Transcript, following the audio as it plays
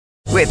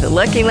With the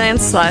Lucky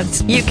Land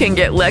Slots, you can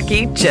get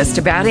lucky just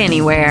about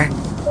anywhere.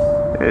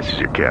 This is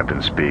your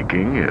captain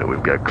speaking.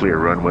 We've got clear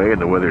runway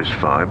and the weather's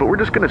fine, but we're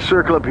just going to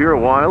circle up here a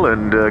while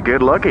and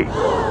get lucky.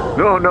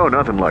 No,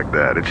 nothing like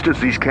that. It's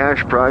just these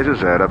cash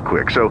prizes add up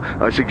quick. So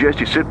I suggest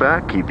you sit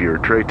back, keep your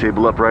tray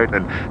table upright,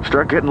 and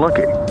start getting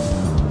lucky.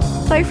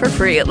 Play for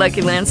free at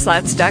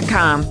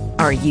LuckyLandSlots.com.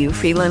 Are you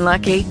feeling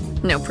lucky?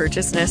 No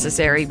purchase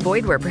necessary.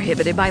 Void where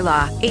prohibited by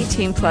law.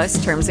 18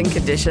 plus terms and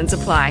conditions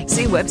apply.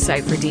 See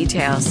website for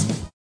details.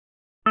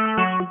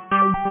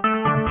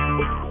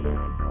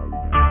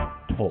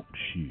 Talk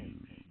shoes.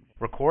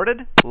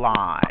 Recorded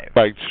live.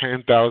 Like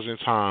 10,000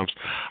 times.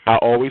 I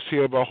always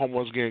hear about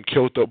homos getting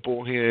killed up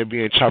on here and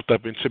being chopped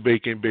up into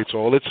bacon bits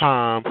all the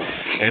time.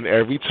 And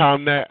every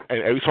time I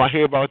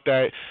hear about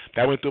that,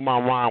 that went through my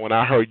mind when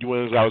I heard you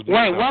and I was.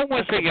 Wait, what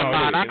went through your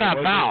mind? I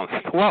got bounced.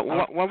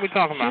 What we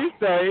talking about?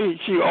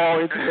 She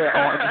always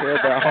hear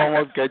that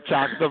homos get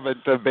chopped up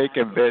into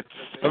bacon bits.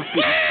 Things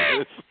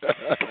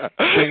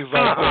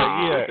like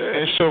that, yeah.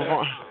 And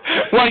Siobhan.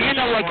 Well, you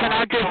know what? Can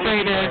I just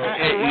say this?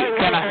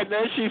 And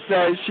then she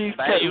said she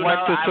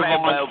went to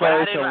Siobhan's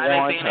place and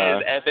warned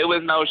her. If it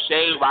was no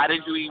shade, why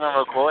did you even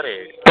record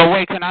it? But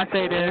wait, can I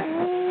say this?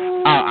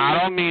 I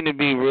don't mean to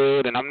be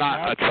rude, and I'm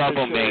not a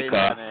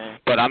troublemaker,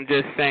 but I'm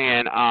just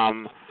saying,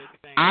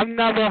 I've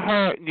never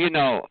heard,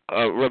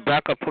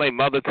 Rebecca play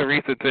Mother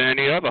Teresa to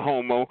any other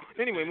homo.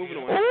 Anyway, moving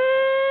on.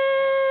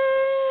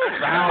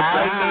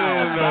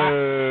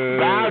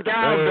 Bow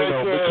down,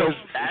 because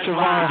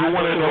Siobhan, you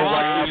want to know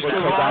why?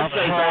 Because I've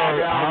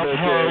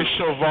heard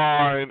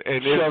Siobhan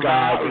and this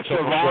guy been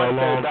talking for a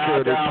long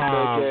period of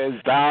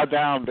time. Bow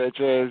down,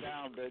 bitches.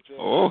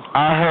 Oh.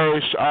 I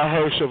heard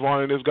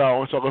Siobhan and this guy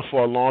were talking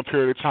for a long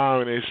period of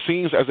time, and it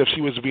seems as if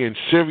she was being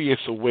serious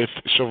with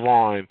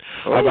Siobhan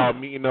about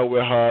meeting up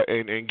with her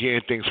and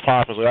getting things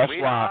popping. So that's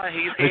why.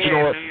 But you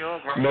know what?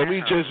 Let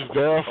me just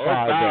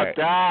verify that.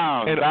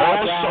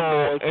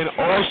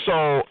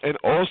 And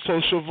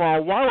also,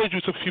 Siobhan, why would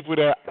you tell people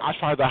that I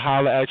tried to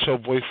holler at your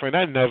boyfriend?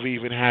 That never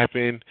even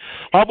happened.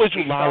 Why would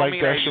you lie like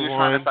that, Siobhan? He was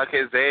trying to suck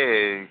his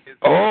egg.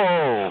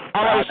 Oh.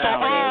 All right, so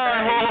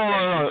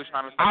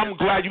I'm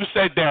glad you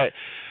said that.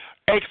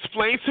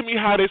 Explain to me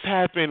how this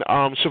happened,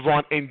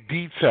 Siobhan, in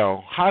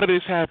detail. How did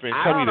this happen?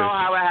 Tell me this. I don't know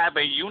how it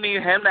happened. You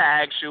need him to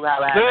ask you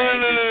how it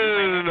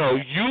happened. No.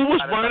 You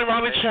was running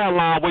around the chat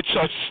line with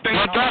your stink.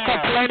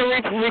 Rebecca, play the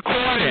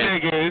recording.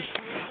 Niggas.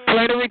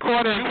 Play the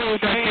recording and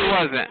prove that she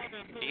wasn't.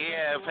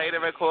 Yeah, play the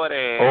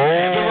recording. The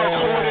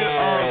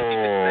recording.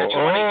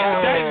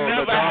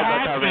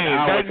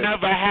 That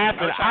never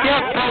happened.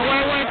 Yeah, but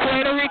wait,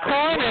 play the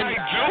recording.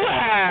 You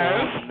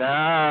have.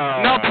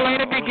 No, play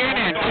the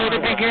beginning. Play the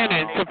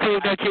beginning to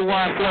prove that you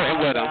weren't flirting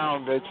with him.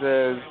 Down,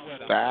 bitches.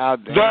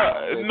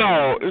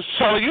 No,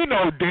 so you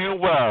know damn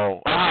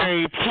well,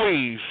 okay,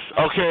 please,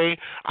 okay?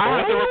 I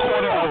have the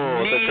recording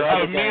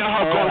of me and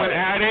her going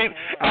at it,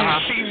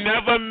 and she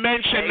never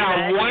mentioned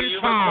not one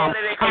time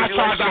I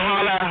tried to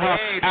holler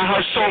at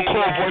her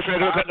so-called boyfriend.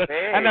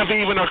 That never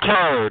even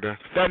occurred.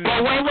 But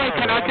wait,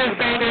 can I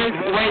just say this?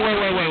 Wait.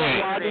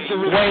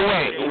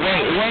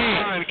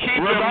 Keep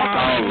in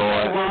mind,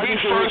 when we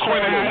first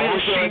went at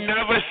it, she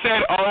never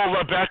said,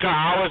 Rebecca,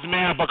 I was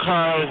mad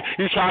because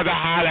you tried to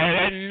holler.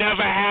 That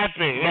never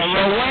happened.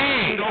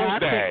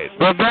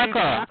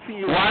 Rebecca,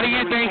 why do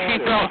you think she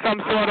felt some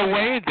sort of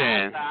way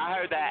then? I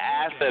heard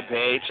that after,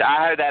 bitch. I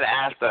heard that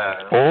after.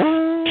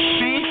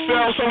 She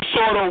felt some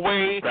sort of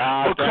way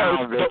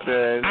because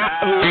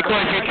you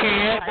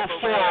can't.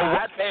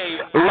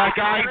 Like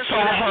I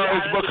told her,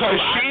 it's because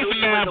she's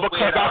mad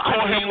because I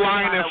caught him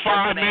lying in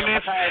 5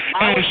 minutes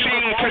and she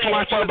didn't catch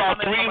him for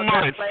about 3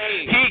 months.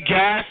 He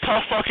gassed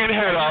her fucking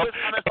head up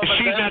and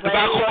she's mad because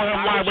I caught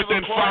him lying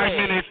within 5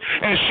 minutes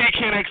and she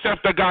can't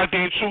accept the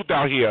goddamn truth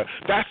out here.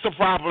 That's the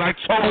problem. I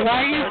told her.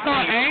 Why are you so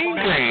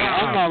angry?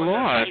 Oh my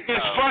Lord.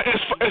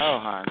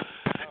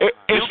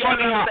 It's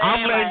funny how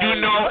I'm letting you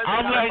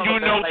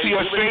know to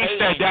your face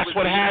that that's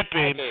what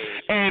happened,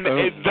 and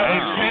the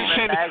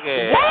intention.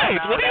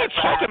 What are you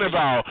talking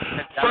about?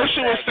 First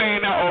you were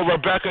saying that,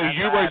 Rebecca,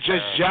 you were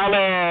just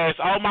jealous.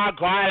 Oh my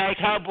God, like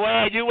her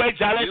boy, you were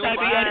jealous of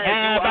me and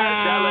him.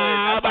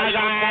 Oh my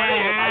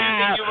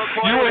God.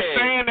 You were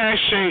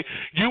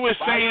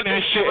saying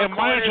that shit. And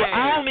mind you,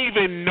 I don't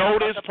even know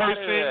this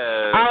person.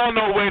 I don't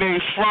know where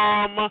they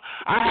from.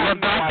 I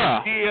have no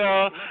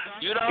idea.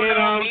 You know what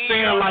I'm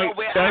saying? Like,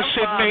 that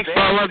shit makes sense.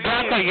 Well,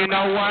 Rebecca, you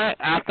know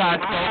what? After I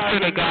spoke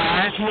to the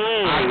guy,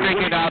 I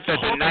figured out that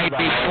the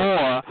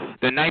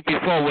night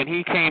before when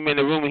he came in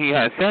the room and he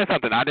had said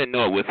something, I didn't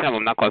know it was him.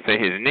 I'm not going to say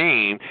his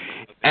name.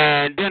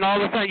 And then all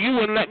of a sudden, you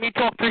wouldn't let me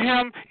talk to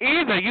him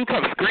either. You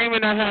kept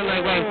screaming at him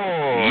like, I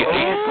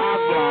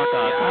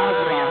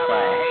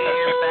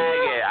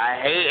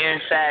hate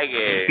and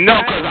faggot.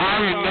 No, because I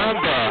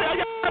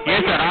remember.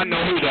 Yes, sir, I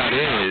know who that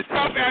is.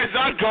 As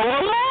I go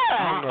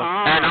along.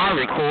 And I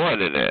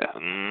recorded it.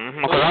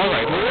 Because I was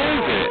like, who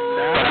is it?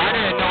 But I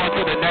didn't know until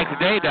to the next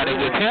day that it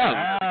was him.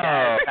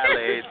 Tell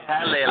it.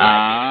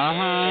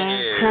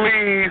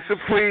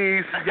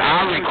 Please.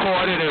 I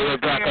recorded it,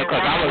 Rebecca,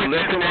 because I was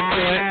listening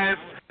to it.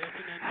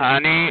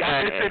 Honey,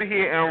 sit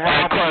here and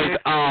rob wait,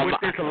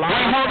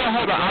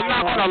 hold on. I'm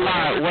not gonna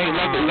lie. Wait,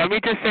 let me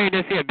just say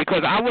this here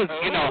because I was,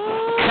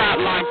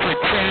 chatline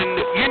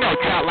pretend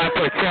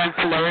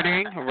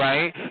flirting,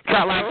 right?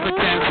 Chatline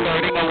pretend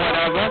flirting or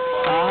whatever,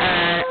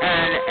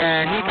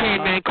 and he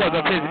came in because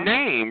of his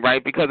name,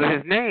 right? Because of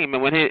his name,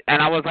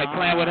 and I was like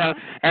playing with him,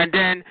 and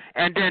then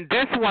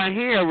this one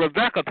here,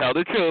 Rebecca, tell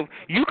the truth,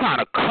 you kind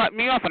of cut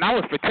me off, and I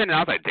was pretending. I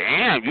was like,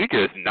 damn, you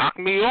just knocked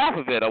me off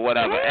of it or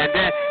whatever, and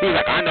then he was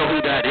like, I know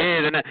who that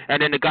is,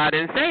 and then the guy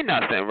didn't say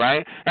nothing,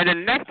 right? And then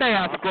the next day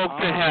I spoke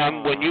to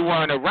him when you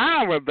weren't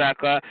around,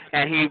 Rebecca,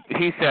 and he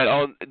said,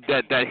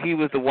 that he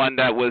was the one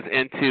that was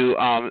into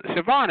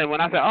Siobhan, and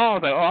when I said, I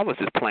was like, I was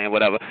just playing,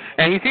 whatever.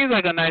 And he seems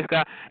like a nice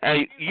guy.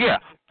 Yeah.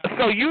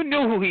 So you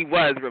knew who he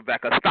was,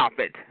 Rebecca. Stop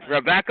it,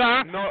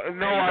 Rebecca. No,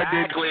 I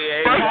didn't.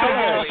 First of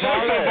all,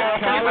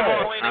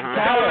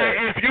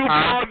 if you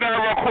saw that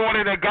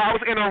recording, the guy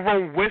was in a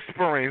room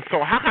whispering.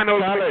 So how can I know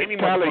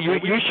Callie,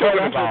 you sure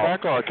that's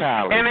Rebecca or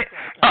Callie?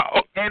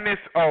 And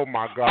it's oh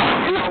my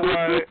God. You know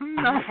what?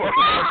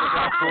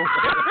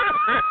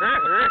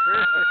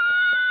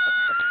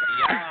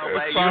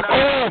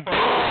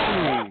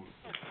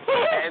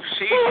 If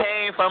she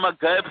came from a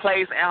good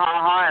place in her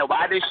heart,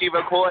 why did she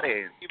record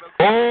it?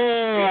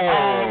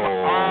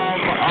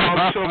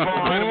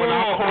 Siobhan, when I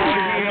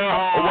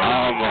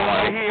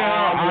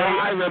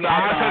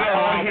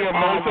call here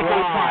multiple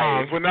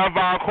times. Whenever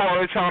I call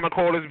the channel, the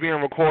call is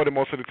being recorded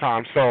most of the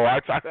time. So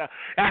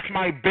that's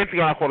my bent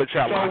thing I call the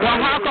chat line. Well,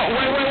 how come?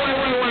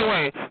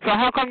 Wait. So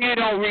how come you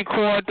don't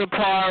record the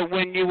part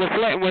when you were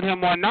flirting with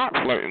him or not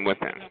flirting with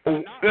him?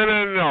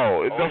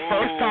 No. The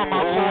first time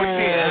I called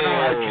here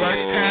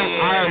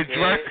and I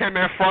addressed him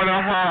in front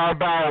of her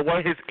about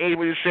what his age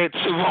was and shit.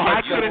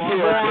 I could have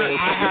sworn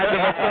I had the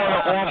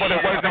recorder on, but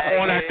it wasn't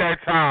on at that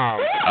time.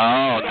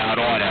 Oh, not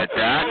on at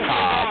that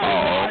time.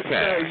 Oh,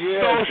 okay.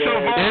 So,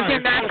 Siobhan,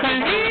 isn't that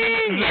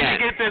convenient? Let me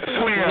get this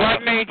clear.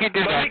 What made you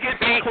do that? Let me get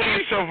this clear,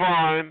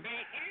 Siobhan.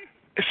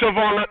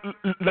 Siobhan,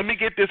 let me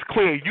get this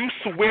clear. You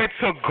swear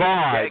to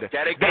God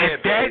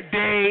that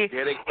day.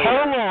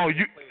 Hold on,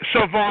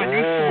 Siobhan,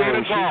 you swear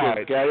to God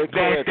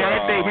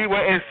that day we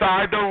were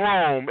inside the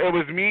room. It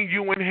was me,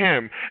 you, and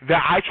him.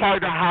 That I tried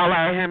to holler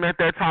at him at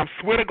that time.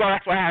 Swear to God,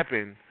 that's what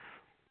happened.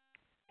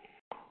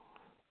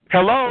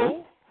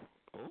 Hello?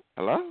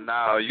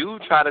 No, you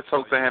try to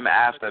talk to him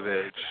after,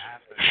 bitch.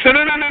 No.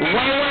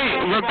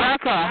 Wait,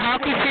 Rebecca, how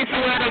could she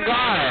swear to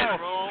God?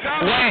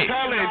 Wait.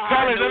 Tell it.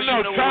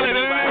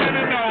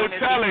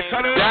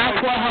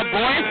 That's what her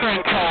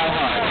boyfriend told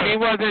her. She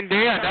wasn't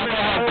there. That's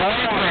what her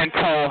boyfriend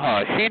told her.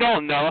 She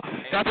don't know.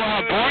 That's what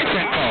her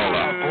boyfriend told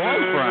her.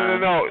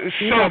 No,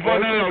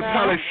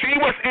 tell her. She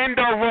was in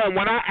the room.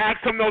 When I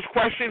asked him those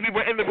questions, we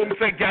were in the room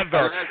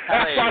together.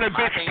 That's why the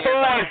bitch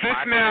paused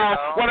just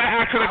now when I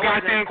asked her the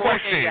goddamn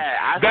question.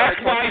 That's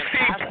why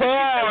she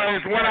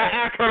paused when I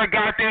asked her the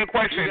goddamn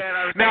question.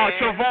 Now,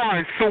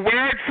 Siobhan,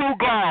 swear to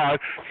God,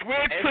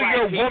 swear to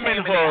your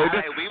womanhood,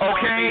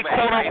 okay,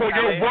 quote unquote,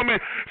 your woman,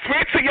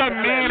 swear to your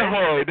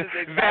manhood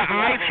that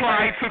I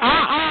tried to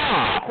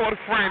quote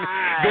friend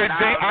the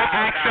day I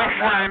asked your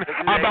friend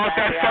about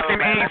that fucking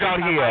age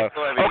out here.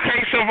 Okay,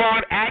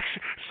 Siobhan,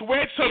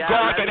 swear to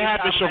God that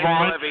happened,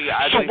 Siobhan.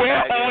 Swear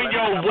on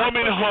your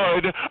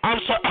womanhood. I'm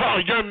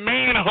sorry, your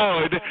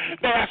manhood.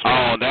 That's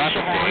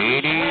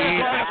shady.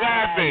 That's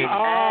happened.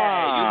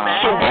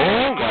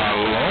 Oh my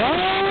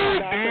Lord.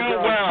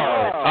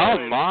 Oh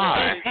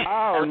my.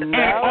 Oh no.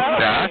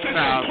 That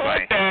sounds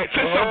like to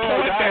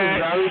support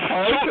that,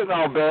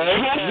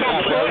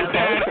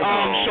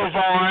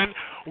 Siobhan.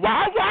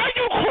 Why are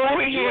you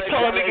calling here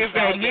telling niggas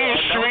that me and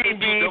Shreen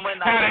B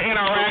had an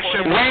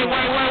interaction? Wait.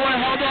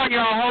 Hold on,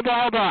 y'all. Hold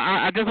on.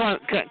 I just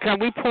want. Can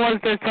we pause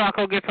this so I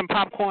can get some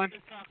popcorn?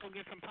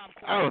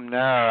 Oh no,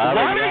 I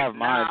already have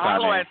mine.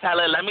 I'm going to tell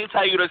it. Let me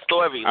tell you the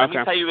story. Let me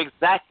tell you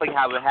exactly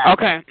how it happened.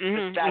 Okay.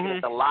 Jack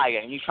is a liar,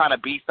 and he's trying to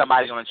beat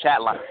somebody on the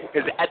chat line.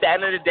 Because at the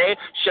end of the day,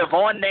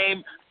 Siobhan's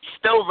name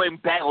still ring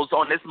bells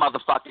on this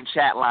motherfucking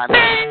chat line.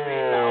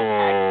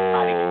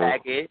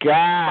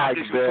 God,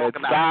 bitch,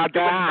 stop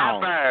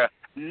down.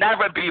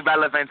 Never be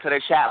relevant to the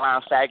chat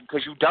line, faggot,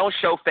 because you don't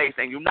show face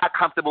and you're not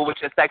comfortable with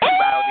your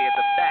sexuality as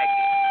a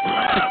faggot.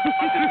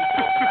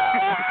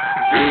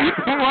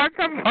 What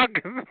the fuck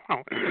is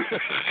wrong?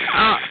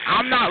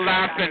 I'm not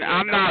laughing.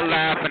 I'm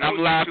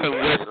laughing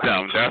with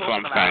them. That's what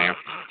I'm saying.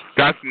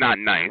 That's not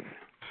nice.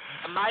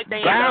 My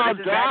thing down,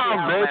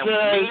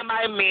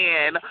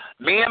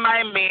 me and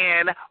my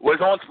man was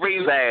on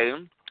three-way.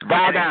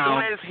 Bow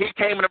down. As soon as he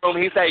came in the room,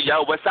 he said,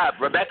 "Yo, what's up?"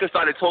 Rebecca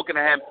started talking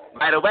to him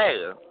right away.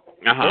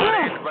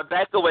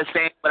 Rebecca was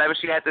saying whatever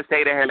she had to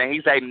say to him, and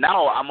he said,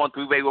 "No, I'm on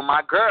three-way with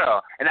my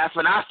girl." And that's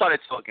when I started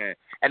talking.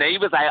 And then he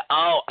was like,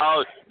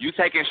 "Oh, you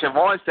taking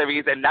Siobhan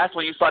serious?" And that's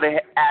when you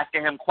started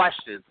asking him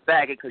questions,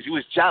 faggot, because you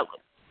was jealous.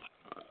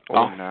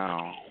 Oh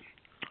no.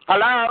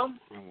 Hello.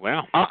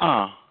 Well.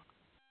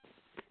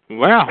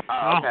 Well.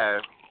 Okay.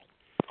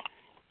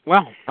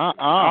 Well.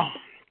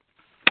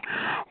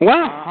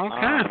 Well,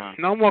 okay.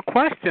 No more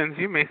questions.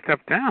 You may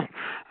step down,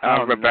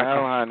 Rebecca.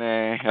 No,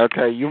 honey.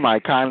 Okay, you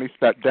might kindly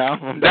step down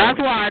from that. That's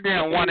why I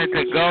didn't want it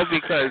to go,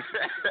 because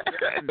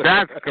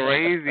that's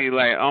crazy.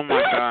 Like, oh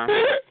my God.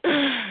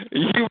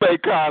 You may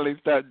kindly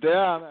step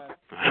down.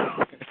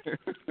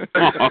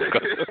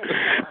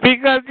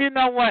 Because you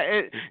know what?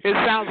 It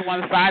sounds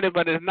one-sided,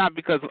 but it's not,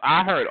 because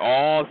I heard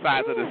all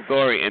sides of the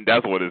story, and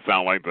that's what it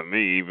sounds like to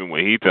me, even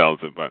when he tells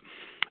it. But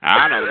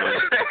I don't know.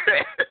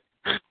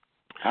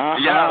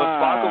 Yo,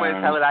 Sparkle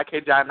and tell it I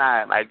kid y'all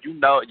not. Like, you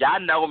know, y'all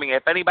know me.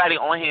 If anybody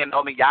on here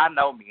know me, y'all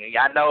know me. And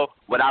y'all know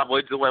what I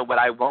would do and what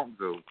I won't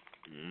do.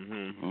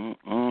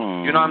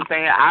 Mm-hmm. You know what I'm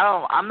saying?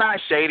 I'm not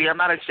shady. I'm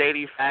not a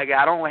shady faggot.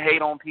 I don't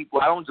hate on people.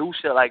 I don't do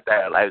shit like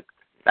that. Like,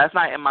 that's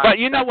not in my. But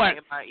you know what?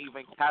 In my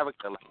even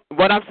character.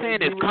 What I'm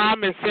saying is,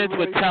 common sense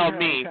would tell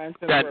me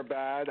that. Were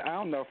bad. I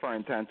don't know if her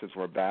intentions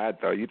were bad,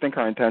 though. You think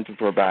her intentions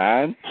were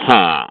bad?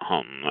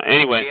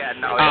 Anyway. Yeah,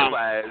 no, it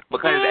was,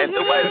 because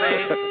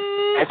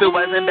if it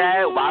wasn't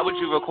bad, why would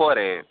you record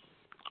it?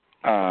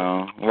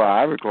 Well,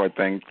 I record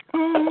things. You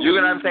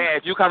know what I'm saying?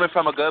 If you coming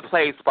from a good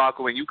place,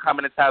 Sparkle, and you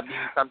coming to tell me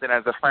something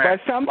as a friend, but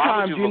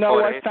sometimes, you know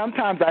what?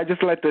 Sometimes I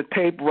just let the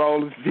tape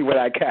roll and see what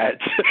I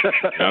catch.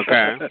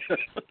 Okay.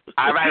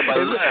 All right, but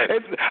look.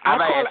 If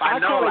I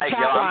know, like,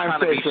 yo, I'm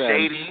trying to be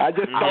shady, I'm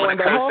going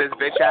to curse this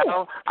bitch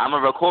out, I'm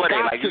going to record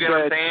it. Like, you get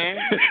what I'm saying?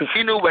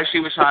 She knew what she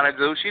was trying to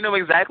do. She knew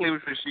exactly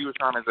what she was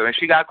trying to do, and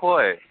she got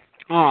caught.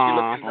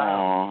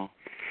 Aww.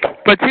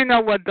 But you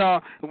know what,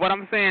 though? What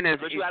I'm saying is,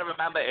 what you gotta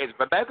remember is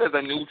Rebecca's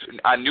a new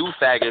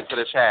faggot to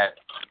the chat.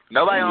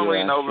 Nobody don't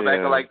really know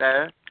Rebecca like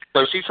that.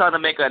 So she's trying to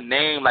make a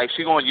name, like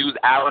she gonna use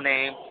our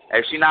name.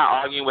 If she not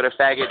arguing with a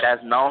faggot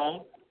that's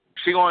known,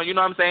 she gonna, you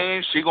know what I'm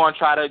saying? She gonna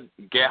try to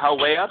get her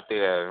way up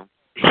there.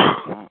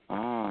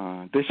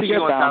 Did she get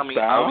bounced tell me,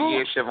 out? oh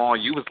yeah,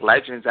 Siobhan, you was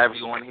legends,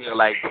 everyone here.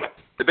 Like,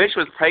 the bitch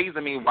was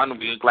praising me one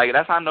week. Like,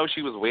 that's how I know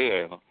she was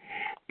weird.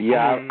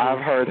 Yeah, I've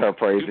heard her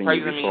praising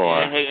you before.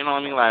 Me and hating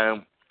on me,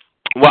 like.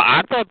 Well,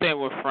 I thought they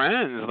were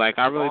friends. Like,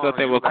 I really thought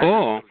they were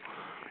cool.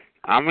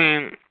 I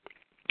mean,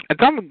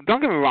 don't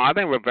get me wrong. I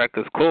think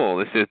Rebecca's cool.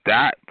 It's just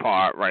that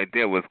part right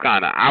there was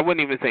kind of, I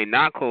wouldn't even say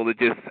not cool. It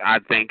just, I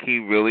think he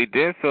really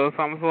did feel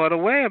some sort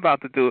of way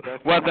about the dude.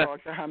 That's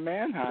talk to her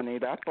man, honey.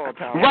 That's all.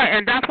 Right,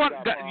 and that's what.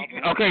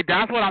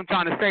 That's what I'm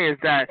trying to say is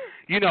that,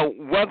 you know,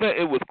 whether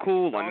it was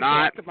cool or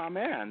not. To my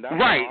man.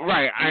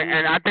 Right.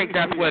 And I think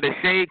that's where the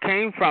shade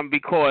came from,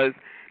 because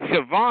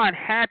Siobhan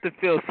had to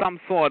feel some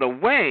sort of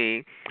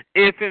way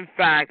if, in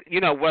fact, you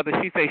know, whether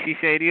she say she's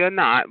shady or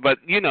not, but,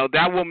 you know,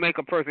 that will make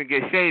a person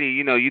get shady.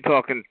 You know, you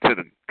talking to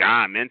the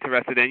guy I'm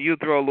interested in, you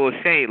throw a little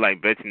shade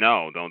like, bitch,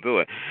 no, don't do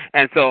it.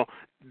 And so,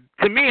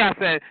 to me, I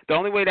said, the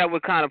only way that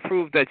would kind of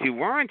prove that you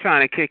weren't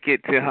trying to kick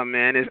it to her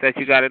man is that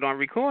you got it on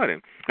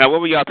recording. Now,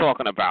 what were y'all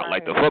talking about,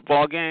 like the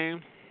football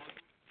game?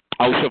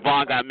 Oh,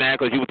 Siobhan got mad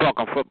because you were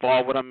talking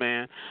football with her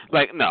man?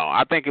 Like, no,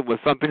 I think it was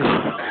something...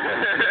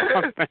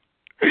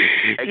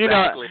 Exactly. You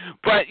know,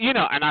 but, you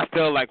know, and I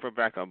still like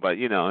Rebecca, but,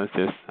 you know, it's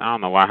just, I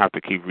don't know why I have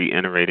to keep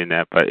reiterating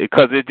that, but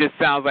because it just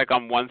sounds like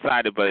I'm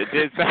one-sided, but it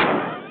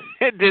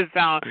did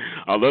sound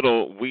a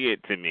little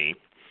weird to me,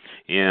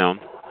 you know.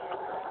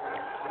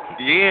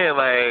 Yeah,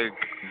 like,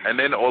 and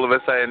then all of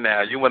a sudden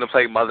now you want to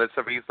play Mother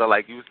Teresa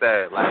like you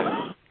said, like,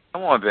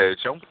 come on,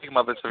 bitch, don't play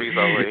Mother Teresa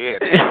over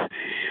here.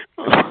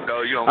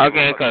 No, you don't.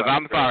 Okay, because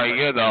I'm sorry,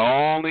 you're the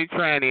only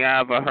tranny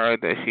I ever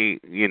heard that she,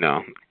 you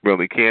know,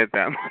 really cared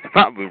that much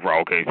about me.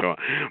 Okay, sure.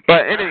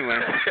 But anyway.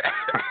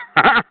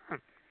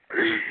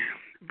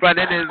 But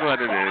it is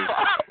what it is.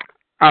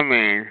 I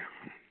mean.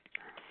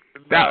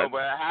 No,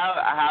 but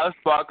how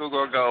Sparkle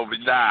gonna go? But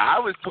nah, I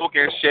was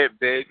talking shit,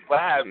 bitch. What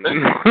happened?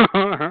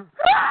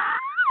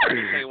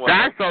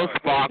 That's so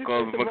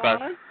Sparkles because.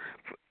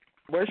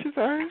 What she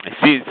say?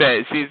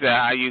 She said,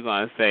 how you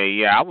going to say,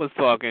 yeah, I was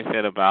talking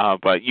shit about her,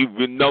 but you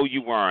know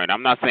you weren't.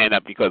 I'm not saying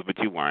that but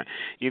you weren't.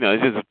 You know,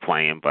 it's just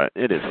playing, but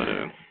it is what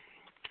it is.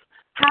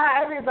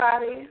 Hi,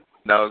 everybody.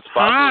 No,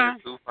 Sparkle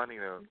is too funny,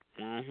 though.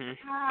 Mm-hmm.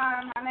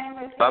 Hi, my name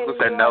is Sparkle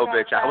said, no,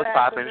 bitch, I was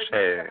popping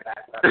shit.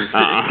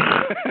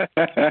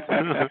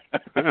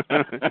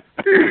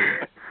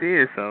 She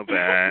is so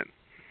bad.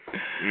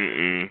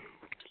 Mm-mm.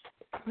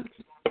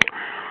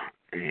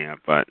 Yeah,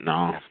 but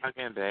no.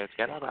 Fucking bitch,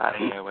 get out of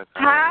here with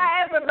her.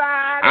 Hi, everybody.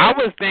 I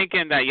was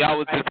thinking that y'all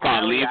was just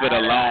going to leave it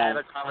alone. I had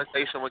a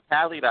conversation with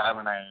Callie the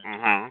other night.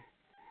 Mm-hmm.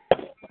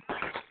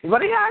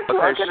 What are y'all talking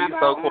about? Because she's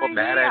so cool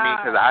mad at me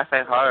because I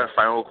sent her a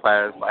friend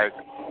request. Like,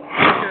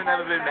 she should have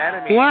never been mad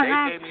at me.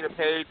 They gave me the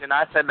page and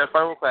I sent the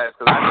friend request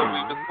because I knew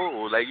we was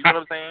cool. Like, you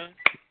know what I'm saying?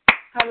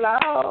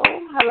 Hello.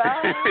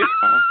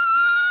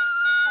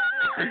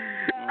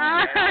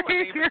 I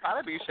wasn't even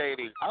trying to be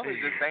shady. I was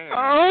just saying.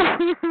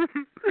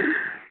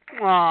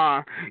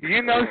 Aw,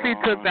 you know she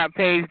took that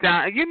page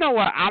down. You know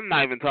what? I'm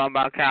not even talking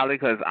about Callie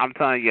because I'm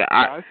telling you,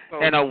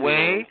 in a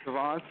way,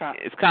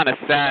 it's kind of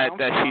sad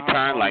that she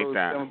turned like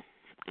that.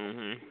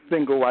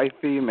 Single white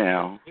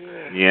female.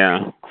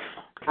 Yeah.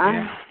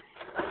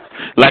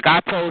 Like I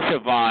told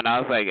Siobhan, I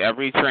was like,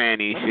 every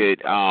tranny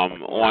should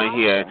on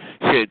here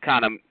should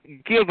kind of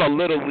give a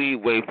little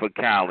leeway for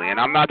Callie, and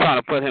I'm not trying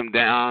to put him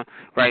down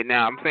right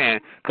now. I'm saying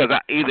because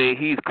either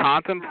he's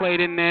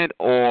contemplating it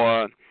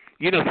or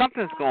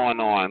something's going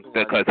on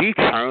because he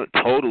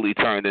totally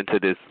turned into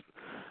this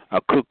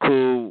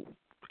cuckoo,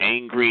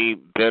 angry,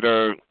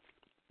 bitter,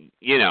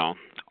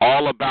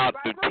 all about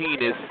the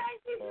penis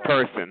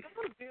person.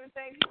 Do you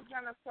think he's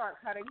gonna start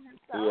cutting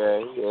himself? Yeah,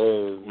 he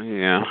is.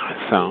 Yeah,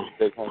 so.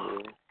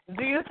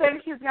 Do you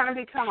think he's gonna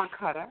become a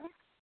cutter?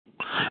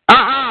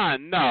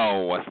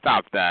 No,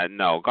 stop that.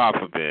 No, God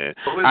forbid.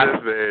 Who is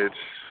this bitch?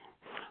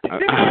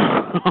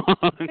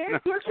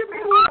 Bitch, what you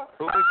mean?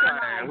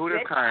 Who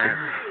this kind?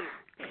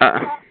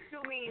 Talk to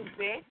me,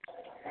 bitch.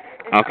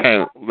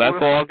 Okay,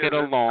 let's all get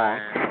along.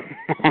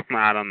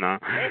 I don't know.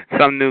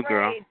 Some new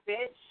girl.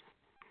 Bitch.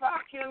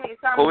 Fuck you, me.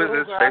 Some Who is new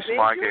this girl, fish bitch.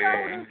 market? You know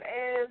who this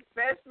is?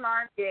 Fish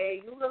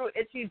market. You little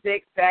itchy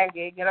dick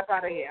faggot. Get up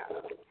out of here.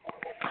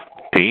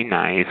 Be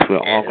nice. We're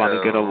all going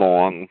to get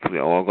along.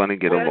 We're all going to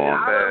get along.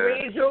 I'll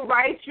read you,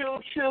 write you,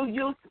 chew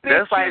you, spit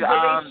That's like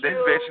you, this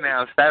bitch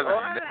now 7.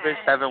 This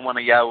bitch 7 want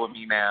to yell with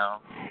me now.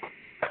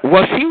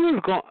 Well, she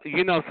was going,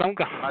 some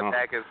guy. My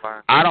back is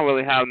fine. I don't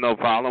really have no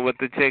problem with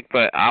the chick,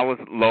 but I was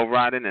low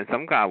riding and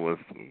some guy was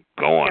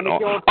going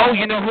off. Oh,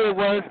 you know who it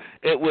was?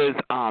 It was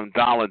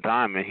Dollar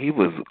Diamond. He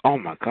was, oh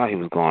my God, he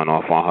was going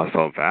off on her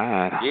so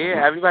bad.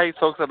 Yeah, everybody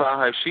talks about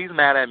her. She's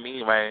mad at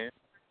me, right?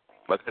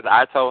 Because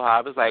I told her,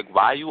 I was like,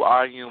 why you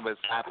arguing with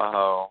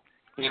Slapaho?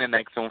 He the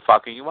next one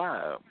fucking you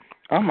up.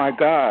 Oh my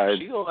God.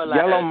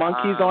 Yellow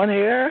Monkey's on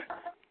here?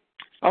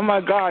 Oh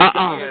my God,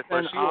 Jonathan.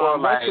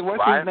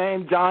 What's his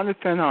name?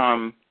 Jonathan.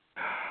 Oh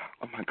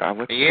my God,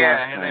 what's his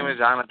name is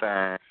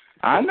Jonathan.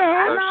 I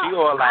know. So she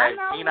all like,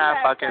 he not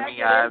fucking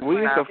me up. We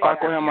used to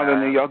fuck with him on the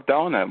New York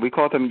Donut. We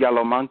called him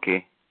Yellow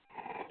Monkey.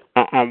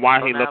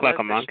 Why he look like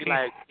a monkey?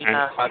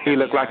 He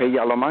looked like a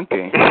yellow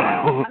monkey.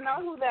 I know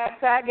who that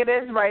faggot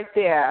is right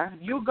there.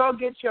 You go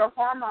get your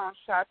hormone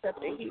shots at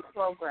the heat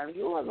program.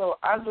 You a little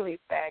ugly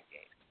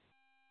faggot.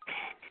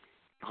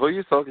 Who are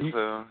you talking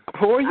to?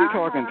 Who are you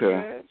talking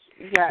to?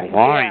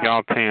 Why are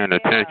y'all paying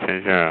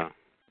attention? Yeah.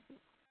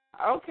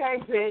 Okay,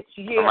 bitch.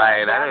 Yeah.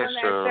 Right, that is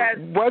true.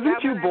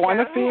 Wasn't you born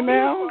a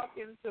female?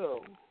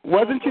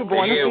 Wasn't you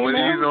born a female? Yeah, was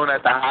you known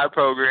at the high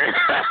program?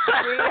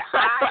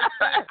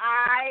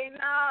 I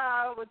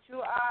know what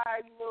you are,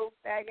 you little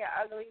faggot,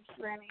 ugly,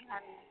 tranny,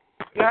 honey.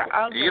 You're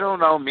ugly. You don't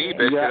know me,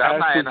 bitch. I'm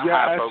not in the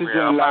high program.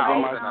 Your estrogen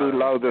level must be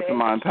low this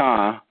month,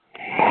 huh?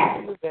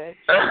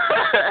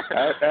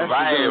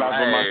 Estrogen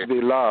level must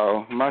be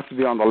low. Must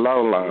be on the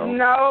low.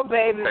 No,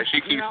 baby. She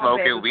keeps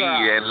smoking weed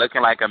and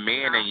looking like a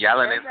man and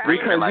yelling and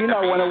screaming because like a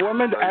man. When a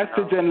woman's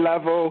estrogen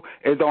level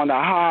is on the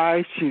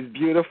high, she's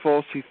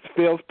beautiful, she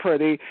feels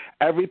pretty,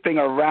 everything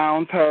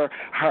around her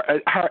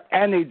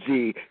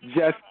energy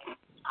just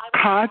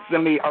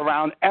constantly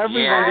around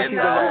everyone that she's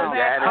around.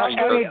 Her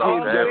energy is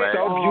just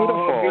so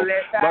beautiful.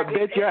 But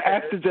bitch, your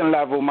estrogen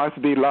level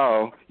must be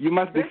low. You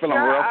must be feeling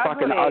real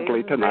fucking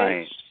ugly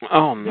tonight.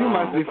 Oh no. You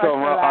must be feeling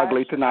real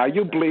ugly tonight. Are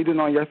you bleeding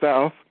on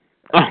yourself?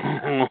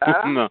 No.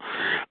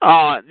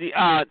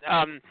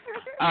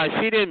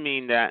 She didn't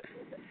mean that.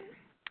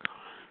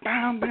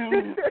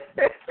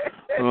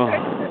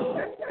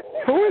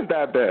 Who is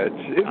that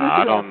bitch?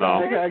 I don't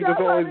know. Just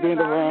always being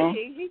around.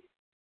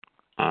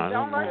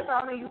 Don't worry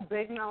about me, you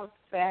big nose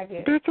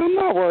faggot. Bitch, I'm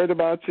not worried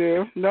about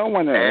you. No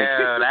one is.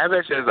 Yeah, that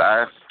bitch is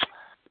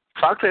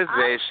fuck this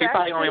bitch. She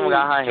probably don't even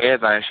got her hair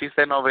done. She's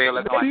sitting over here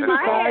looking like a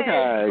fag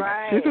hag.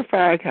 Right. She's a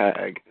fag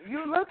hag.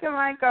 You looking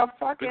like a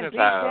fucking deep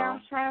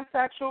down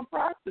transsexual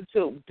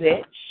prostitute,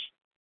 bitch.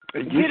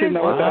 You should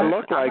know what that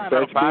look like,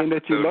 bitch, being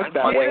that you look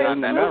that way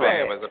in the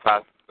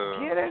mirror.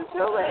 Get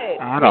into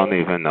it. I don't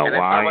even know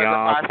why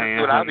y'all paying.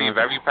 I'd be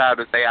very proud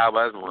to say I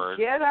was one.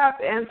 Get up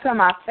into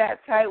my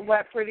fat, tight,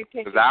 wet, pretty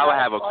picture. Because I would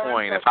have a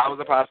coin. If I was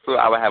a prostitute,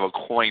 I would have a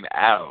coin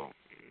out.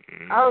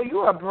 Oh,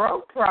 you a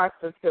broke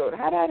prostitute.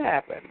 How'd that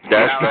happen?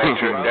 That's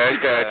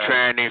that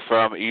tranny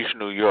from East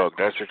New York.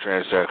 That's a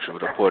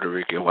transsexual, the Puerto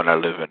Rican when I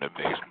live in the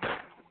basement.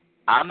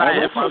 I'm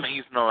not from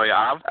East New York.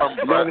 I'm from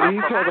Brooklyn.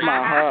 He's talking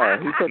about her.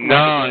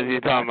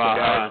 He's talking about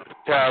her.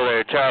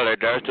 Tyler,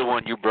 that's the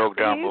one you broke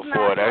down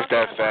before. That's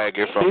that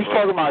faggot from He's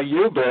talking about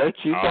you, bitch.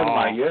 He's talking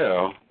about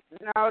you.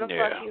 No, the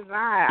fuck he's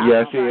not.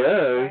 Yes, he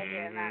is.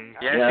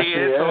 Yes, he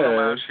is talking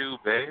about you,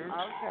 bitch.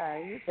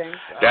 Okay, you think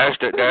so. That's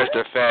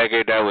the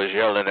faggot that was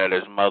yelling at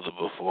his mother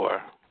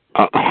before.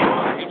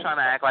 He's trying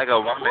to act like a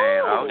woman.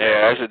 Okay.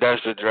 Yeah,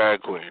 that's the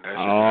drag queen.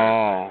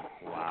 Wow.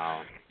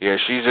 Yeah,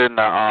 she's in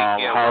the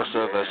House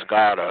of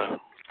Escada.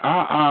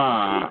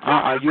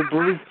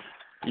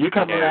 You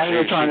coming out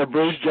here trying to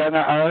Bruce Jenner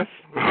us?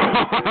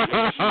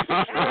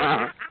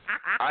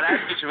 Oh, that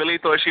bitch really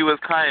thought she was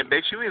kind,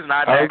 bitch. You is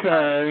not that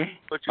kind.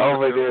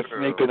 Over there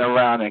sneaking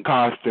around in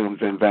costumes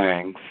and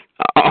bangs.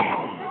 Get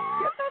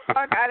the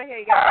fuck out of here,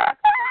 y'all.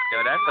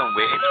 Yo, that's some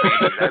weird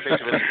training. That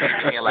bitch really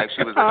came in like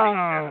she was a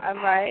I'm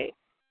right.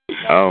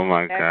 Oh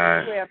my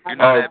God.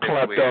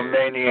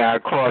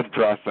 Kleptomaniac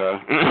crossdresser.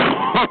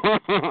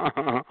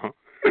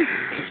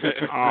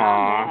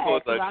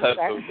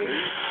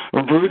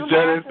 Bruce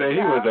Jenner said he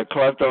was a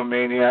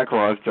kleptomaniac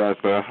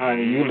cross-dresser.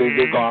 Honey, you leave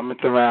your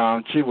garments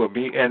around, she will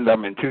be in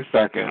them in 2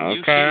 seconds.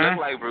 Okay. You look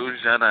like Bruce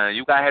Jenner.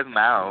 You got his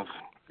mouth.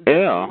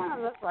 Yeah. You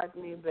don't look like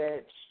me,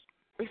 bitch.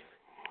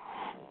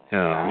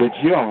 Yeah.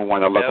 Bitch, you don't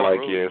want to look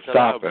like you.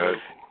 Stop it.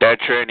 That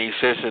tranny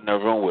sits in the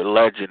room with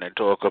Legend and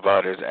talk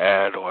about his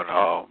ad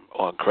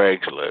on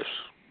Craigslist.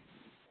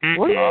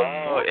 What?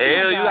 Oh,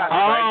 you got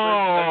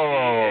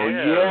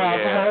I've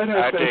heard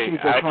her say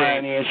she's a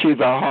tranny and she's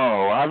a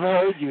hoe. I've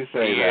heard you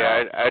say that.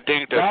 Yeah, I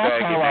think the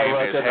That's how I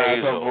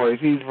recognize her voice.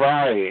 He's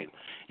right.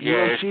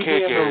 Yeah, she's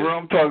in the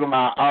room talking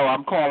about,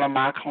 I'm calling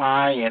my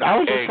client. I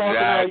was just talking to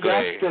her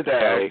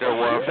yesterday. That's the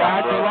one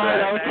That's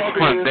right. I was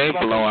talking to they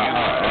blowing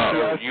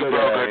her up. You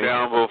broke her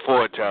down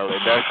before, Charlie.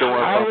 That's the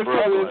one from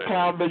Brooklyn. I was telling this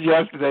clown bitch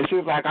yesterday. She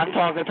was like, I'm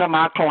talking to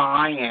my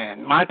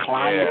client. My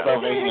client's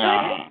over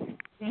here.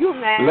 You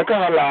mad? Look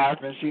at her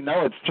laughing. She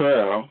know it's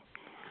true.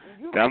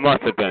 That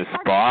must have been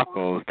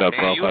Sparkles that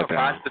broke her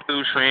down.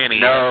 Prostitute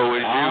tranny. No, it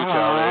was you,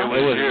 Charlie.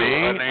 It was me?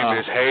 Her name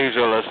is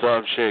Hazel or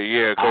some shit.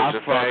 Yeah, because the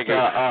faggot.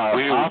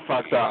 I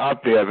fucked her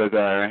up the other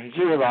day.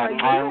 She was like,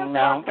 I'm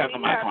talking to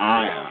my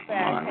client.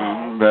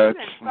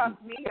 Bitch. Fuck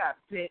me up,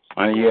 bitch.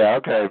 Yeah,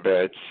 okay,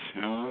 bitch.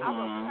 I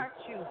will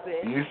touch you,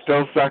 bitch. You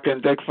still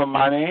sucking dick for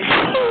money?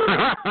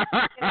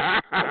 Yeah,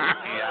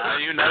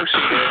 you know she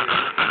is.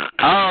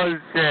 Oh,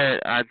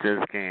 shit. I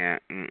just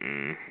can't.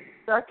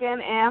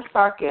 Sucking and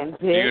fucking,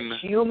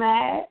 bitch. You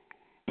mad?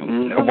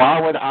 Why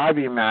would I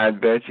be mad,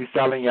 bitch? You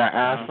selling your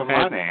ass for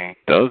money.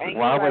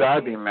 Why would I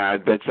be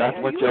mad, bitch? That's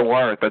what you're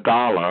worth, $1.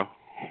 $1,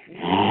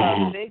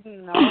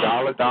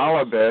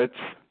 bitch.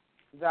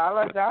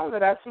 $1,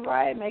 that's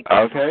right.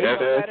 Okay,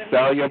 bitch.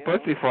 Sell your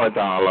pussy for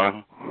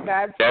 $1.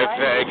 That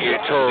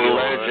faggot told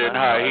Legend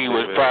how he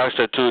was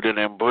prostituting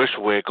in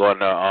Bushwick on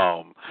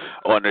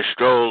the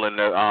stroll, and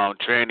the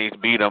trannies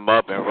beat him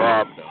up and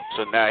robbed him.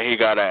 So now he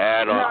got an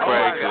ad on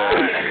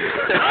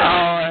Craigslist.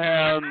 Oh,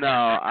 hell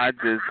no. I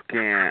just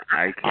can't.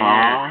 I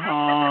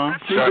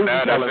can't. So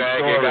now the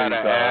faggot got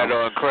an ad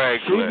on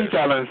Craigslist. She be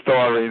telling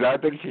stories. I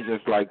think she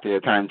just liked the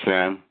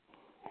attention.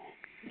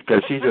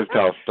 Because she just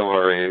tells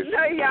stories. No,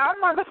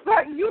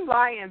 motherfucker, you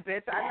lying,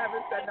 bitch. I never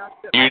said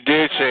nothing. You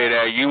did say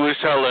that. You was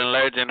telling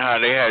Legend how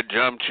they had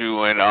jumped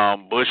you in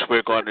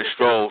Bushwick on the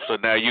stroll, so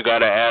now you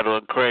got an ad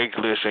on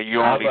Craigslist and you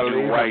only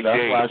do white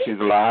dates. That's why she's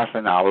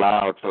laughing out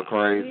loud so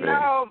crazy.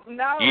 No.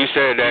 You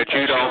said that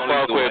you don't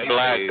fuck with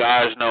black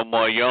guys no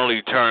more. You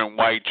only turn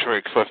white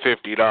tricks for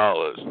 $50.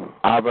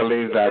 I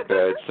believe that,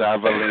 bitch. I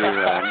believe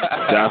that.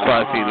 That's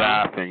why she's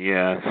laughing,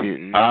 yeah.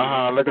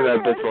 Look at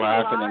that bitch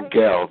laughing in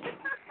guilt.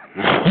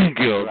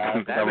 Guilt.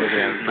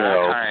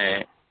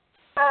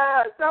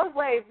 So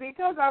wait,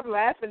 because I'm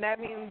laughing, that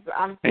means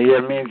I'm... Yeah,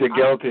 it means you're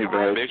guilty,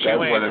 bitch. That's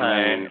what it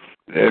means.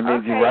 It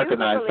means you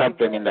recognize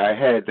something in that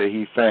head that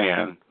he's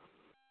saying.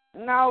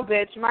 No,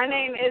 bitch. My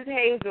name is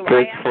Hazel.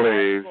 Bitch,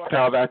 please.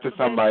 Tell that to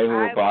somebody who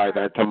will buy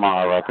that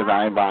tomorrow, because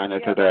I ain't buying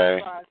it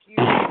today.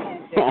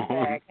 Why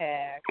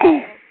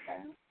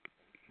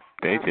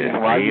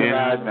are you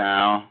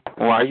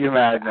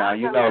mad now?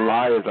 You know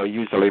liars are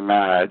usually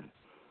mad.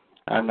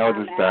 I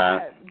noticed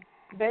that.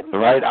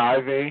 Right,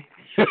 Ivy?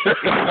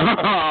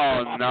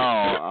 Oh,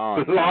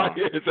 no.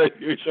 Liars are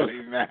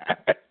usually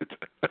mad.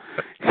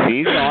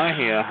 She's on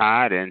here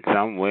hiding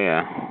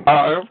somewhere.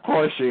 Oh, of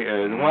course she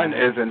is. When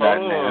isn't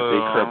that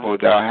Nancy crippled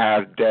they'll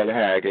have dead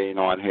hanging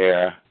on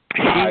here?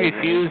 She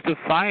refused to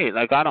fight.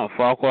 Like, I don't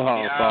fuck with her.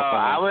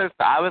 I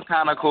was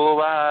kind of cool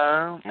with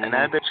her, and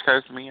that bitch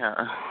cursed me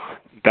out.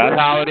 That's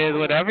how it is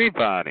with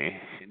everybody.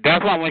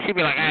 That's why when she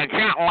be like,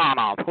 can't line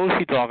up. Who's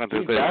she talking to?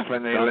 She's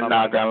definitely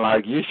not going to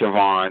like you,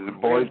 Siobhan. The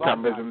boys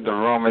come into the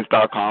room and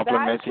start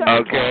complimenting you.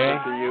 Okay.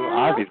 To you.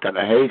 Ivy's going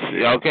to hate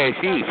you. Okay,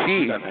 she was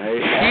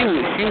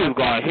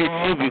going to hit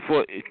you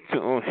before.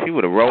 She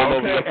would have rolled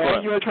over your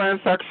foot. And you're a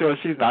transsexual.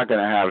 She's not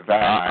going to have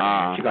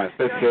that. She's going to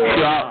sit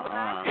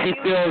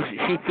there.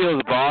 She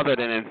feels bothered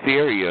and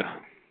inferior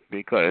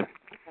because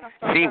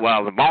she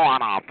was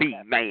born a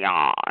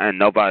female and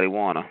nobody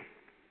want her.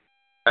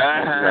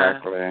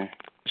 Exactly.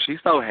 She's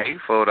so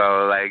hateful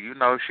though. Like, you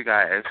know, she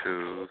got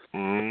issues.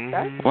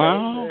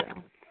 Well,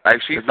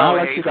 like she's it's so not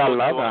like hateful. She got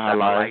love in her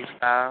life.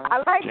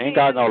 She ain't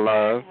got no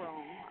love.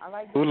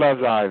 Who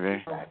loves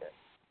Ivy?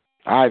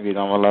 Ivy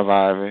don't love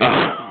Ivy.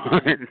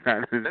 Look at this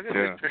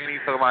Trini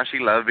talking about she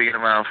loves being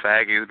around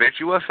faggots. Bitch,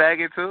 you a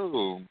faggot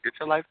too. Get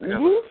your life together.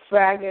 You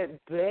faggot,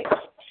 bitch.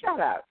 Shut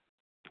up.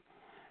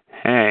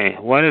 Hey,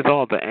 what is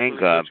all the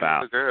anger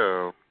about?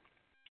 Girl.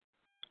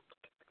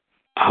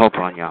 Hold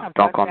on, y'all.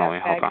 Don't go nowhere.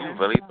 Hold on. I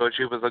really thought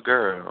she was a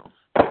girl.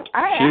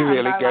 She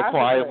really get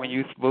quiet when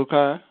you spook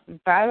her?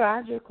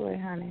 Biologically,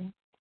 honey.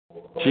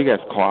 She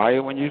gets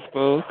quiet when you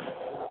spook?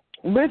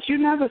 But you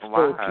never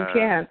spook.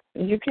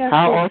 You can't.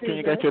 How often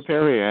you get your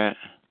period?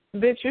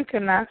 Bitch, you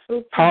cannot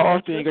spook. How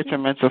often you get your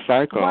menstrual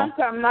cycle? Once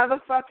a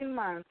motherfucking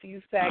month,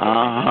 you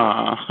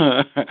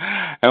faggot.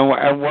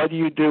 And what do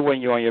you do when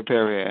you're on your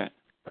period?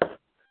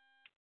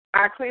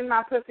 I clean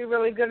my pussy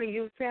really good and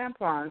use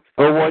tampons.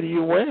 Well, what do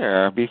you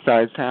wear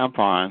besides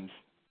tampons?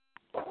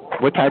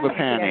 What type of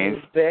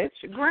panties? Bitch.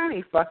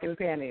 Granny fucking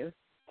panties.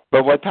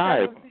 But what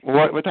type?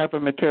 What type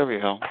of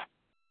material?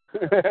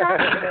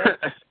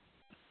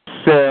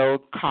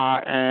 Silk,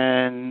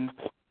 cotton,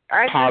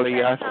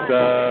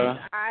 polyester,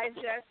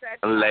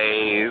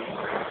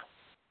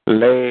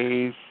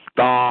 lace,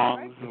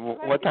 thongs.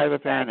 What type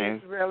of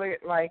panties? Really,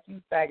 like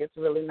you faggots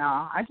really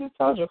know. I just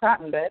told you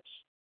cotton, bitch.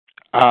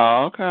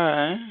 Oh,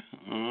 okay.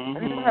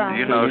 Mm-hmm.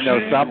 You know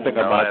something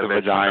about the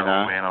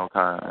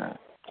vagina.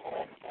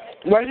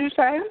 What did you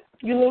say?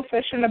 You little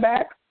fish in the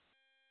back?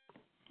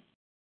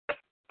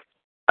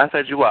 I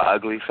said you are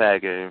ugly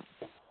faggot.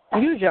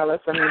 You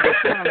jealous of me,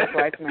 bitch. You want to look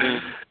like me.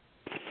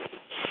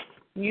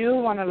 You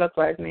want to look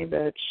like me,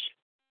 bitch.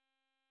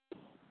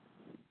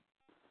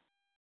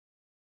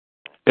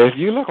 If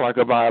you look like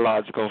a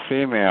biological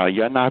female,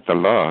 you're not the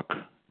look.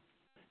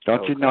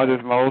 Don't you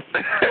notice most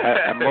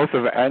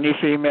of any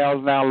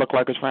females now look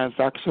like a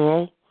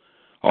transsexual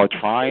or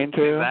trying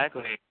to?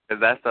 Exactly.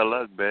 That's the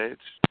look, bitch.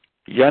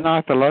 You're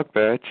not the look,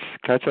 bitch.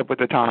 Catch up with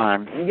the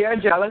times. You're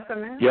jealous of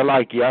me? You're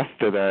like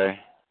yesterday.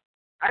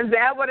 Is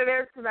that what it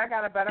is? Because I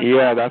got a better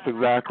Yeah, that's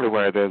exactly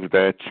what it is,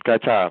 bitch.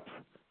 Catch up.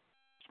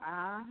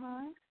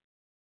 Uh-huh.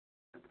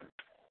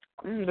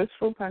 This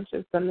fruit punch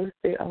is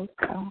delicious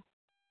also.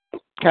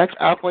 Catch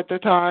up with the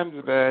times,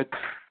 bitch.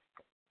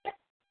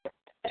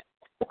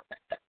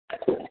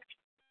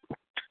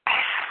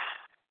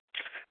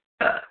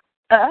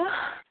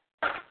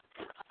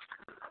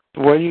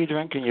 What are you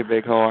drinking, you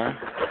big whore?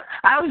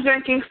 I was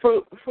drinking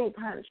fruit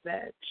punch,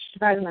 bitch.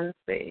 Vitamin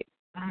C.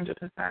 100%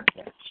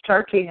 bitch.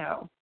 Turkey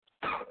Hill.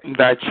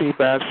 That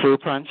cheap-ass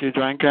fruit punch you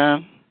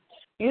drinking?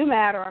 You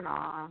mad or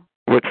not?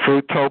 With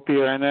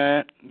Fruitopia in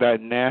it? That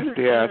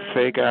nasty-ass,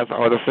 fake-ass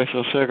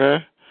artificial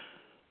sugar?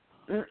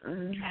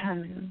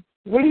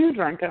 What are you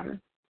drinking?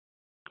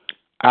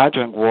 I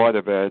drink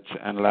water, bitch,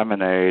 and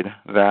lemonade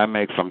that I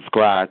make from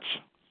scratch.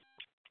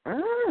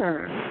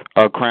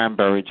 Or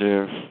cranberry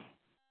juice.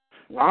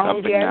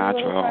 Something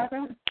natural.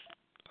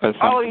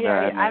 Oh,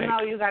 yeah, I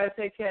know you got to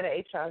take care of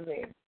the HIV.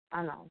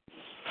 I know.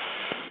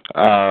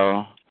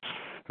 Oh,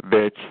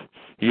 bitch,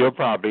 you'll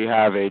probably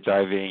have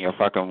HIV in your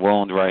fucking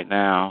wound right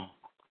now.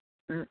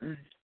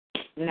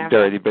 Never.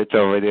 Dirty bitch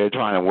over there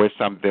trying to wish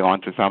something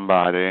onto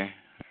somebody.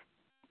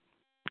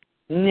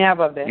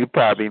 Never, bitch. You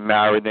probably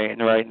marinating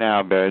right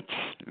now, bitch.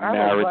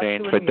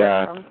 Marinating for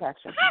death.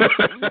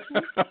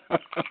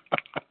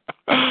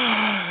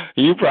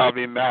 You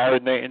probably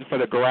marinating for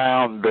the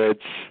ground,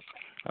 bitch.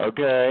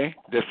 Okay?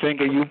 The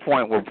finger you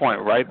point will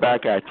point right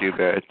back at you,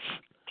 bitch.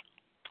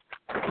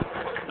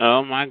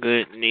 Oh, my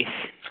goodness.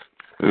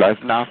 Let's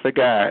not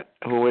forget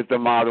who is the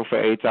model for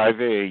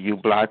HIV. You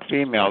black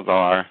females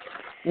are.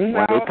 When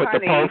they put the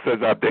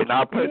posters up, they're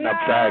not putting up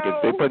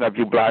faggots. They're putting up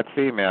you black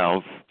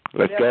females.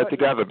 Let's get it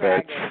together,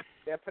 bitch.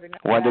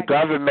 When the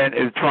government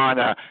is trying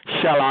to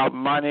shell out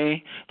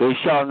money, they're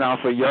shelling out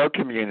for your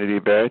community,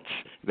 bitch.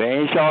 They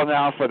ain't shelling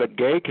out for the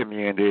gay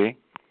community.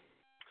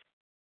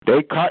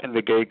 They cutting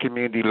the gay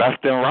community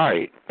left and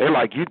right. They're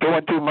like, you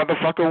doing too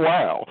motherfucking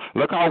well.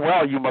 Look how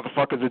well you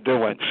motherfuckers are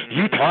doing.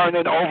 You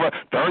turning over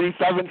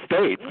 37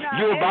 states.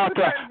 You about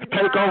to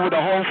take over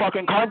the whole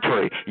fucking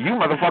country. You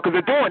motherfuckers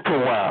are doing too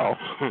well.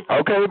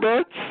 Okay,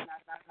 bitch?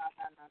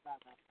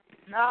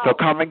 No. So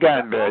come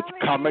again, bitch.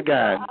 Come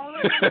again.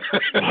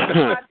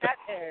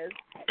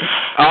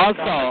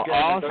 Also,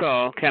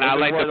 can I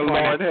like to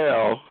point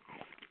out?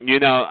 You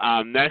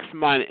know, next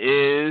month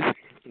is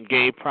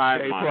Gay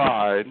Pride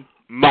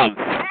Month.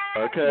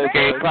 Okay.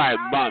 Gay Pride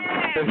Month.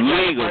 It's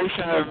a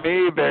celebration of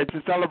me, bitch. It's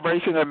a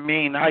celebration of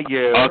me, not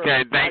you.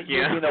 Okay, thank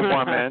you. Being a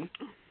woman.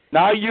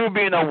 Not you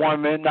being a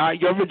woman, not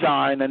your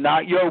vagina,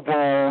 not your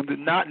wound,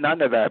 not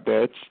none of that,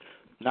 bitch.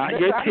 Not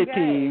your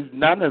titties,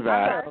 none of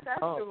that.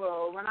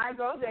 When I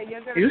go there,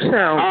 you're gonna. You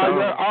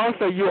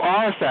sound. You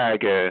are a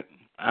faggot.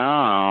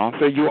 Oh,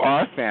 so you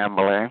are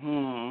family.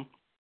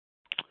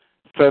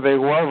 So they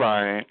were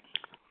right.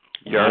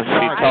 She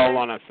told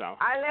on herself.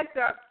 I licked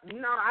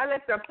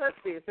the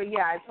pussy. So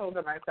yeah, I told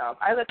her myself.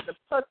 I licked the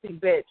pussy,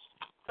 bitch.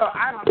 So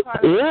I don't call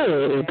it.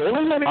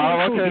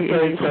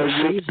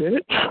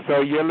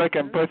 So you're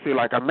licking pussy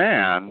like a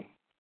man.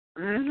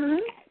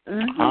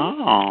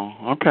 Oh,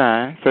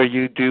 okay. So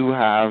you do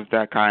have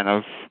that kind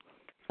of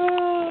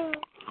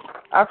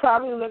I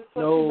probably look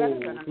better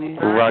than a man.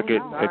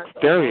 Rugged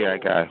exterior, I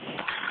guess.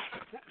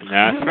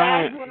 That's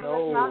right.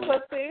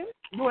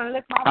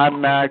 I'm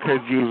mad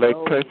because you lick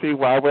pussy.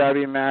 Why would I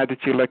be mad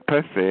that you lick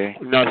pussy?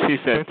 No, she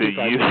said to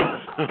you.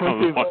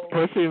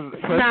 Pussy's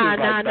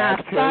like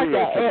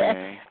bacteria to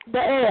me.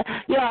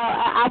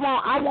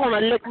 I want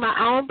to lick my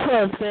own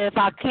pussy if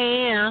I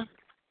can.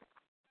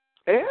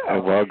 Yeah.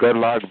 Well, good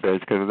luck,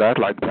 bitch, because that's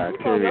like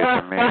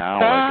bacteria to me.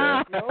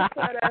 I don't like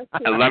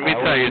it. Let me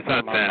tell you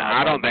something.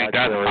 I don't think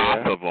that's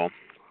possible.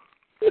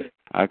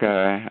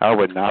 Okay. I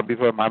would not be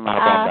putting my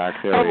mouth on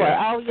bacteria.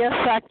 Oh, yes,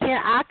 I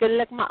can. I can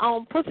lick my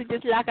own pussy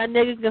just like a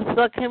nigga can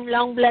suck him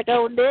long black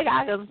old dick.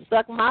 I can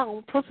suck my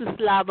own pussy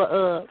slobber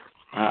up.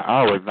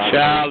 I was not.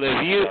 Child,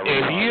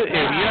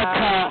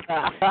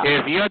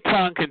 if your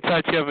tongue can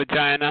touch your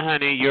vagina,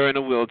 honey, you're in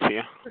a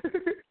wheelchair.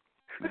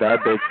 That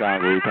bitch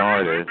sounds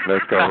retarded.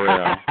 Let's go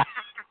real.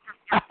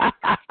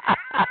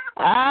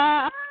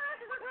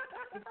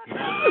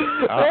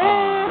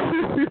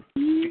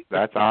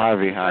 That's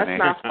Ivy, honey.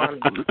 That's not funny.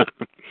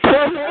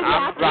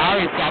 I'm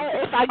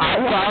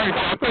sorry,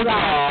 something's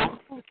wrong.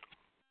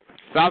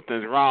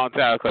 Something's wrong,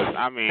 child. Because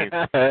I mean,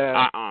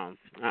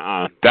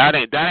 that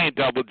ain't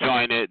double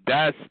jointed.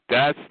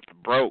 That's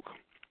broke.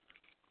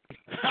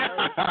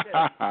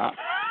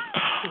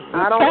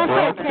 I don't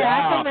know. It's okay.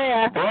 Come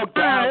here. It's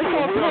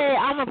okay.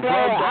 I'm a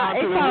broke.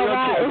 It's all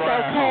right. It's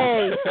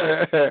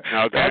okay.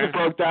 Okay. It's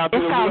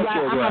all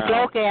right. I'm a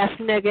broke ass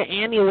nigga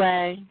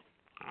anyway.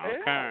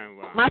 Okay.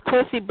 Well. My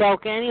pussy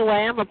broke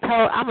anyway. I'm a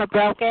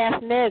broke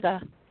ass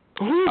nigga.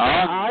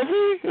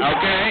 Ivy? Okay. I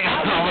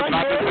was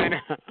about to say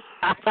that.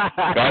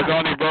 That's the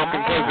only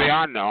broken pussy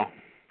I know.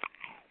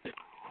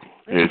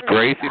 It's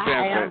Gracie Benson.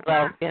 I am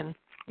broken.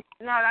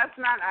 No, that's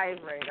not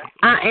Ivory.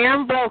 I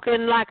am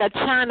broken like a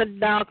China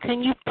doll.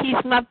 Can you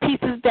piece my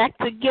pieces back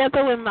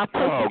together with my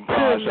pussy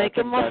too, make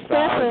it more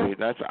special?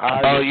 That's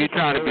Ivy. Oh, you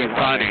trying to be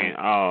funny?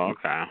 Oh,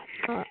 okay.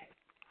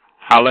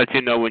 I'll let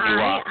you know when you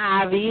are.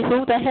 Ivy.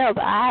 Who the hell's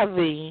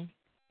Ivy?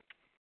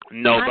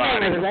 Nobody. My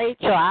name is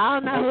Rachel. I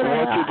don't know who the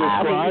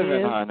hell Ivy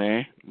is.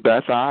 Honey,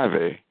 that's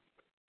Ivy.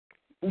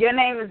 Your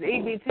name is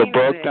EBT. The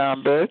broke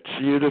down bitch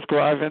you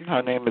describing?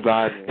 Her name is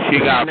Ivy. She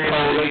got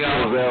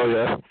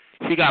polio.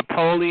 She got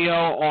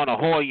polio on a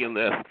Hoyer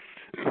lift,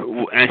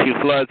 and she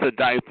floods her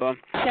diaper.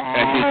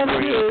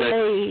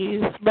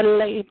 Please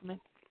believe me.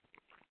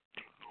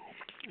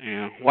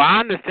 Yeah. Well, I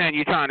understand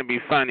you're trying to be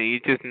funny.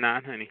 You're just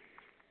not, honey.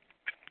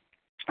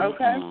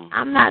 Okay.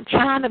 I'm not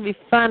trying to be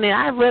funny.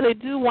 I really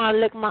do want to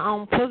lick my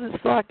own pussy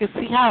so I can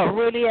see how it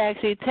really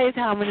actually tastes,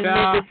 how many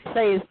niggas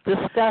say it's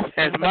disgusting.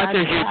 As much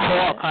as you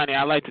talk, honey,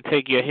 I like to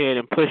take your head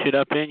and push it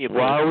up in your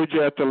pussy. Why would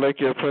you have to lick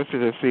your pussy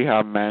to see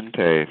how men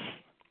taste?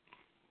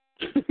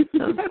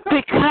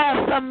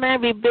 Because some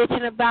men be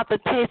bitching about the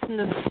taste and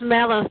the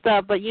smell and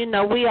stuff, but you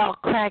know, we all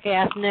crack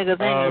ass niggas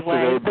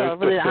anyway. So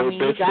really, I mean,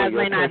 you guys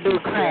may not do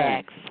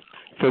cracks.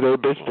 So they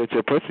bitch that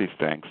your pussy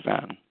stinks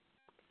then.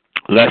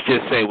 Let's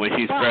just say when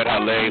she spread her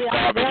legs,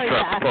 garbage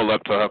trucks pull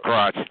up to her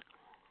crotch.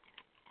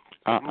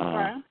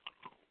 Okay.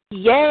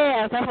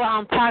 Yes, that's what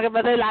I'm talking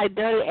about. They're like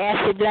dirty,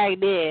 ashy black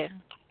there.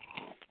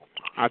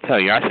 I tell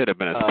you, I should have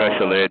been a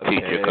special ed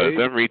teacher because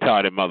them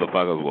retarded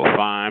motherfuckers will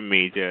find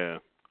me, yeah.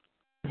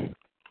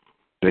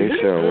 They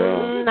sure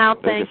will. No,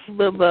 thanks,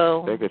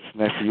 boo-boo. They could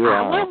sniff you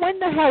out. When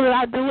the hell did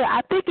I do it?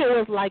 I think it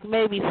was like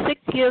maybe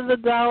 6 years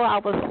ago. I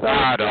was so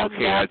I don't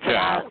care,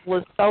 child. I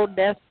was so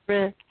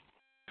desperate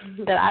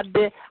that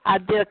I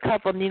did a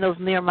couple needles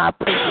near my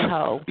pussy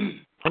hole,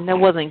 and it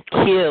wasn't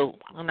cute.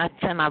 And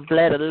I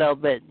bled a little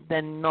bit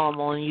than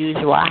normal and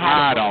usual.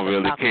 I don't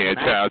really care,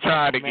 child.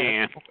 Try it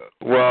again.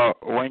 Well,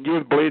 when you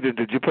was bleeding,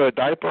 did you put a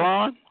diaper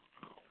on?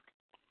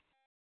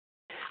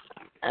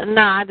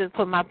 No, I just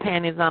put my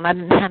panties on. I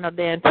didn't have no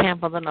damn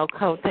tampons or no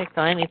Kotex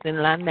or anything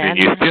like that. And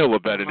you still were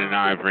better than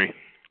Ivory.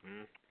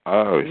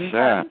 Oh,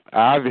 shit.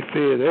 Ivy, see,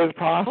 it is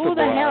possible. Who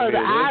the hell is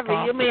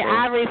Ivory? You mean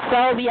Ivory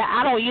soap? Yeah,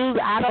 I don't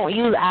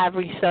use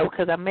Ivory soap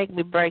because it make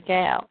me break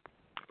out.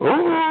 Ooh,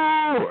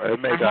 it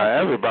make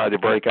everybody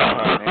break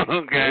out, honey.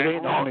 Okay. It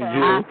ain't only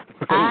you.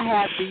 I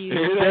have to use it.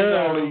 It ain't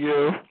only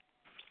you.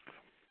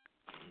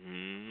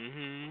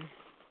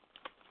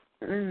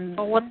 Mm-hmm.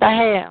 Well, what the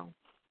hell?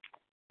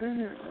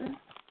 Mm-hmm.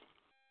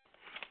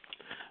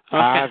 Okay.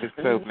 Ivy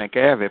soap make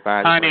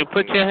everybody. Honey,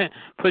 put your head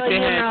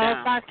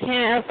down.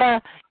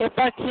 If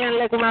I can't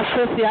lick my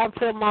pussy, I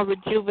feel more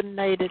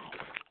rejuvenated.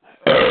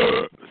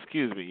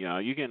 Excuse me,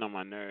 y'all. You getting on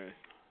my nerves.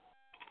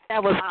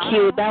 That was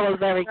cute. That was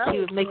very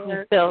cute. Makes me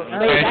feel.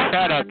 Hey,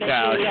 shut up,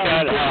 child.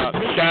 Shut up.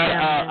 Shut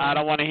up. I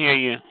don't want to hear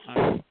you.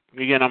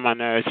 You're getting on my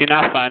nerves. You're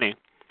not funny.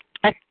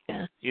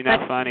 You're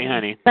not funny,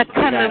 honey. I'm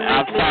sorry,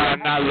 I'm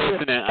not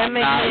listening.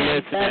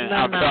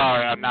 I'm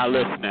sorry, I'm not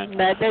listening.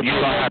 You're going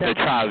to have to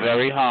try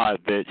very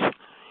hard, bitch,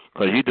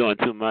 because you're doing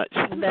too much.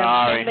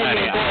 Sorry,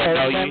 honey. I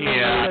know you're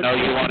here. I know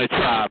you want to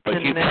try,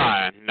 but keep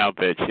trying. No,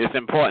 bitch. It's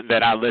important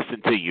that I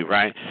listen to you,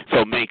 right?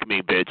 So make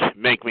me, bitch.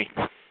 Make me.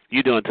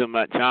 You're doing too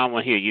much. I don't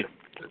want to hear you.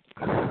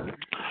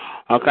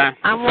 Okay?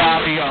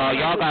 Sorry, y'all.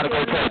 Y'all got to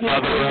go to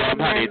another room,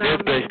 honey.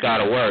 This bitch got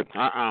to work.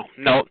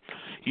 Nope.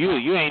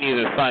 You ain't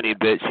even funny,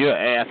 bitch. You're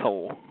an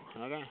asshole.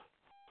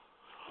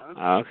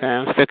 Okay,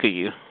 I'm sick of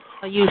you.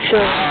 Are you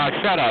sure?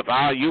 Shut up.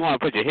 You want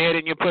to put your head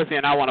in your pussy,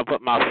 and I want to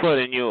put my foot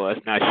in yours.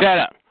 Now, shut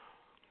up.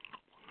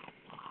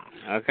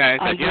 Okay?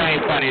 Because you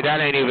ain't funny.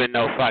 That ain't even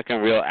no fucking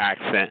real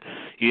accent.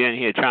 You in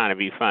here trying to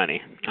be funny.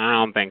 I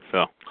don't think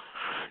so.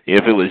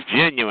 If it was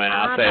genuine,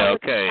 I'll say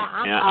okay.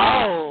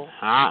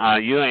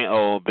 You ain't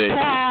old, bitch. Shut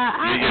up.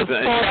 I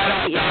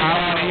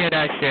don't want to hear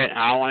that shit.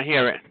 I don't want to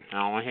hear it.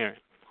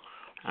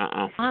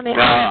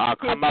 I'll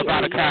come up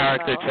out of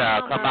character,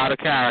 child. Come out of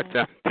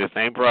character. This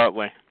ain't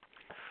Broadway.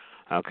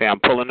 Okay, I'm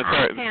pulling the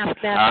curtain.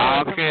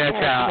 I don't care,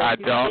 child. I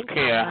don't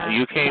care.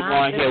 You came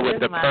on here with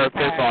the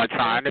purpose on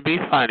trying to be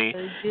funny,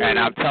 and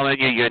I'm telling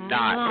you, you're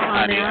not,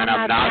 honey, and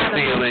I'm not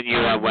feeling you.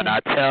 And when I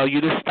tell you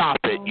to stop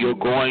it, you're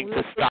going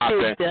to stop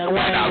it, and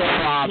I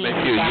promise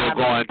you, you're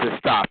going to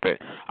stop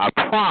it. I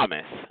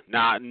promise.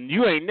 Now,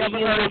 you ain't never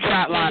heard a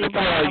chat line to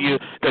tell you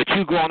that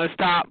you're going to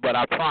stop, but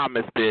I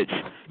promise, bitch,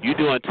 you're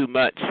doing too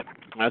much.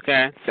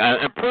 Okay? So,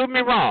 and prove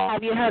me wrong.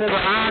 Have you heard of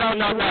I don't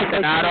know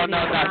nothing. I don't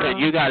know nothing.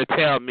 You got to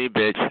tell me,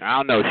 bitch. I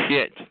don't know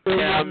shit.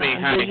 Tell me,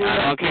 honey.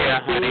 I don't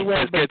care, honey.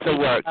 Just get to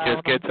work.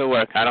 Just get to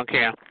work. I don't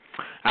care.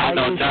 I don't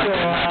know nothing,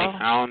 honey.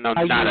 I don't know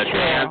not a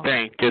damn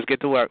thing. Just get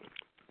to work.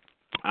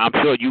 I'm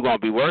sure you're going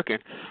to be working.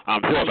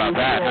 I'm sure about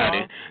that,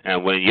 honey.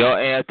 And when your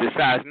ass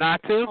decides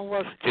not to,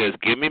 just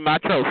give me my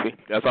trophy.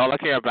 That's all I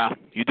care about.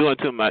 You're doing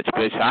too much,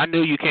 bitch. I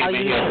knew you came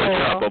in here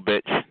for trouble,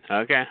 bitch.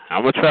 Okay?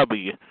 I'm going to trouble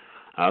you.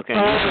 Okay?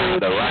 You're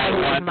the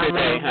right one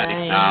today,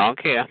 honey. I don't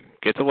care.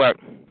 Get to work.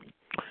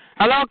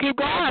 Hello, keep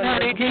going,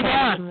 honey. Keep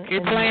going.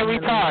 Keep playing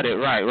retarded.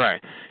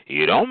 Right.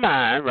 You don't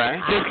mind, right?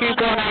 Just keep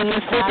going on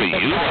Mississippi.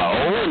 You the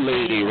old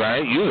lady,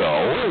 right? You the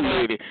old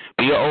lady.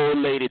 Be an old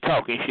lady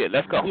talking shit.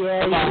 Let's go.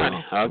 Come on,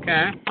 honey.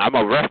 Okay? I'm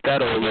going to arrest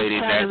that old lady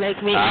next.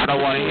 I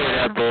don't want to hear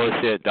that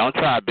bullshit. Don't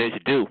try, bitch.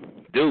 Do.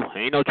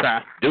 Ain't no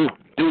try. Do.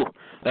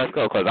 Let's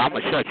go, because I'm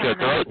going to shut your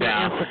throat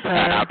down.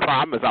 And I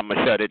promise I'm going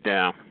to shut it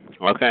down.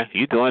 Okay?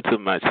 You doing too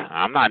much.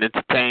 I'm not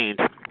entertained.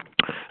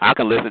 I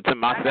can listen to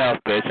myself,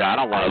 bitch. I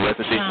don't want to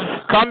listen to you.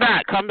 Come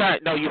back.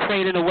 No, you're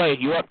fading away.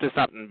 You up to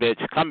something, bitch.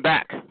 Come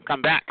back.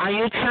 Are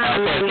you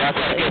trying to that's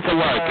right.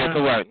 Get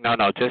to work. No,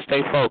 just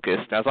stay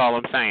focused. That's all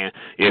I'm saying.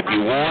 If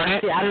you want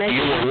it, you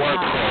will work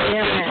for it,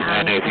 bitch.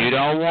 And if you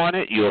don't want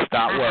it, you'll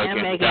stop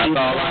working. That's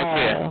all I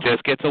care.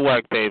 Just get to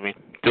work, baby.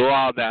 Do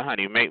all that,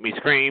 honey. Make me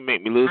scream,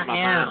 make me lose my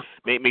mind,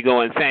 make me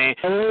go insane.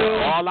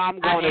 All I'm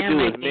going to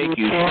do is make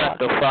you shut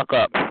the fuck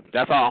up.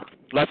 That's all.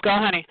 Let's go,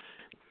 honey.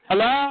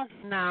 Hello?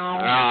 No.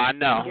 I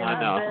know.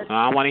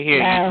 I don't want to hear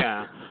you,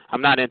 child.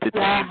 I'm not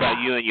entertained by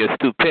you and your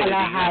stupidity.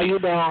 Hello, how you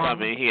doing?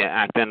 Come in here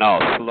acting all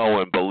slow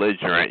and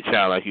belligerent,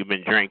 child, like you've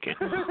been drinking.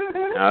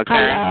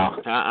 Okay?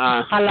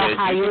 Hello,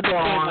 how you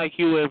doing? Like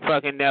you in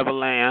fucking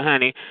Neverland,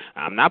 honey.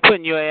 I'm not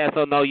putting your ass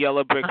on no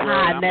yellow brick road.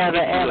 I never,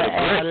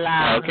 ever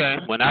lie. Okay?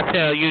 When I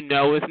tell you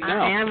no, it's no.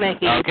 I am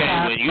making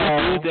okay? When you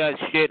do that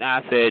shit,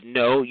 I said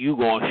no. You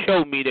gonna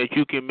show me that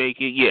you can make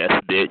it yes,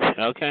 bitch.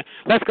 Okay?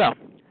 Let's go.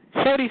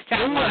 Show these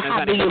chat liners,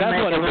 honey,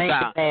 that's what it's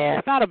about.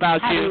 It's not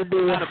about you.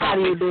 It's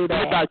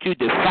about you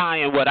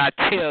defying what I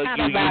tell you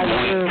you're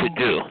going to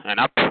do. And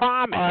I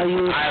promise, I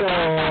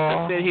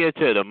have to sit here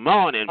till the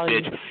morning,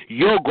 bitch.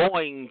 You're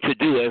going to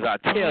do as I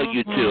tell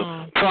you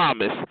to.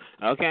 Promise.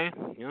 Okay?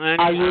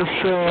 Are you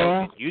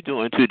sure? You're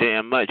doing too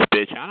damn much,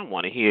 bitch. I don't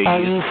want to hear you. Are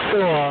you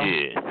sure?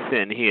 Yeah,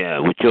 sitting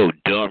here with your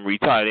dumb,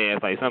 retarded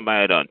ass like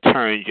somebody done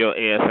turned your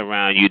ass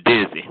around. You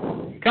dizzy.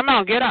 Come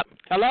on, get up.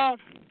 Hello?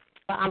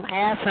 I'm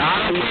asking.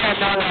 I don't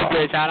care,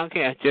 bitch. I don't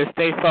care. Just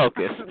stay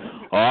focused.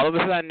 All of a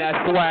sudden,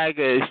 that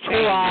swagger is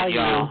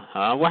changing,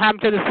 y'all. What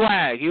happened to the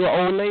swag? You an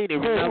old lady,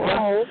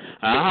 remember?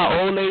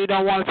 Old lady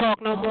don't want to talk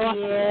no more?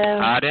 Yeah.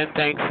 I didn't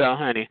think so,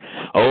 honey.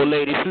 Old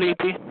lady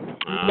sleepy? Okay,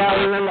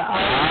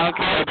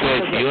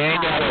 bitch. You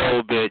ain't that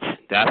old, bitch.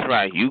 That's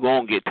right. You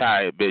gonna get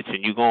tired, bitch,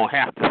 and you gonna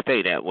have to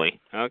stay that way.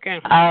 Okay?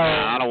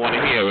 I don't want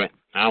to hear it.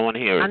 I don't want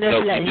to hear it. You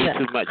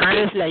do too much, bitch.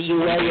 I just let you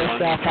wear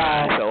yourself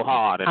out. So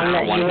hard, and I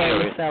don't want to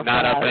hear it.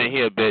 Not up in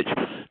here, bitch.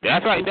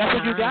 That's right. That's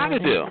what you got to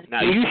do.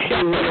 Now, you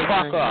shut the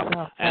fuck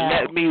up and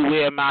let me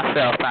wear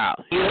myself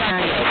out. You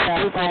shut your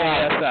stupid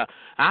ass up.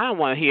 I don't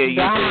want to hear you,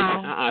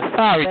 bitch.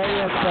 Sorry,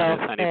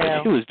 honey,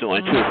 but she was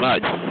doing too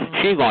much.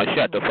 She going to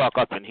shut the fuck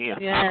up in here.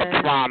 I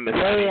can promise.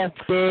 Okay,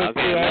 let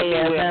me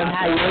wear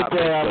myself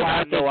out.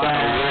 I know I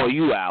can roll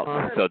you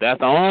out. So that's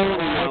the only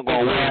one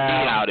going to wear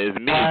me out is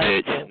me,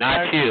 bitch,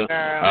 not you.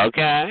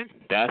 Okay?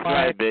 That's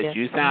right, bitch.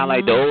 You sound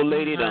like the old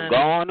lady done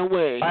gone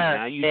away.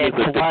 Now you just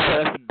a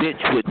depressed bitch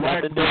with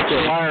nothing to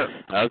say.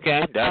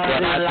 Okay? That's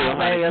what I do,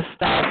 honey. I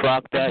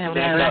fuck that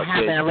shit up,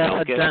 bitch.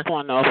 Don't get up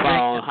on no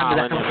phone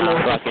hollering in my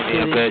fucking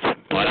ear, bitch.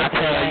 When I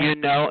tell you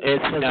no, it's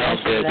no,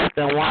 bitch. I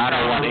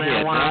don't want to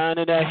hear none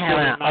of that shit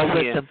in my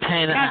ear.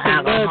 I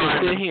can love to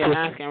sit here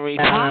acting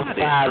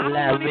retarded. I don't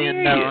want to hear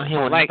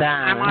you. Like,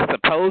 am I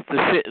supposed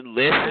to sit and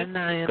listen?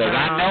 Because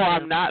I know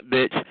I'm not,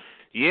 bitch.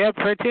 Yeah,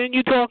 pretend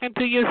you're talking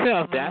to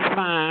yourself. That's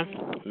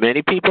fine.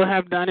 Many people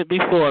have done it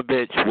before,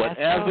 bitch.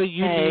 Whatever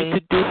you need to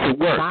do to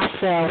work.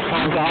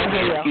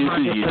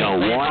 Excuses you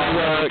don't want to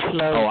work.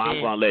 Oh, I'm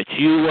going to let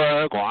you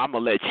work. Or I'm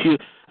going to let you.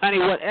 Honey,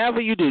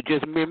 whatever you do,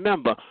 just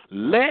remember,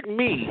 let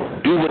me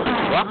do what the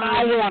fuck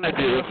I want to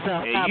do,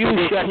 and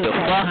you shut the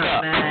fuck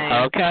up.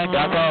 Okay?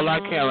 That's all I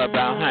care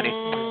about, honey.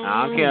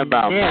 I don't care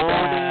about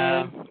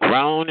moaning,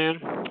 groaning.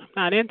 I'm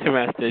not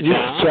interested, John.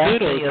 I don't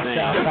do those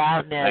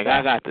things. Like,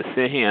 I got to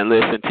sit here and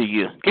listen to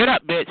you. Get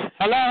up, bitch.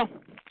 Hello?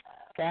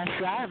 That's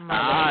right,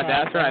 mother.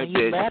 That's right,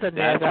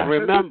 bitch.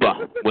 Remember,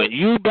 when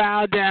you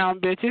bow down,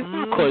 bitch, it's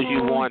not because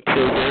you want to,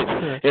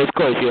 bitch. It's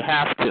because you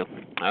have to.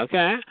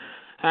 Okay?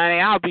 Honey,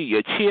 I'll be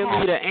your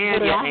cheerleader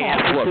and your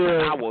ass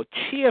whooping. I will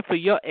cheer for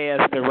your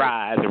ass to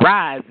rise.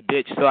 Rise,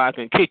 bitch, so I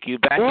can kick you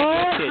back in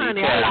your titty.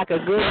 Honey, I like a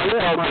good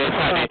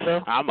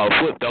honey. I'm a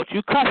whip. Don't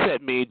you cuss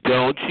at me.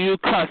 Don't you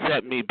cuss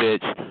at me,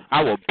 bitch.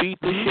 I will beat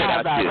the shit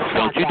out of you.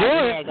 Don't you do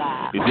it.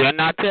 Did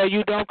I tell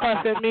you don't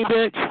cuss at me,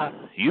 bitch?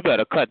 You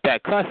better cut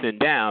that cussing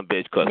down,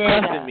 bitch, because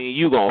cussing me,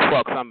 you gonna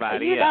fuck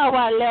somebody else.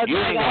 You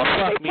ain't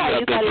gonna fuck me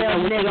up, bitch. You know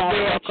what you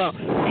gonna fuck up?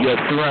 Your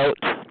throat.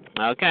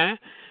 Okay?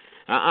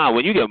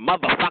 When you get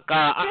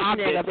motherfucker,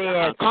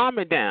 bitch, calm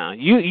it down.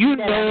 You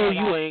know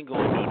you ain't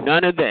gonna do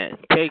none of that.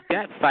 Take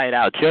that fight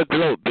out your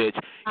throat, bitch.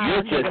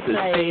 You're just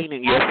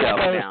sustaining yourself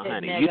now,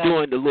 honey. You're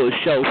doing the little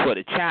show for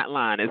the chat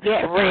liners.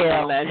 Get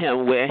real. Let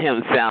him wear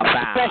himself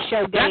out.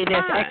 Special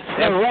gayness,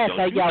 extra rest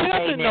of your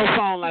gayness. No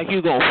phone like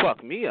you gonna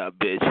fuck me up,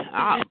 bitch.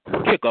 I'll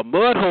kick a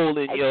mud hole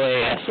in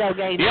your ass.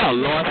 You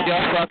done lost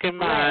your fucking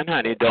mind,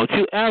 honey. Don't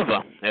you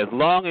ever, as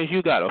long as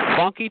you got a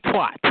funky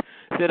twat,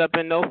 sit up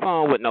in no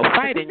phone with no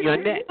fight in your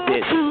neck,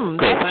 bitch.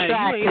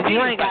 Cause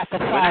you ain't got to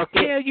fight. When I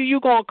tell you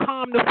gonna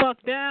calm the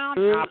fuck down,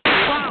 I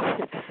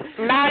promise.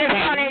 Not in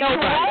front of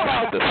nobody.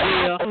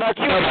 But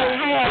you can't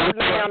have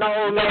me on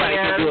old man. Nobody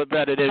can do it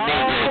better than me. I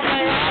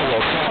will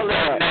fuck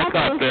that neck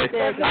up, bitch.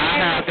 I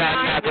have that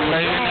neck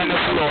laying on the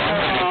floor,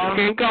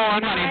 honey. Keep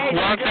going, honey.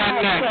 Work that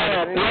neck.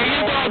 Where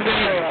you go,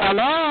 bitch?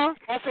 Hello?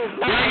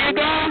 Where you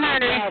going,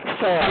 honey?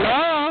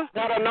 Hello?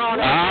 That's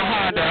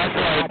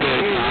right,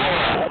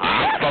 bitch.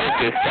 I'm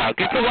focused out.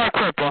 Get to work,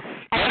 cripple.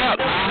 Get up.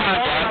 That's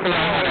right,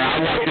 honey. I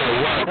want you to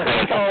work,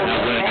 bitch.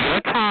 Now, when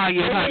you're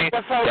tired, honey,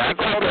 that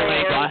cripple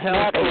ain't gonna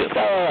help you.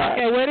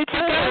 Okay, where did you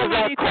go,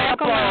 honey?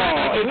 Talk a lot.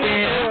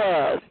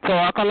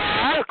 Talk a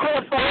lot.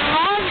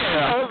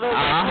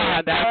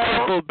 That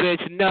cripple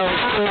bitch knows,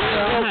 honey.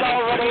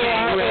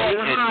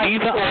 And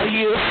neither are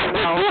you.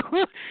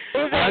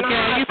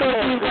 Okay, you thought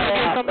you was gonna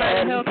get somebody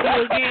to help you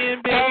again,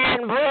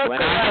 bitch? When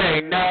I say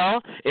no,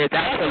 it's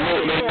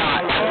absolutely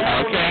not.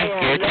 Okay,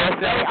 get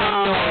yourself some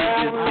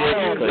noises,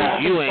 bitch, because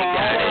you ain't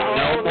got it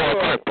no more,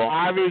 cripple.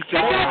 You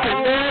got the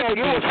nerve to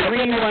get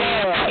three-way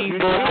people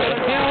to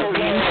help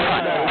you,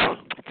 honey.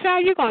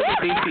 Child, you gonna get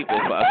these people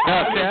fucked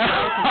up, yeah?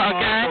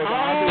 Okay?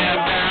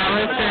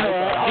 Embarrassing.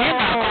 You're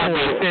not gonna be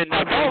sitting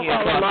up in here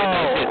fucking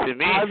no shit to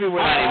me. As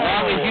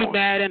long as you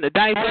mad in the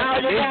diaper,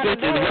 this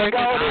bitch is working,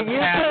 I'm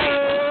happy.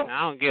 I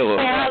don't give a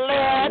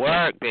fuck.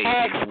 Work, baby.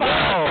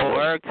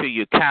 Work till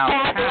you count. I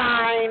don't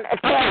give a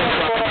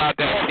fuck about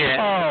that shit.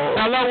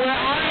 Hello, where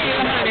are you,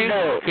 honey?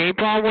 Keep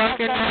on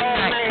working that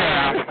neck,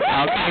 girl.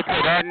 Okay,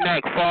 till that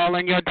neck fall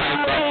in your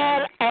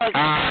diaper.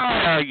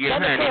 I'll tell you,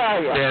 honey,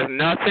 there's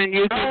nothing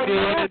you can do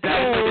in the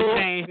diaper to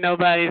change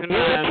nobody's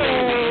mind,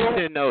 baby. You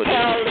should know this.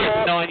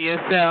 Shitting on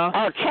yourself.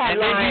 And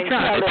then you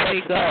trying to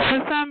take up for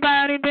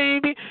somebody,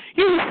 baby.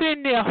 You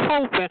sitting there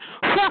hoping,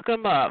 fuck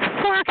him up.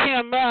 Fuck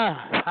him up.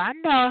 I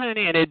know,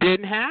 honey, and it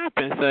didn't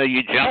happen, so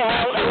you jumped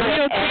out the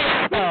real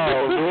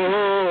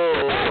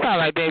That's all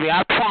right, baby.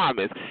 I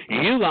promise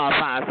you gonna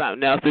find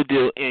something else to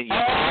do in your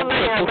own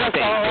little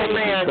state.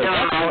 Because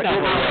that's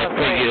enough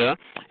for you.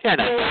 And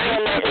a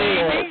nice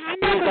baby. I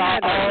never had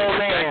no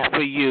respect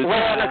for you.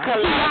 Not a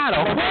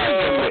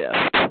whole list.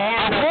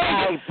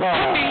 I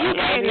mean, you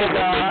can't even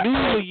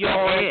maneuver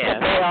your ass.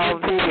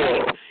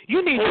 You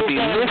need to be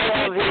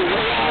listening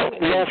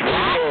and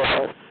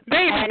drop.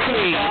 Baby,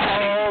 please.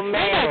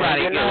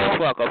 Nobody gives a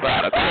fuck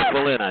about a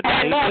cripple in a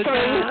diaper.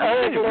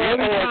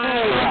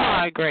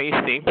 Hi,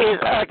 Gracie.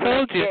 I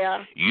told you.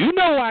 You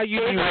know why you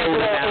be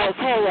rolling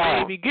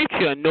out. Baby, get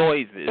your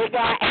noises.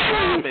 I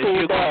promise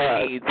you're going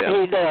to need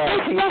them.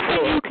 There's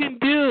nothing you can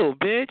do,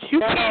 bitch. You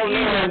can't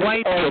even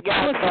wipe your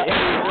pussy.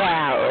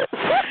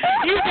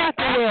 You got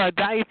to wear a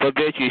diaper,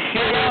 bitch. You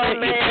shit in it,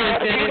 you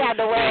piss in it,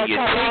 and you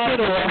take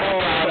it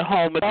off at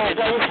home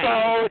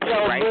attendant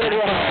right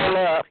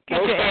now.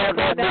 Get your ass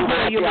on the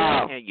way you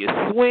are, and you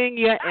swing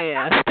your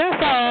ass.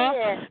 That's all.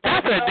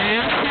 That's a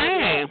damn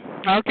shame.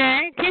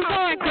 Okay? Keep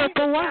going,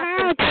 cripple. What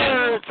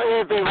happened?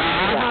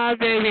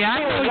 Baby. I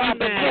know you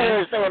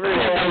mad.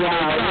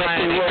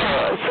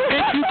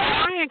 Bitch, you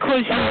crying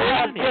because you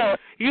want it.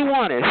 You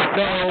want it so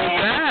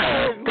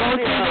bad. Don't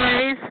you,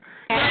 Grace?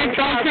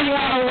 Don't you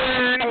want to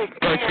win?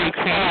 But you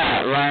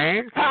can't,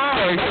 right?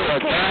 Because you're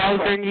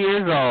 1,000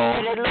 years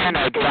old and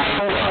a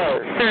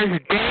diaper. Since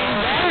day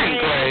one,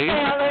 Grace.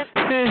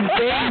 Since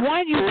day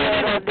one, you've been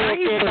in a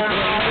diaper,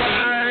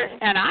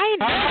 and I ain't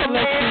never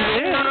let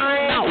you in.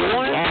 Not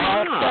one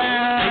time.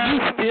 And you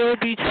still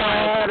be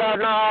trying to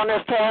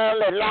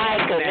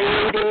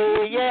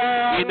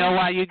You know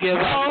why you give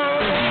up?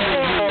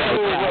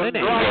 It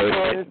ain't worth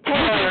it.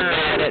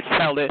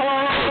 Tell it.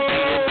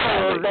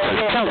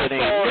 Tell it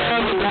ain't.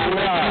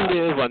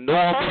 You live a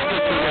normal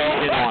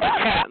situation on a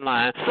cat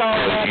line, so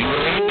you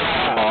ain't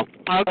normal.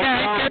 Okay,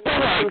 get the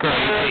right,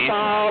 Gracie. You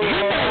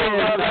know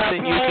there's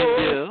nothing you can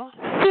do.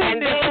 And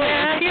then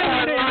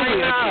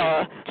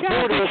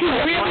did you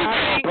really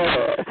think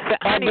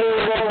that I need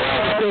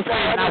to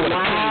say I would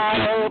have paid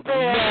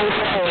you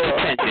no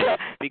attention?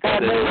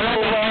 Because as long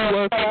as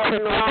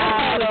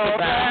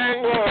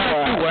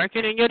you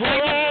working in your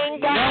diaper,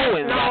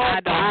 knowing that I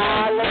don't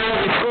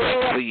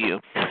respect for you.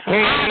 I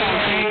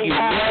don't think you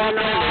know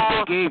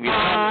that they gave you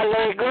something. I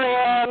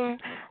don't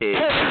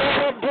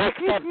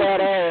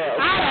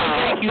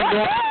think you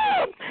know.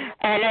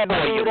 And I don't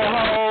think you know.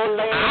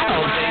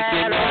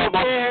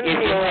 If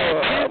you had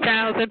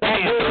 10,000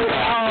 pounds,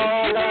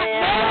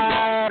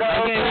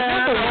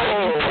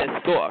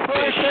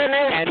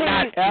 and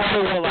not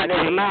ever will I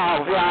take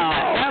mouth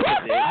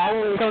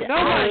so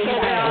nobody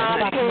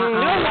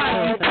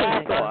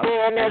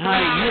and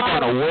honey, you're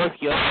gonna work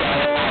yourself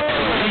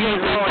to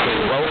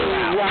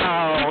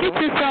get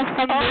yourself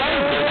some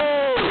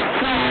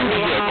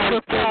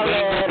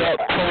that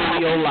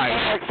polio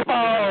life.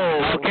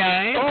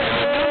 Okay?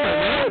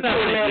 There's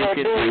nothing you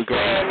can do,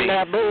 Gracie.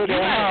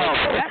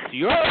 That's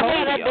your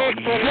polio.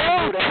 Your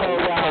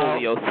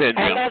polio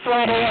syndrome. Your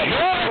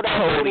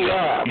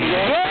polio.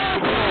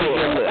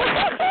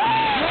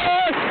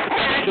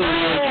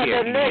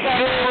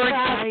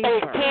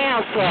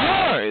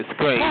 Yours,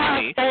 Gracie.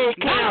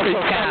 Not the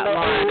cat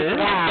line.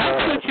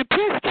 That's what you're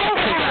pissed off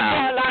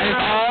about.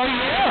 It's all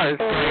yours,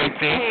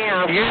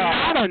 Gracie. You're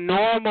not a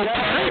normal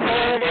person,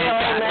 and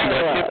that's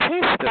what you're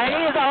pissed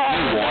about.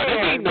 You want to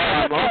be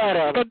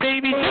normal, but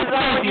baby, just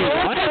because you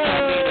want it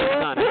doesn't mean it's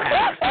gonna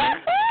happen.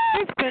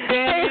 It's been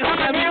damn near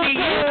 70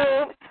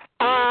 years.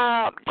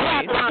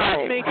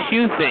 What makes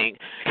you think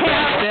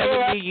that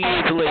 70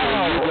 years later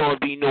you're going to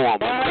be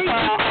normal? Please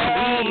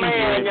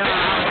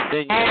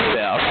than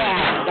yourself.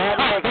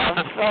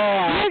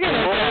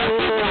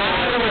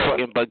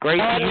 But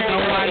Gracie, you know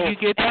why you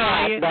get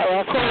tired?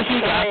 Because you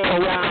got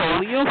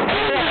polio. You want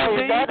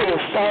it.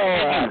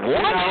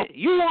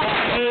 You want to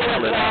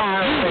feel it. You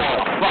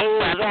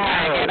want to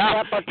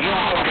fuck that up.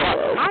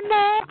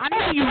 I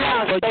know you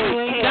want, but you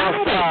ain't got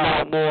it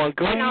no more,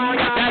 Gracie.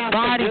 That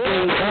body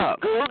goes up.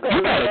 You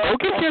better go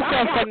get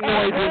yourself some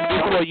noises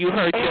before you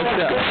hurt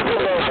yourself.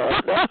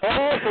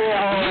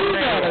 You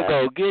better go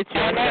get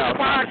yourself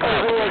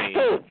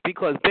some,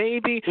 because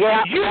baby, you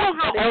know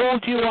how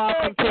old you are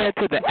compared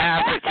to the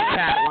average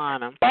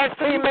catliner.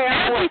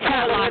 Every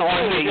catliner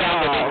on here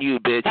younger than you,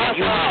 bitch.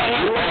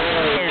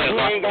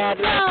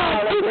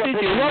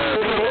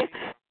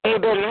 You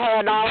been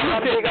had all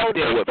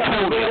with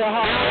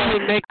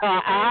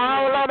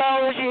all of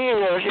those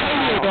years.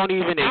 You don't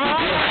even exist.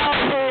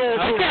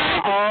 Okay.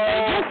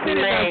 Just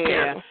sitting up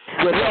there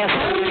with a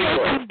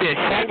condition.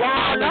 And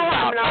y'all know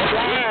I'm not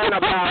lying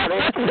about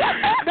it.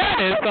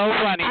 That is so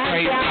funny,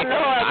 Crazy. I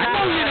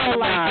know you don't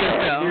like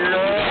yourself. You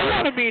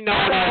want to be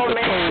known as a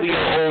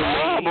polio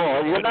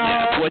old.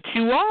 That's what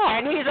you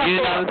are. You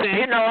know what I'm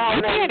saying?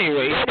 But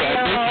anyway,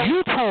 you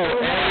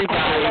told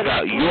everybody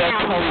about your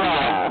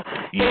polio.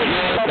 Your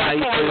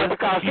diaper,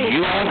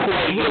 your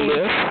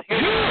formula.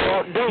 You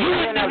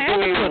wouldn't have to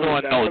put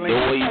on no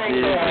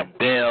noises and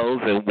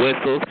bells and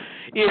whistles.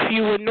 If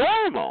you were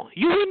normal,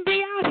 you wouldn't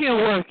be out here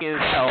working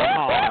so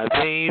hard,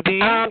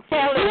 baby. I'm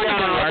telling you,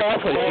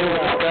 that's because you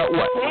would have felt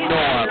what normal,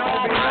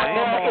 right?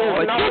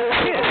 But you're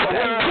pissed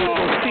that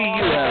people see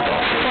you as a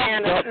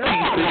fucked-up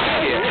piece of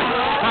shit.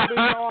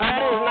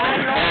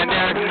 And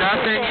there's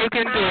nothing you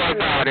can do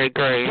about it,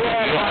 Grace.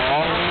 You're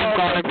always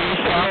going to be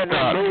fucked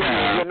up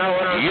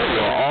now. You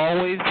will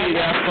always be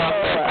that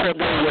fucked up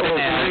cripple with an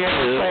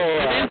attitude.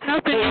 And there's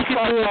nothing you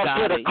can do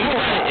about it. You got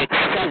to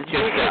accept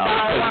yourself,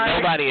 because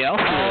nobody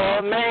else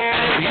will. And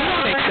if you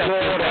don't accept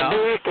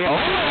yourself,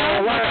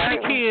 watch the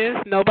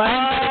kids. Nobody's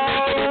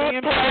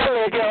going to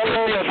make it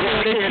any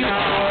improvement. You're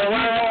not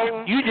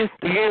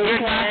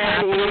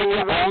happy with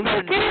your own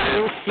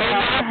skin. You're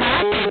not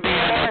happy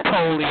being a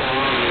polio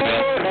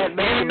reader.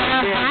 You're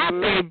not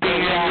happy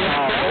being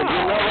yourself.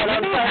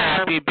 You're not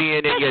happy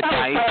being in your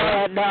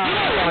diaper. You don't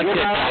want your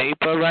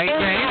diaper, right,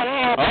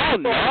 man? Oh,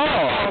 no.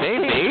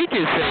 They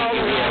just say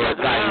you wear a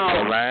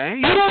diaper, right?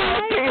 You don't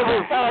like it. You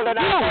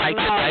don't like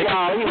your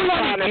diaper. You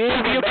want to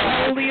give your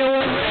polio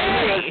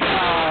away.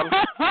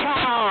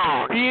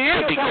 Yeah,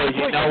 because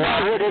you know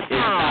what? It's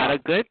not a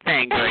good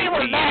thing, Gracie. You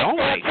don't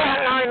like that.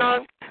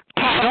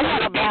 You don't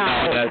want to be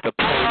known as the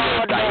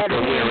polio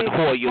diaper wearing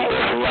Hoya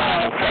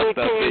around fucked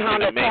up vision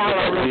to make it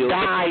a real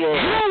thing. You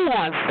don't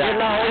want that.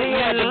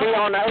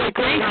 But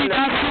Gracie,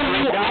 that's who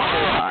you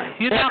are.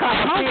 You're not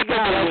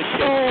comfortable with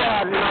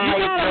yourself. You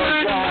gotta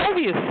learn to love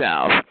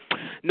yourself.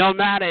 No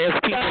matter if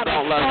people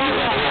don't love you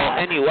at all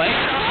anyway. You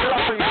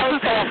don't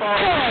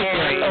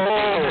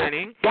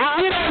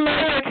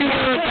learn to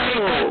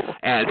love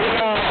and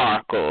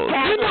sparkles.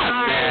 You're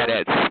not mad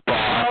at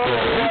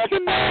sparkles.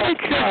 You're mad at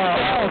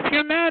yourself.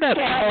 You're mad at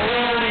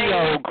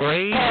polio,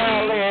 Gracie.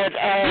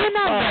 You're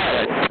not mad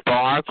at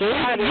sparkles.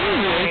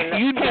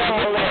 You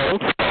never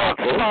told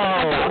sparkles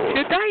about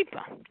your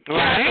diaper.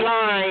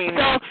 Right?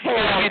 So,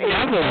 if it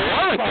never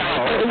was,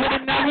 it would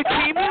have never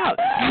came out.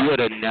 You would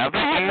have never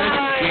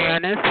asked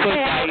Janice for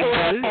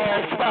diapers.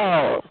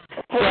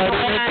 You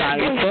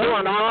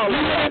would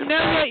have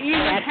never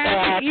even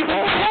had to even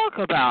talk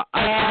about a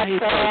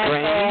diaper,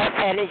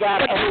 Grace.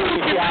 But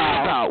think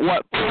about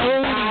what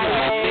polio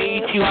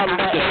made you have to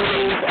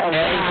face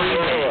every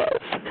day.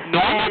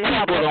 Normal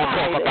people don't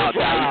talk about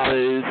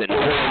diapers and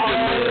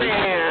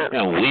formulas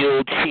and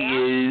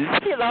wheelchairs.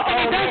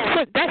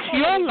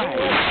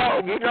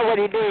 life. You know what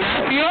he did?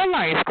 Half your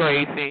life,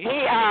 Gracie. You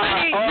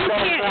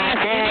can't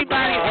ask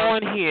anybody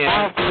on here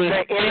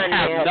they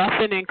have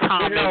nothing in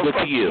common with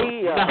you.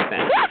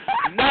 Nothing.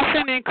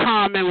 Nothing in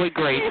common with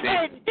Gracie.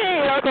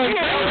 Because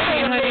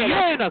Gracie, honey,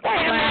 you're in a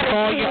class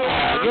all your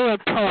own. You're a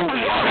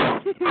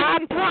polio. I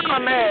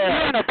promise.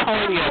 You're in a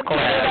polio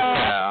class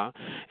now.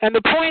 And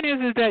the point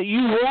is that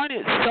you want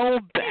it so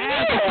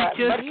bad that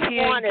you just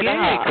can't get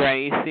it,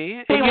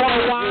 Gracie. And you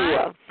know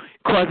why?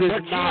 Because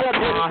it's not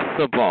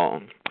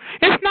possible.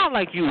 It's not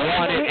like you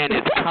want it and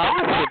it's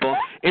possible.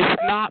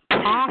 It's not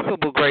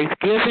possible, Grace.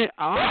 Give it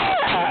up.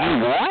 You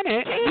want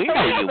it. We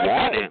know you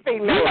want it. We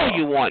know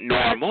you want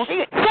normal.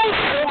 Some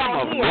form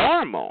of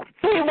normal.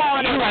 You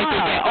like to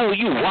say, oh,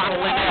 you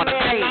waddling on a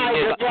cane.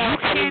 You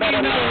can't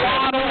even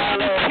waddle on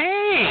a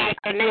cane.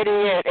 You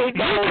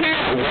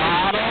can't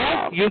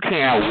waddle. You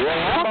can't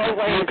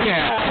walk. You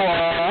can't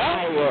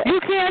crawl.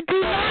 You can't do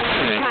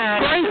nothing.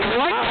 Grace,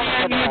 what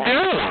can you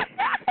do?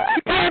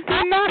 You can't do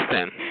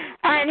nothing.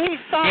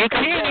 You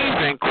can't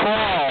even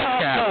crawl,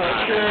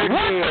 Captain.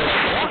 What the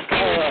fuck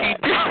can she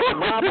do?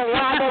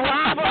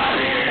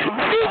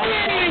 You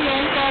can't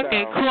even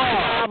fucking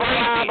crawl.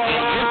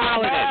 You're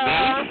yelling at me.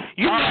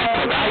 You know I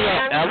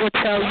won't ever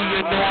tell you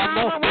you're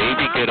normal.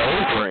 Baby, get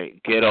over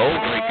it. Get over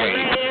it,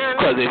 Grace.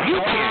 Because if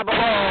you can't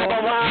crawl, you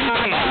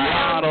can't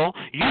waddle,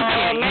 you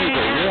can't use a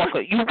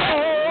walker,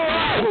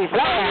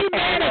 why are you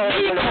mad at me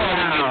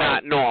calling you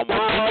not normal?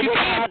 But you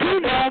can't do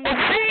normal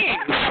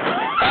things.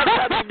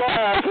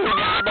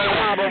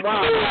 You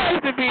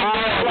have to be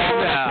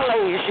normal now.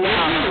 If you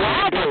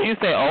wobble, you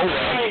say, oh, well,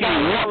 she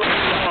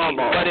walks,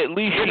 but at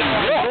least she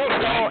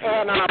walks.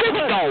 She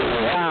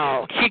don't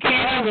walk. She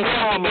can't even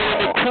come in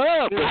the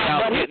tub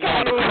without getting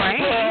on the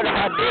crane.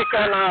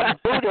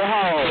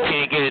 She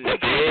can't get in the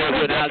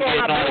bed without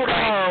getting on the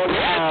crane.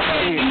 What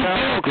can you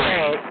do,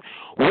 Grace?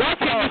 What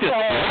can you do?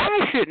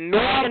 Why should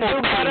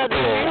normal people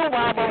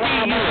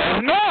see you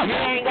as normal? I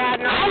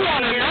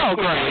want to know,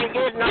 Grace.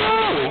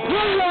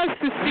 Who wants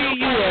to see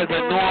you as a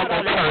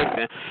normal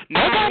person?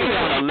 Nobody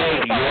want to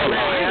live your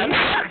life.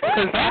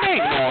 Because that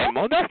ain't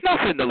normal. That's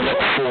nothing to look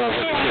forward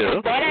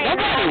to. Nobody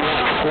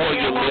wants for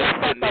you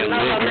lift in their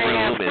living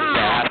room and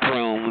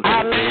bathrooms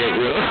and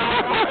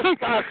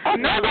bedrooms.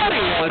 Nobody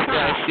wants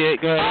that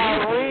shit, girl. You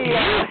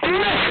have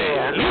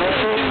it. You can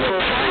do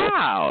it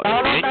proud.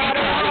 And you try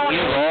to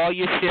give all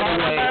your shit away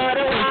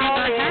because you're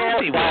not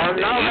happy with it.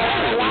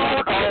 You want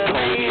to be a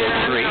podium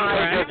street,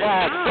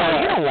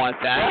 right? You don't want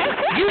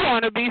that. You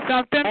want to be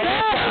something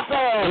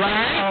better,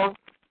 right?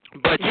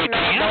 But you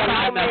can't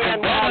find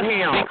nothing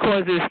better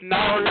because it's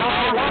not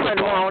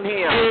possible.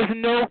 There's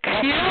no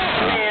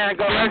cure. There's no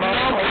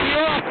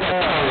cure for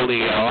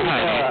polio,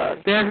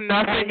 honey. There's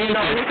nothing you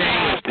can say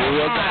or do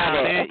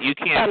about it. You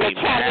can't be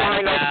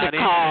mad about it.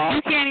 You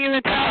can't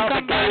even tell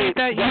somebody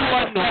that you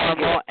are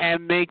normal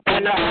and make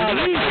them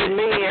believe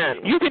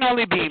it. You can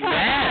only be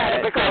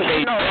mad because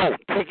they don't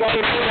accept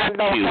you as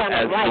normal.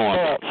 That's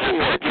what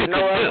you can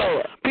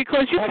do.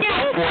 Because you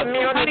can't, honey,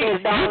 you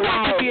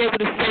got to be able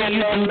to say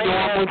you do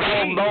normal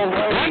things.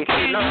 Why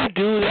can't you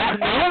do that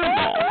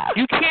normal?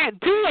 You can't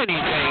do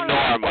anything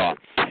normal.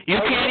 You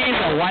can't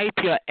even wipe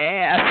your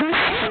ass.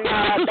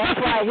 That's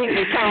why he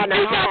be trying to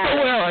You got to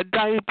wear a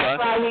diaper,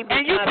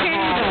 and you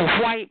can't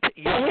even wipe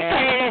your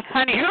ass.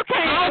 Honey, you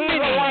can't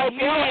even wipe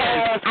your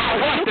ass.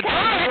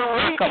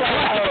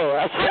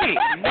 Honey,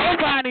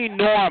 nobody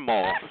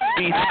normal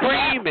be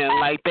screaming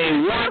like they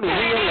want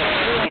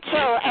real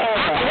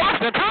wash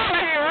the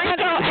toilet.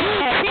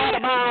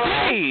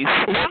 Please,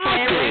 stop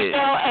it.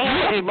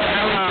 You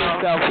embarrass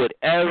yourself with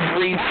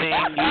everything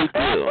you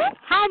do.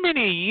 How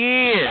many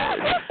years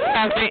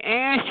have they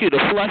asked you to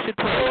flush a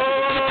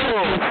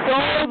toilet?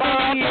 So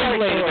many years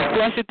later to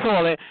flush a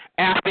toilet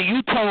after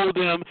you told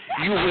them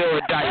you wear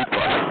a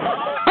diaper.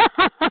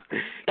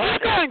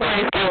 Keep going,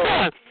 Grace. Keep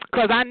going.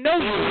 Because I know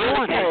you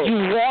want it.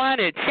 You want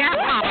it. Chat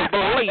mama,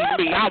 believe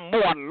me, I'm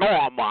more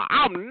normal.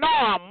 I'm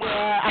normal.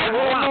 I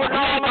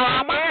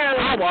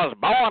was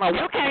born a...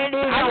 You can't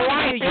even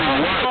watch you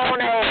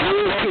want it.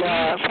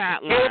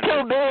 You're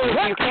too big.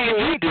 What can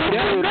you do?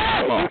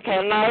 That's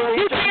normal.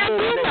 You can't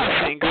do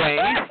nothing,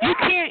 Grace. You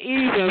can't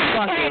even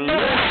fucking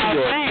lift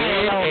your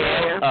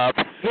head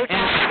up and sit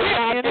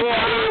in the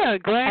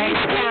chair, Grace.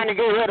 You gotta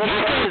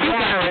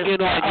get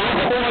on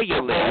your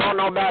Hoyer lift.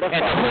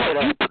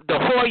 And the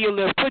Hoyer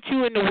lift put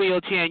you in the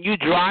wheelchair and you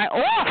dry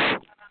off.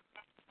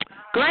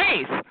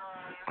 Grace,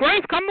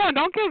 come on,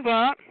 don't give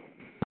up.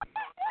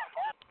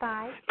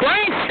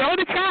 Grace, show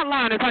the chat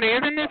line, honey.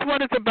 Isn't this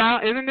what it's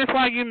about? Isn't this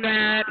why you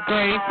mad,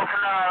 Grace?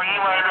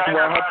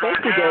 Well, her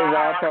sister gave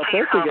up.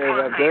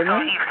 Didn't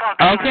it?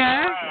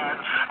 Okay.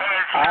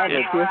 Her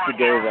sister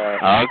gave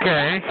up.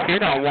 Okay. She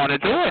don't want to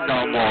do it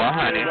no more,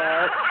 honey.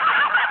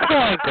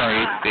 Poor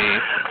Gracie.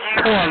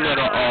 Poor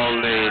little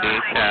old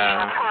lady,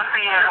 child.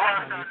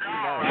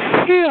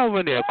 She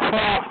over there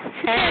crawling.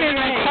 She can't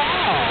even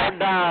crawl.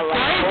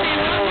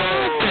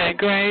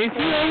 Grace,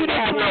 you over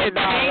there playing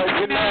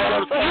things now.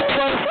 You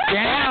broke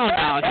down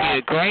out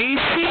here,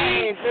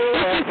 Gracie. This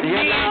is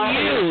me and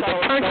you, the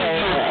person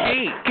you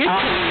hate. Get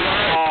your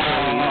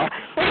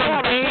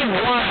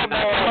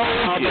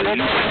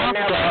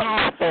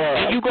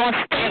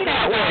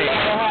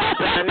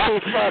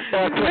fucked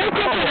up. We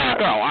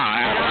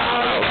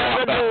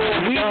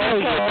know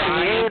you're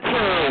lying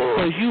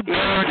because you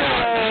burned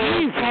out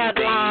these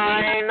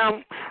headline. No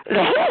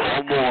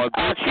more,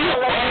 bitch.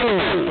 You're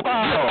old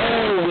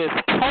with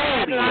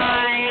polio.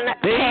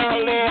 Baby,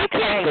 you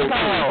can't go to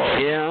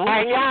jail.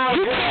 And y'all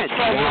you can't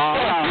draw.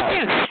 You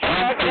can't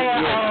strengthen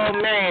your old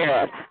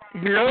man.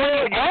 No,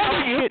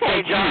 you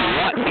think you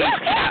want these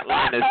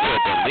flatliners to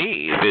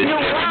believe is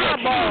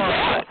just what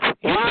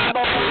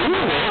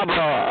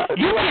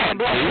you can't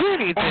do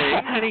anything.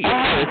 Honey, your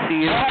pussy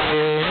is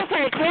dead.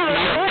 Your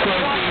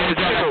pussy is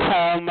in a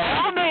coma.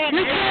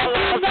 You can't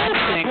do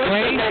nothing,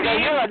 crazy.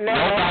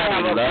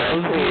 Nobody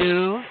loves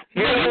you.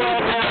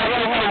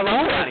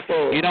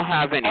 You don't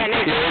have any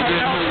children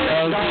who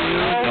love you.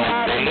 No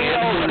man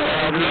who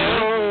loves you.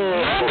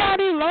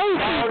 Nobody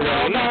loves you,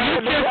 girl.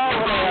 You're just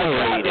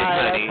tolerated,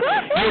 honey.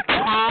 You're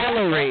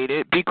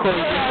tolerated because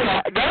you're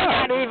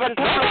not even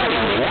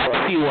tolerated.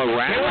 Wants you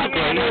around,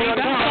 baby.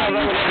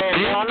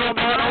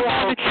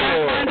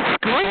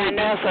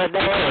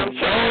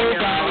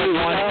 Nobody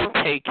wants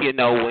to take you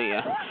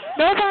nowhere.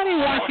 Nobody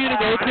wants you to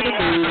go to the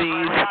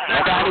movies.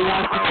 Nobody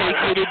wants to take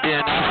you to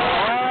dinner.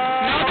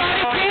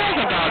 Nobody cares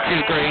about you,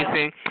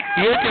 Gracie.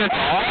 You're just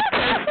all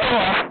pissed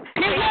off.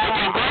 You're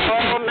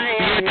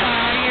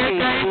tired,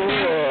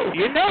 Gracie.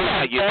 You know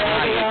how you're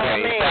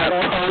tired, Gracie. That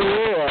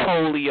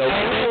polio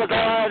syndrome.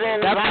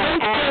 That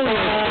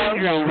polio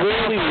syndrome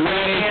really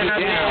wears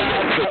you down.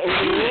 So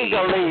you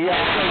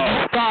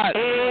start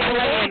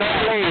playing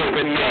away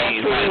for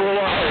things like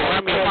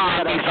let me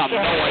find me some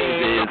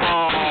noises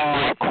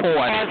on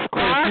court.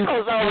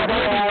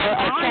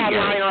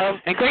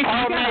 And Gracie,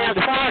 you gotta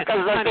understand,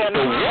 honey,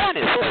 the one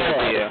is still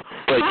there,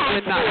 but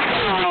you're not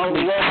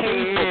physically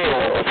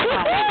capable of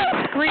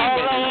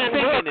screaming and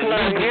singing and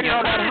losing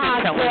your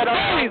mind and telling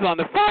stories on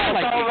the phone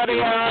like you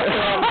do.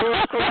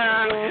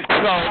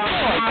 So,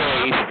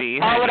 Gracie,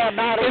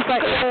 it's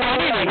like, I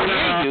didn't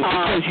hear you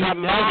because you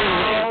never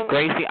lived.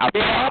 Gracie, I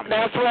promise.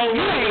 That's what you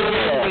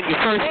did when you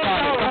first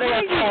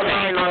started.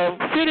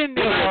 Sitting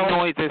there with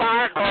noises,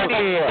 it's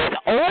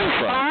over.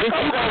 This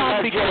is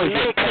not because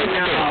you're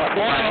pissed off.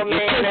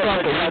 You're pissed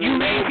off, but when you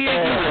leave here,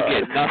 you will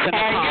get nothing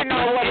accomplished.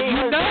 And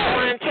you know it.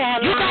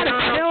 You gotta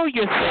tell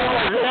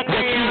yourself what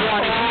you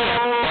want to hear,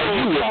 or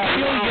you will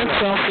kill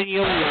yourself in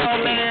your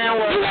wheelchair.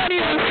 You don't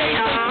even say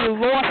that you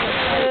lost the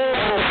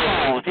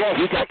phone.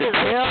 You got to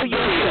tell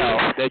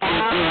yourself that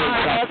you're doing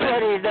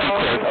something.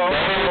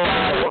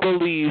 Nobody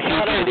believes you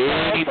did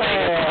anything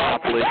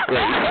accomplished,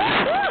 Gracie.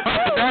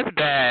 That's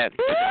bad.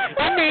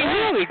 I mean,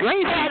 really,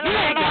 Gracie, you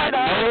ain't got no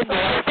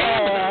more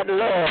bad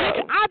luck.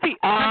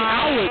 I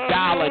would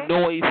dial a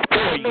noise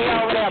for you.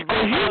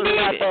 Because you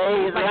need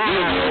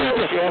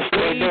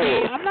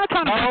it. I'm not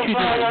trying to put you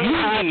down. You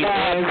need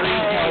every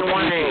help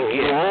you can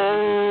get.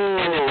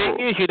 And the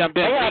thing is, you done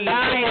been beaten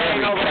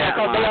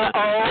so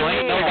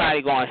ain't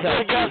nobody going to help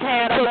you.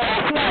 So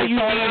that's why you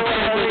need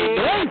somebody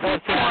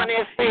noises.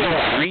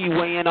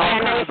 Reweighing all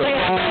kinds of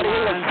phone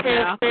lines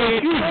now.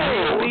 You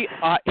really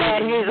are in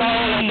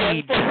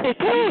need.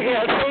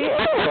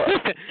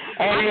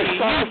 And it's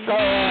so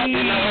sad,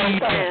 you know what I'm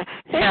saying?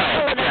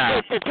 Help,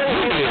 child. You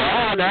need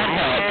all that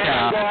help,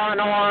 child. Going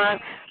on,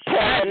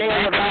 telling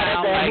everybody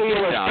that he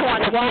was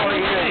 24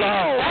 years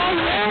old.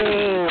 Already,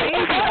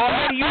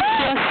 you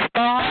just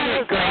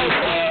started,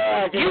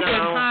 Gracie. You've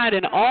been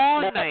hiding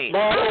all night.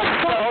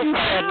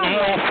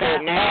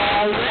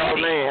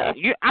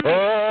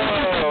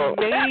 It's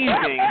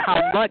amazing how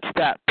much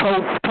that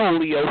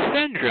post-polio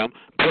syndrome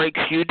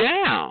breaks you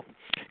down.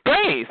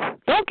 Grace,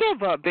 don't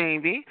give up,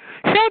 baby.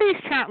 Show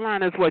these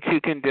chatliners what you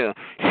can do.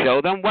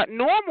 Show them what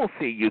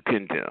normalcy you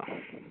can do.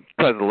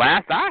 Because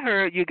last I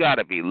heard, you got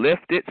to be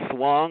lifted,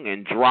 swung,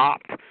 and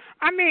dropped.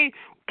 I mean,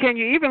 can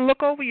you even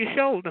look over your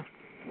shoulder?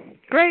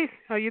 Grace,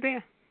 are you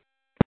there?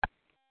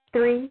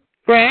 3.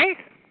 Grace?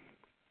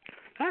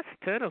 That's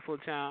pitiful,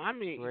 child. I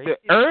mean, the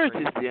urge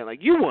is there.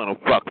 Like, you want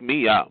to fuck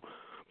me up.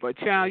 But,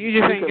 child, you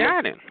just ain't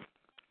got it.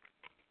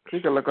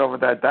 You can look over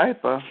that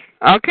diaper.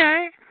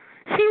 Okay.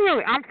 She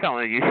really, I'm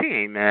telling you, she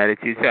ain't mad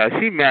at you, child.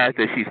 She mad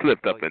that she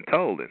slipped up and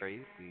told it.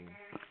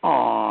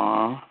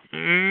 Aww.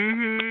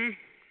 Mm-hmm.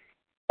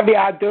 Maybe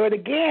I'll do it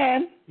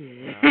again.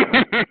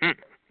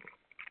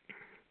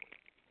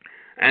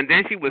 And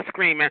then she was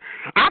screaming,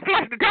 I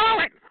flushed the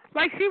toilet!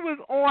 Like she was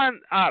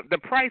on The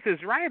Price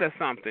is Right or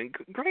something.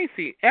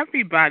 Gracie,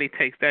 everybody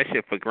takes that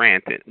shit for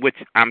granted,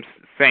 which I'm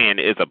saying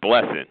is a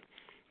blessing,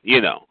 you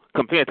know,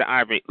 compared to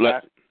Ivory.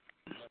 Look,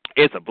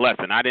 it's a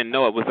blessing. I didn't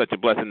know it was such a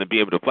blessing to be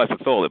able to flush the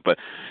toilet. But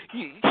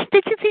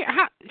did you see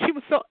how she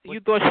was so? You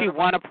thought she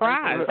won a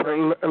prize?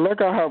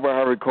 Look at her with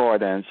her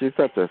recording. She's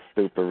such a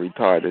stupid,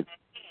 retarded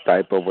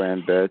diaper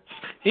wearing bitch.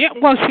 Yeah,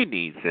 well, she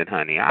needs it,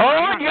 honey.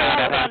 I'm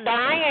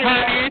dying.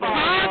 Honey, it's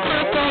time,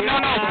 Crystal.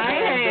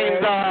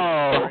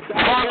 No.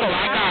 Sparkle,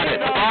 I got it.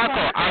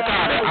 Sparkle, I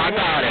got it.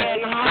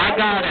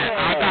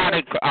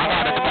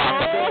 Sparkle.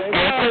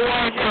 Get to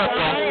work,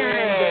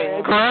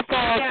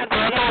 Crystal,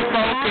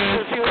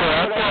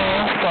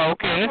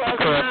 focus.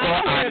 Crystal,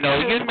 I know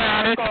you're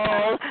mad at me.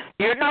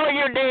 You know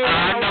you did.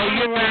 I know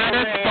you're mad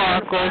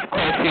sparkles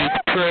because she's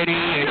pretty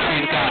and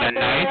she's got a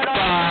nice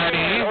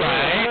body,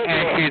 right?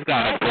 And she's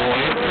got a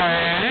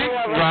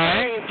boyfriend,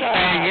 right?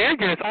 And you're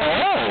just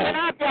old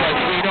because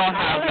she don't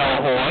have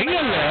no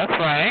Hoya lift,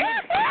 right?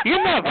 You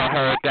never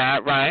heard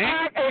that,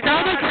 right?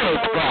 Tell the truth,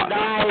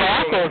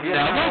 Sparkles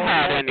never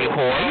had any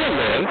Hoya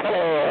lifts.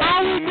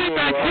 How is it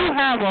that you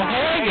have a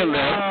Hoya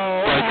lift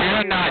but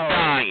you're not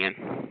dying?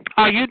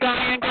 Are you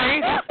dying,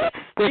 Grace?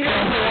 With your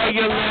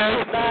Hoya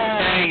lift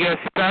and your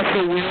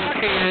special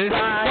wheelchairs?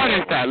 What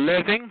is that,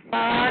 living?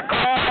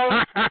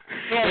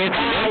 It's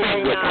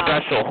living with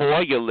special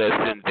Hoya lifts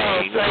and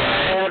things,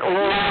 right?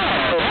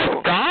 No,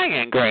 that's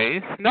dying,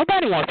 Grace.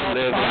 Nobody wants to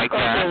live like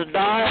that.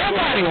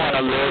 Nobody wants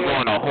to live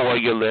on a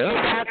Hoya lift.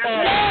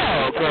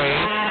 No,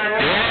 Grace.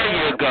 There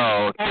you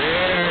go.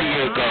 There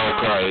you go,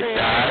 Grace.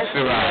 That's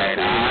right.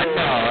 I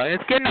know.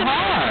 It's getting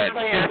hard.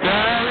 It's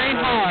very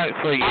hard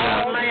for you.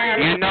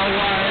 You know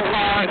why it's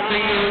hard for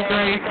you,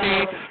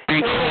 Gracie?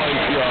 Because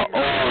you're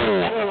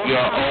old.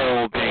 You're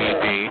old,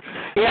 baby.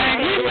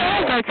 And you know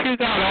that you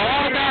got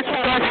all that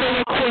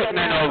special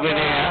equipment over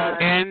there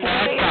in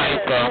that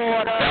diaper.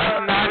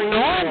 That's not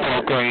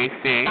normal,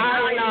 Gracie.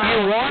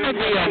 You want to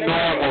be a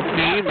normal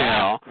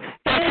female,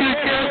 but you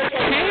just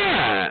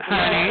can't,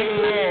 honey.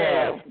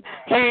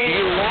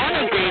 You want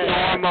to be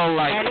normal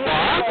like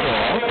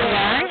Sparkles,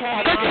 right?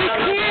 But you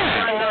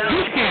can't.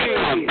 You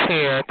can't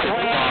compare to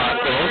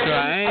Sparkles,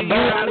 right?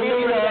 What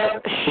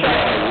a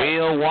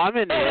real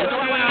woman is.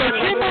 But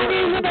you're not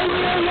even a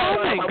real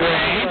woman,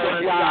 Grace.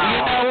 You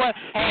know what?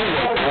 You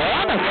were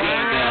born a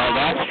female,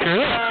 that's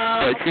true.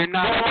 But you're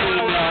not a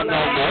female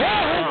no more.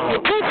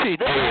 Your pussy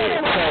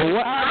did. So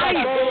what are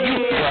you? You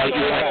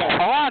were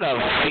part of a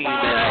female,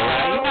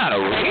 right? You're not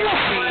a real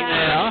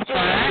female,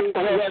 right?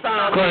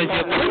 Because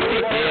your pussy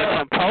did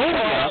from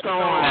polio.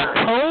 And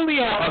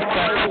polio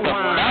affects the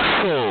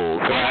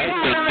muscles, right?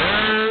 The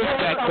nerves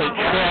that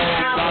control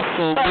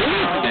muscle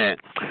movement.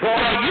 So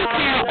you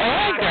can't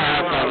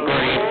orgasm,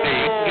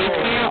 Gracie. You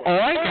can't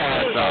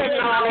orgasm.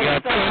 Your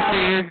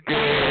pussy is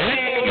dead.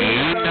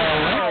 You know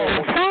it.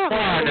 The top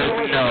runners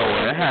know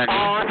it, honey.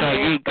 So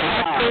you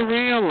got to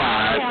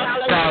realize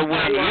that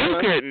when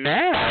you get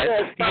mad,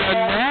 you're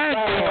mad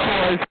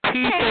because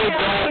people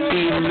don't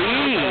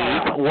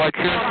believe what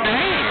you're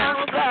saying.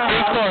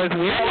 Because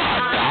we're not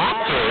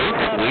doctors.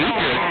 We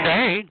just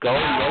say, go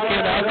look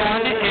it up on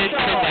the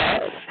internet,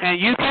 and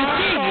you can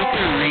see, you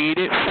can read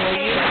it for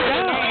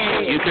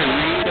yourself. You can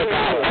read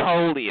about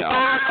polio.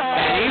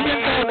 And even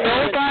though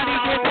nobody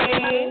gets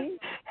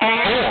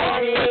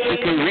but you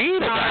can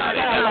read about it.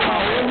 And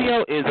polio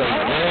is a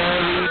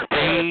very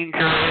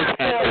dangerous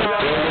and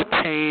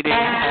debilitating,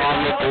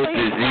 horrible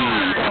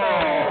disease.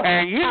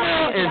 And you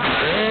know, it's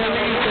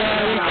very,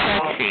 very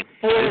touchy.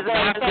 It's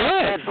not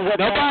good.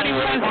 Nobody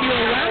wants you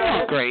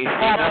around, Gracie.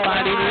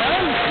 Nobody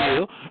loves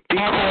you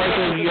because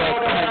of your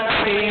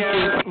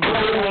contagious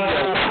polio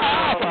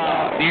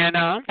problem, you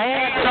know?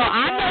 So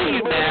I know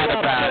you're mad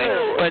about it,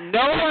 but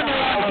no one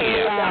out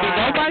here,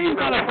 nobody's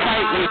going to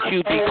fight with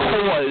you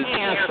because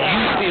you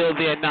feel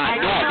they're not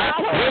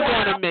normal. We're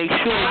going to make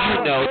sure you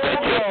know that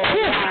you're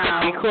pissed,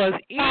 because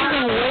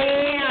even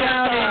way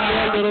down in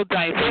your little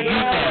diaper, you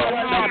know,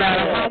 no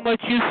matter how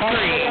much you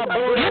scream,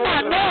 you're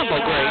not normal,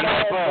 Grace.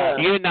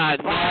 You're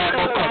not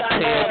normal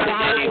compared to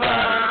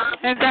anybody.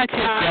 And that you're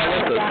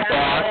jealous of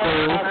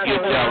Sparkles, you're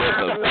jealous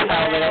of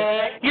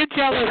Pellet, you're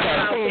jealous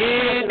of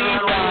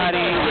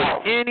anybody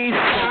with any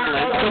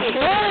semblance of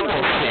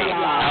normalcy,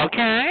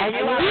 okay?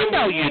 We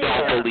know you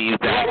don't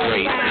believe that,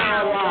 Gracie.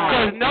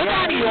 Because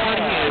nobody on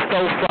here is so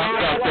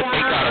fucked up that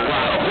they got to run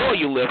a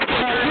Hoya lift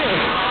for you.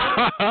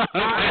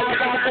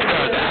 So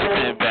that's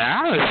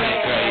embarrassing,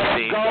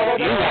 Gracie.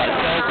 You want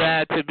so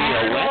bad to be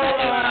a winner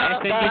in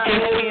life, and you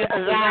just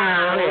can't live.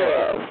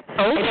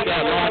 I told you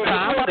that a long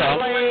time ago.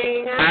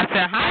 I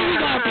said, how are you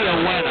going to be a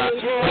winner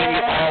when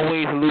you're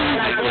always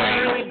losing,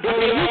 Grace? I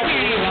mean, you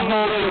can't even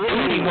hold your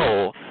booty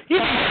hole. You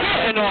be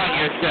shitting on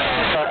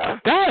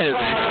yourself. That is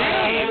a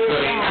shame,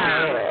 Grace.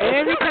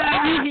 Every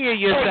time you hear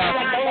yourself,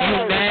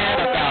 you're mad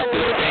about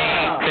the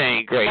same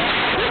thing, Grace.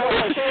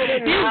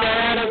 You're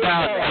mad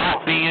about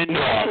not being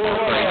normal,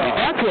 Gracie.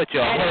 That's what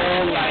your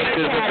whole life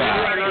is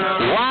about.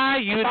 Why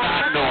are you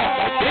not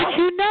normal? Bitch,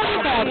 you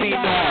never going to be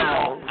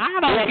normal. I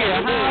don't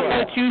care how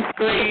much you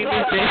scream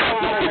and bitch.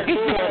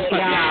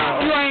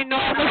 You ain't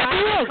normal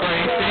still,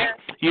 Gracie.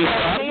 You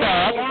fucked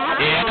up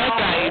in a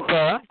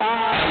diaper,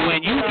 and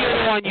when you get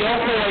on your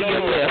Hoya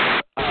lift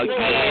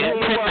again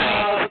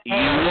tonight,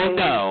 you will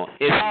know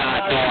it's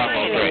not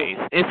normal, Grace.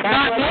 It's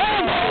not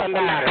normal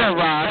to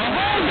ride a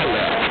Hoya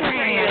lift.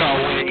 So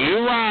when you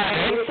ride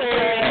it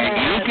and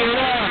you get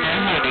on it,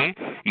 honey,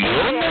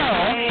 you'll know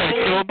that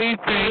you'll be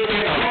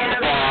thinking of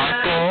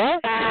Sparkle,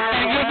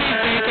 and you'll be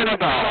thinking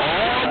about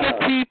all the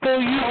people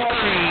you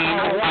scream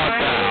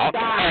about,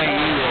 and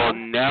you will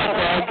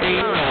never be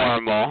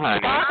normal,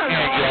 honey.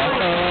 And your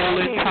whole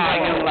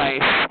entire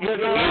life, you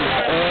will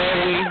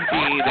always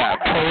be that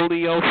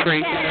polio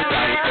freak in a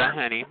diaper,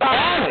 honey.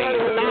 Always.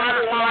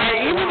 And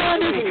even on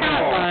this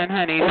hotline,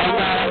 honey, no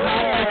matter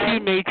how much you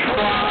may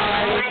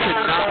try to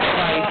not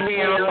fight,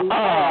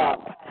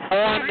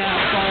 on that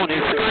phone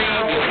and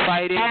scream, you're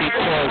fighting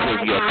because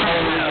of your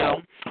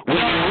polio. When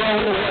you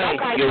roll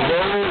away, you're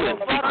rolling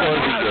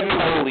because of your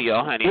polio,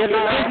 honey. There's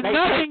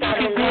nothing you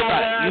can do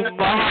about it. You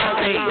must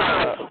face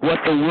what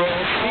the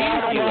world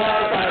sees you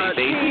as, honey.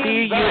 They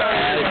see you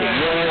as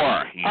your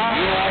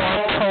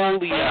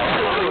polio.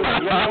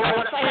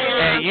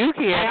 And you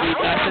can't do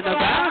nothing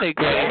about it,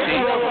 Gracie.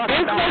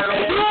 There's no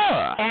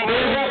cure.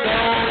 There's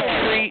no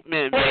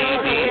treatment,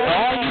 baby.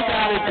 All you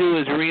gotta do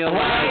is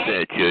realize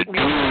that you're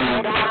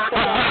doomed.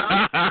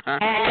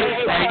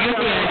 And you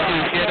can't do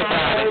shit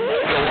about it.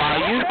 So while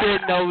you're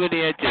sitting over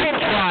there just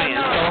trying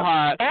so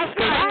hard, you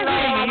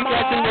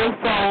got the little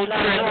phone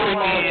tricks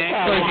again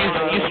because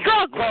you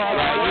struggle,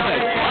 right? You're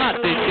like, God,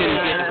 this shit is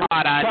getting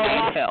hard. I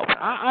need help.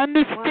 I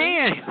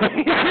understand.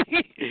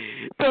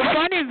 The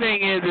funny thing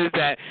is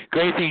that,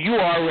 Gracie, you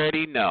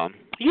already know.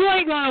 You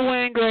ain't going to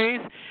win,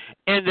 Grace.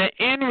 And the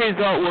end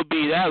result will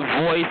be that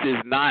voice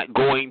is not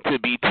going to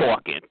be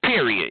talking,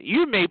 period.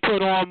 You may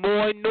put on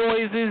more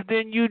noises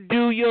than you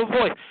do your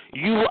voice.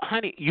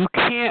 Honey, you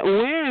can't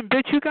win,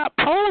 bitch. You got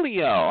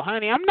polio.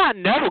 Honey, I'm not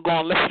never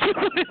going to let you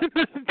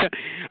win.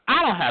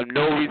 I don't have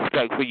no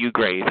respect for you,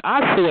 Grace.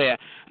 I swear.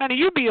 Honey,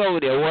 you be over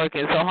there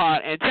working so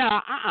hard. And,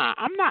 child,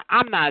 I'm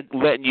not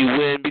letting you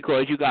win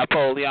because you got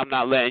polio. I'm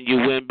not letting you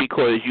win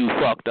because you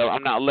fucked up.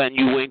 I'm not letting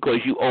you win because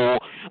you old.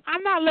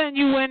 I'm not letting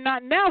you win,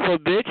 not never,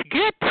 bitch.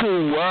 Get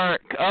to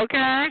work,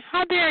 okay?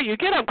 How dare you?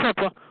 Get up,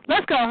 cripple.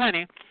 Let's go,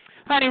 honey.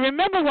 Honey,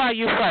 remember why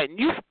you fighting.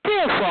 You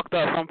still fucked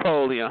up from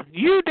polio.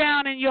 You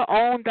down in your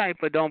own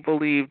diaper don't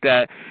believe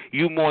that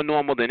you more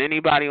normal than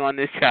anybody on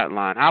this chat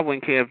line. I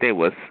wouldn't care if they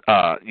was,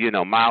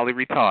 mildly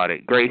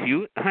retarded. Grace,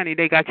 honey,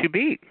 they got you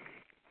beat.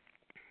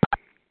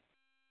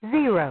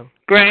 0.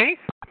 Grace?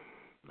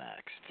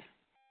 Maxed.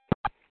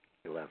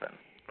 11.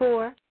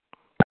 4.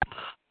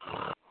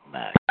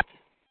 Maxed.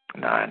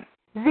 9.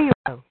 0.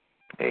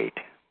 8.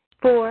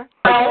 4.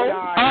 I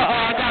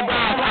got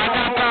balls.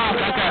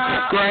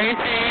 Gracie,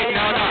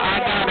 no, I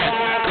got it.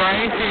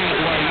 Gracie,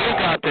 well, you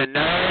got the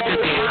nerve to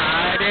be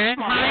hiding.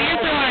 How you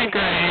doing,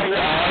 Grace?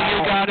 All you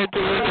got to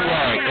do is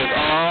work. It's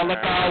all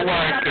about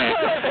working.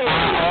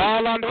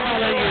 All I'm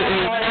telling you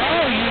is,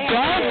 no, you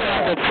don't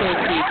have a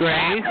pussy,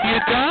 Grace. You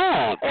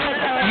don't.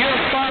 You're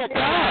fucked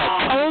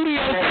up.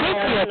 Polio took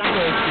your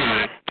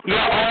pussy.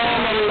 You're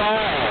all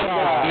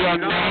alone.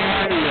 You're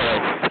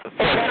manless.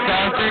 For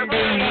 70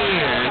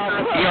 years,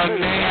 you're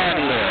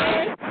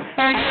manless.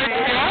 And you're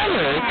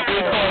jealous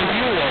because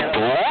you were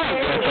born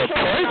with a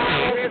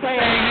pussy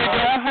and you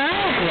don't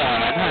have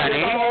one,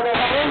 honey.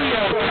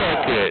 Polio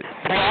took it.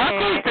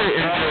 Sparkles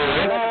didn't do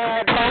it.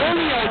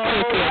 Polio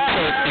took your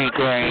pussy,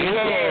 Grace.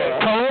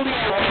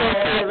 Polio took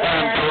it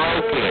and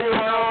broke it.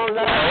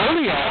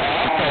 Polio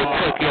also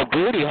took your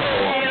booty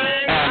hole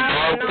and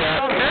broke that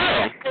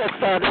too.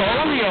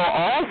 Polio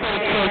also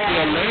took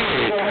your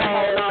legs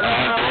and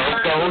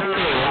broke those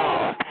too.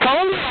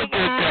 Polio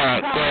did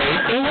that, Grace.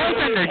 It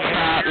wasn't the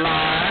chat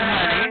line,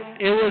 honey.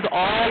 It was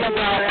all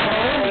about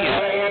polio.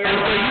 And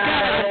so you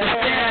got to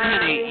understand,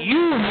 honey, you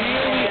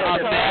really are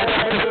bad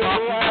at the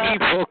fucking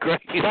people,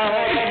 Grace.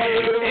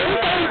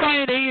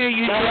 Everybody to hear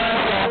you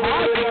trying so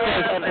hard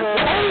because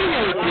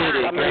polio did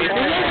it, Grace. It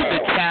wasn't the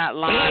chat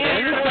line.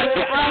 It's like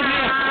you're out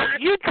here.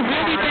 You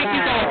really think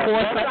you're going to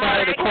force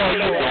somebody to call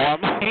you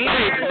normal? He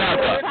ain't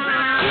never.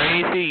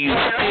 Gracie, you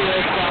still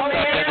fucked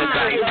up in the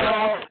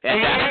diaper. And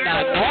that's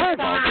not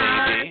normal,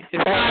 baby.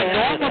 It's not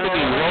normal to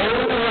be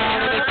rolling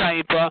around in a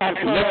diaper,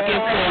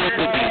 looking forward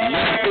to be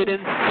lifted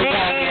and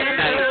swung at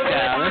night,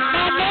 child. It's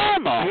not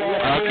normal,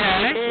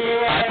 okay?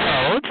 I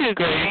told you,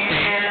 Gracie,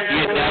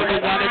 you're never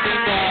going to be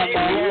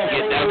normal.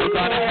 You're never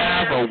going to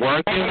have a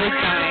working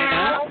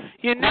vagina.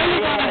 You're never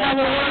going to have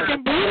a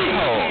working booty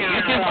hole.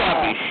 You're just going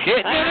to be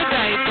shitting in a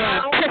diaper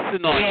and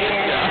pissing on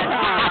yourself.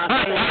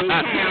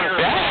 That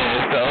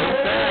is so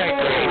sad,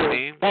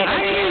 Gracie. I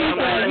hear you,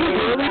 man. You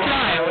really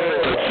trying.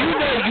 But you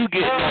know you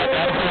getting on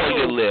that hole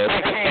you live,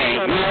 and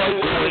you're going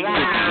to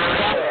be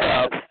fucked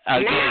up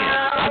again.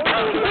 I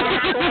don't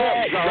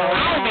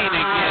mean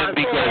again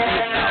because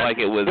it's not like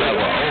it was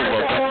ever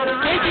over,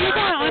 but Gracie, you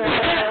got to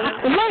understand.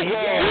 Look,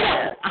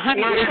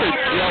 honey, it's a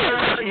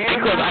joke.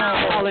 Because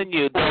I'm telling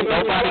you,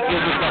 nobody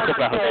gives a fuck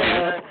about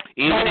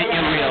you, even in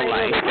your real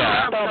life,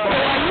 child. So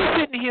while you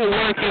sitting here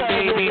working,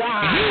 baby,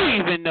 you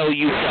even know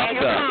you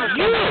fucked up.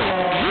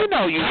 You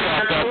know you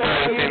fucked up,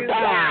 Gracie.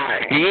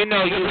 You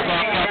know you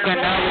fucked up in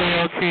that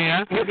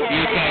wheelchair. You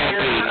can't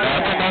do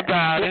nothing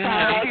about it,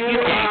 honey. You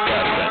can't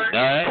cut a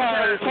nut.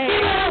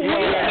 You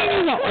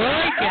need an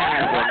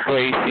orgasm,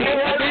 Gracie.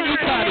 And then you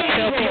try to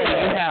tell people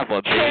you have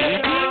a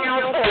baby.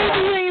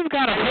 You ain't even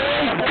got a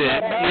husband.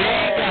 You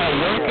ain't got a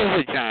working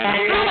vagina.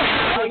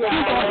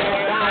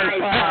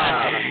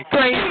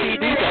 Gracie,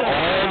 these are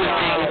all the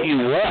things you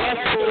want.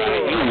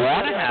 You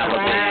want to have a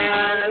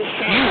baby.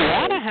 You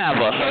want to have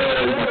a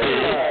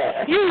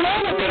husband. You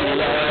want to be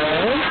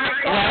loved,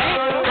 right?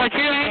 But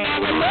you ain't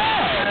never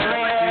loved.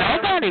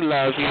 Nobody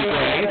loves you,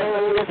 Grace.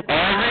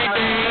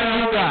 Everything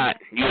you got,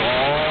 you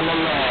all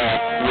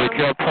alone with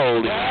your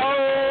polio.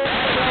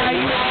 That's why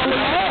you all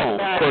alone.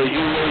 Because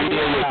you really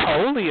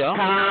polio. You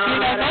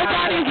know,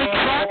 nobody's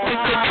attracted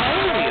to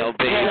polio,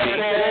 baby.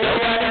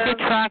 Nobody's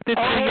attracted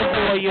to your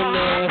polio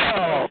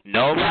love.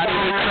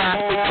 Nobody's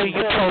attracted to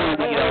your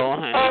polio,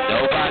 honey.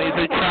 Nobody's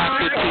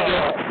attracted to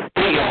your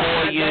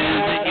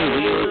Hoyas and your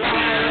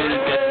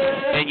wheelchairs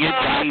and your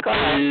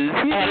diapers.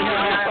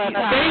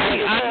 Baby,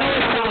 I know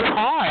it sounds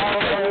hard.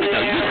 You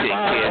know, you think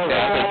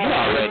that, but you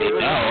already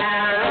know.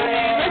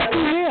 Let's be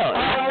real.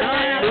 It's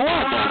not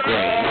normal,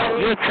 Grace.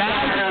 You're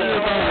 1,000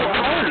 years old with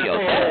polio.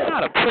 That's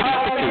not a pretty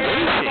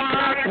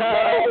situation.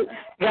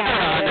 You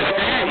gotta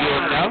understand,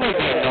 you'll never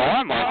be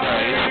normal,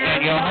 Grace.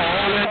 And your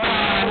whole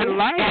entire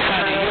life,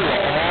 honey, you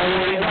will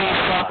always be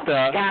fucked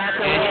up and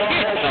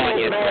shitting on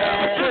yourself.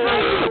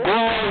 A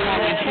grown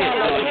woman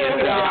shitting on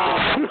yourself.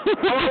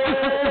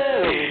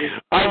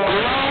 A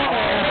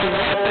grown-ass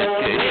woman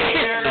just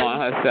shitting on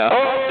herself.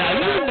 Now,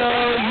 you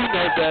know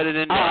better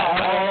than that.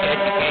 And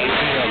you can't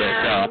feel it,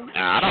 so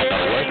I don't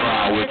know what's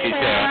wrong with you,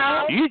 sir.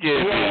 You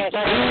just be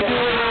doing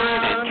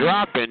and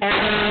dropping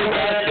turns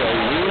at your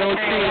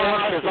wheelchair.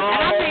 I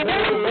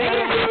mean,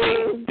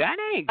 that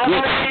ain't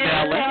good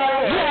smelling.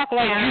 You act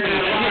like you be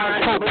shitting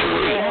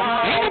potpourri.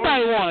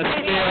 Anybody want to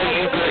smell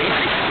you, Grace?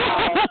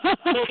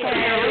 That's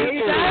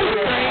crazy.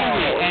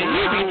 And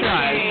you be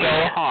trying so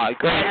hard,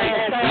 Grace.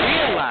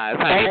 Realize,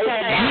 honey,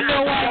 you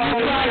know why you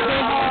try so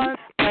hard?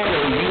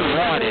 Because you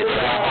want it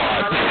so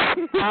hard.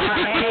 You want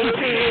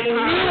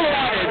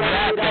it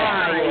that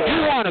bad. You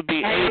want to be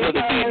able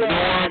to be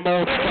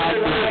normal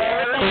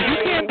somewhere. Because you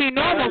can't be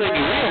normal in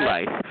your real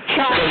life.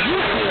 So you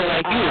feel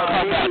like you would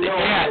come on the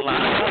chat line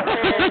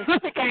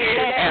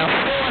and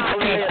force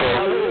people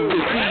to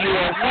see you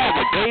as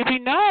normal. Baby,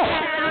 no.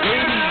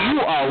 Baby, you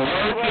are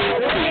working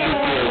till you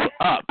give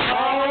up.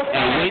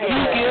 And when you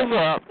give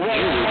up, you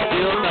will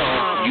still know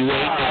you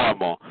ain't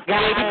normal.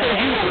 Baby, because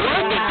you were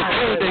working to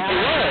prove that you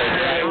were.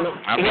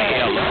 I mean,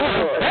 hello.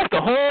 That's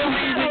the whole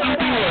reason you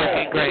be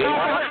working, Grace.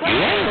 You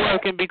ain't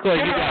working because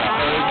you got a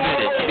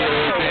husband and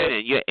children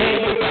and you're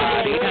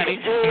everybody, honey.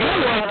 You're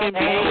working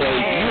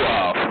because you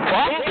are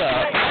fucked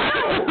up.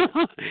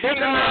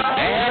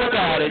 And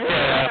about it,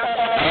 child.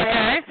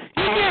 Okay?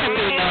 You can't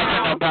do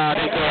nothing about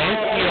it,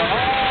 Grace. You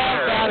all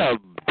got a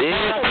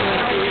big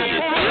pussy,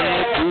 a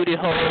big booty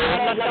hole.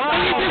 And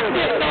you just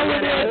sitting over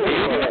there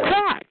doing the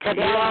cock. You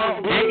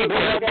can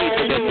tell people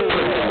that your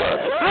pussy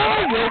works.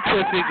 How your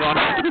pussy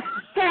gonna...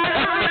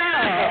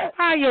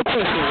 How your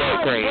pussy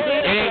work, Grace?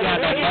 It ain't got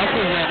no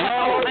muscles in it.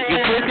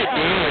 Your pussy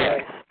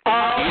dead.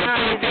 Your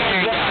pussy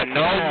ain't got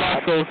no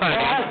muscles, honey.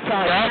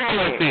 That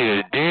pussy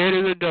is dead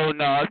as a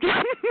doorknob.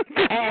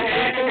 And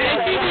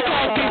people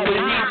call people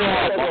he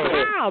normal.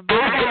 How,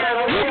 baby?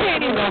 You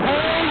can't even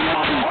hold your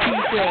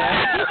coochie there.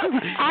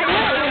 I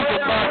know the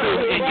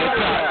muscles in your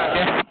cock.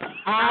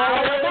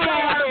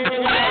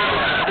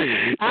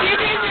 You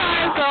been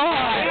trying so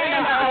hard.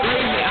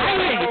 Baby, I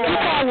hear you.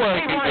 Keep on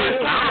working, Chris.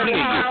 I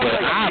hear you, but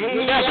I'm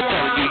never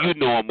telling you you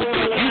normal,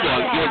 bitch. You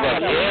gonna give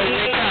up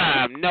every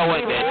time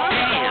knowing that,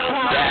 damn,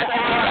 that's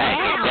right,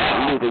 that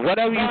loser.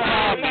 Whatever you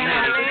call me,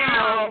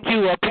 honey,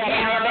 you up again.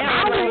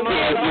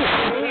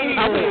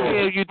 I wouldn't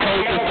care if you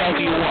told yourself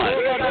you won.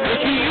 But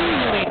you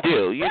usually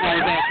do, you know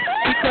what I'm saying?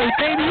 Because,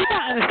 baby, you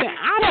gotta understand,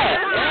 I don't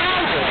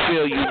ever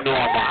feel you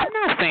normal. I'm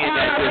not saying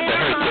that just to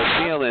hurt your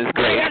feelings,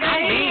 Grace. I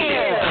mean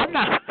it. I'm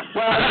not.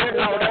 Well, you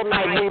know, that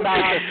might be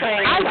about the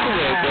same. I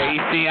swear,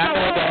 Grace. See, I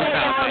know that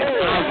sounds like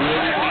I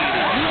really mean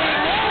it. You ain't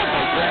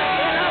normal, Grace.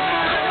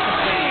 I'm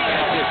saying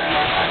that just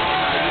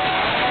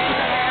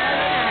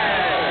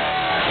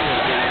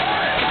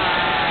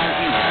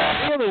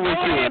I really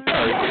wish you in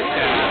person,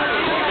 child.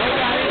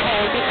 Nobody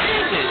holds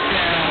attention,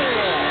 child.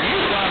 You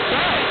fucked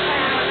up.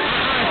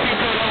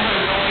 People don't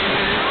have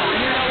noises.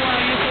 You know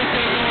why you put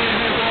their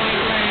noises on,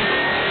 Grace?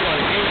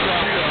 Because you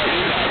fucked up.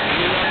 You got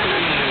beat up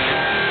again.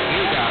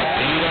 You got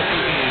beat up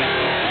again.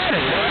 That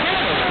is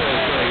never so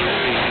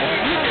crazy.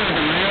 You just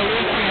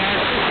really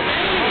can't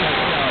sustain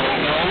yourself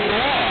no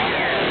more.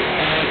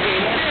 And if they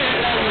said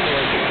over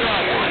there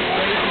struggling,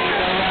 Grace, you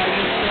know why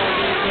you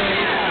struggling,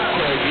 Grace?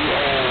 Because you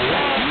old.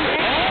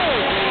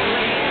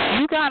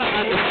 You gotta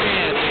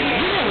understand that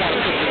you don't want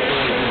to put the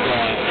noises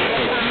on,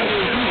 but you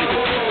need to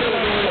put the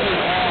noises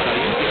on or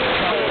you get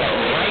fucked up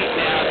right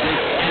now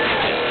this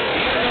instant.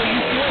 Even though you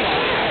feel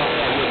like you're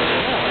fucked up with the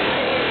noise,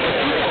 but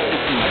you have to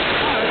do it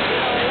first.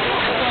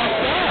 It's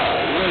fucked up.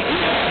 Well, you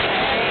have to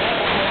get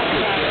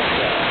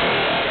yourself.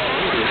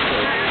 It is so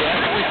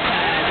desperate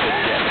time for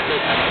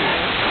desperate people.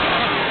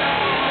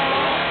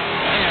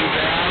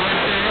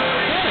 Embarrassing.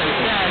 What is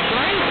that,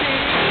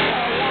 Gracie?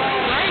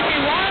 Gracie,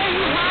 why are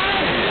you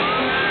hiding?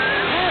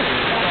 That is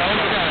so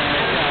sad,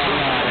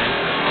 Carolina.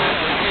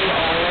 She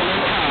old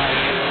and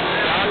tired.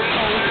 Got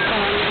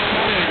postpartum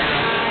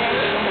syndrome.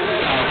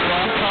 I'll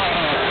fuck her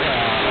up,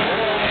 child.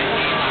 And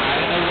she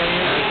hiding away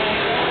again.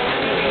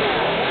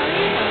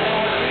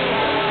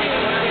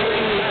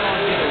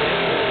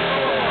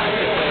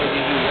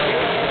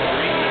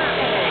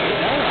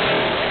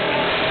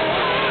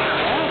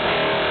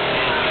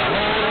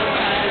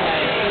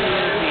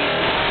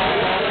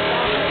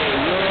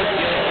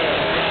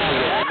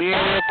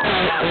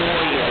 Miracle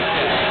oil,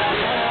 child.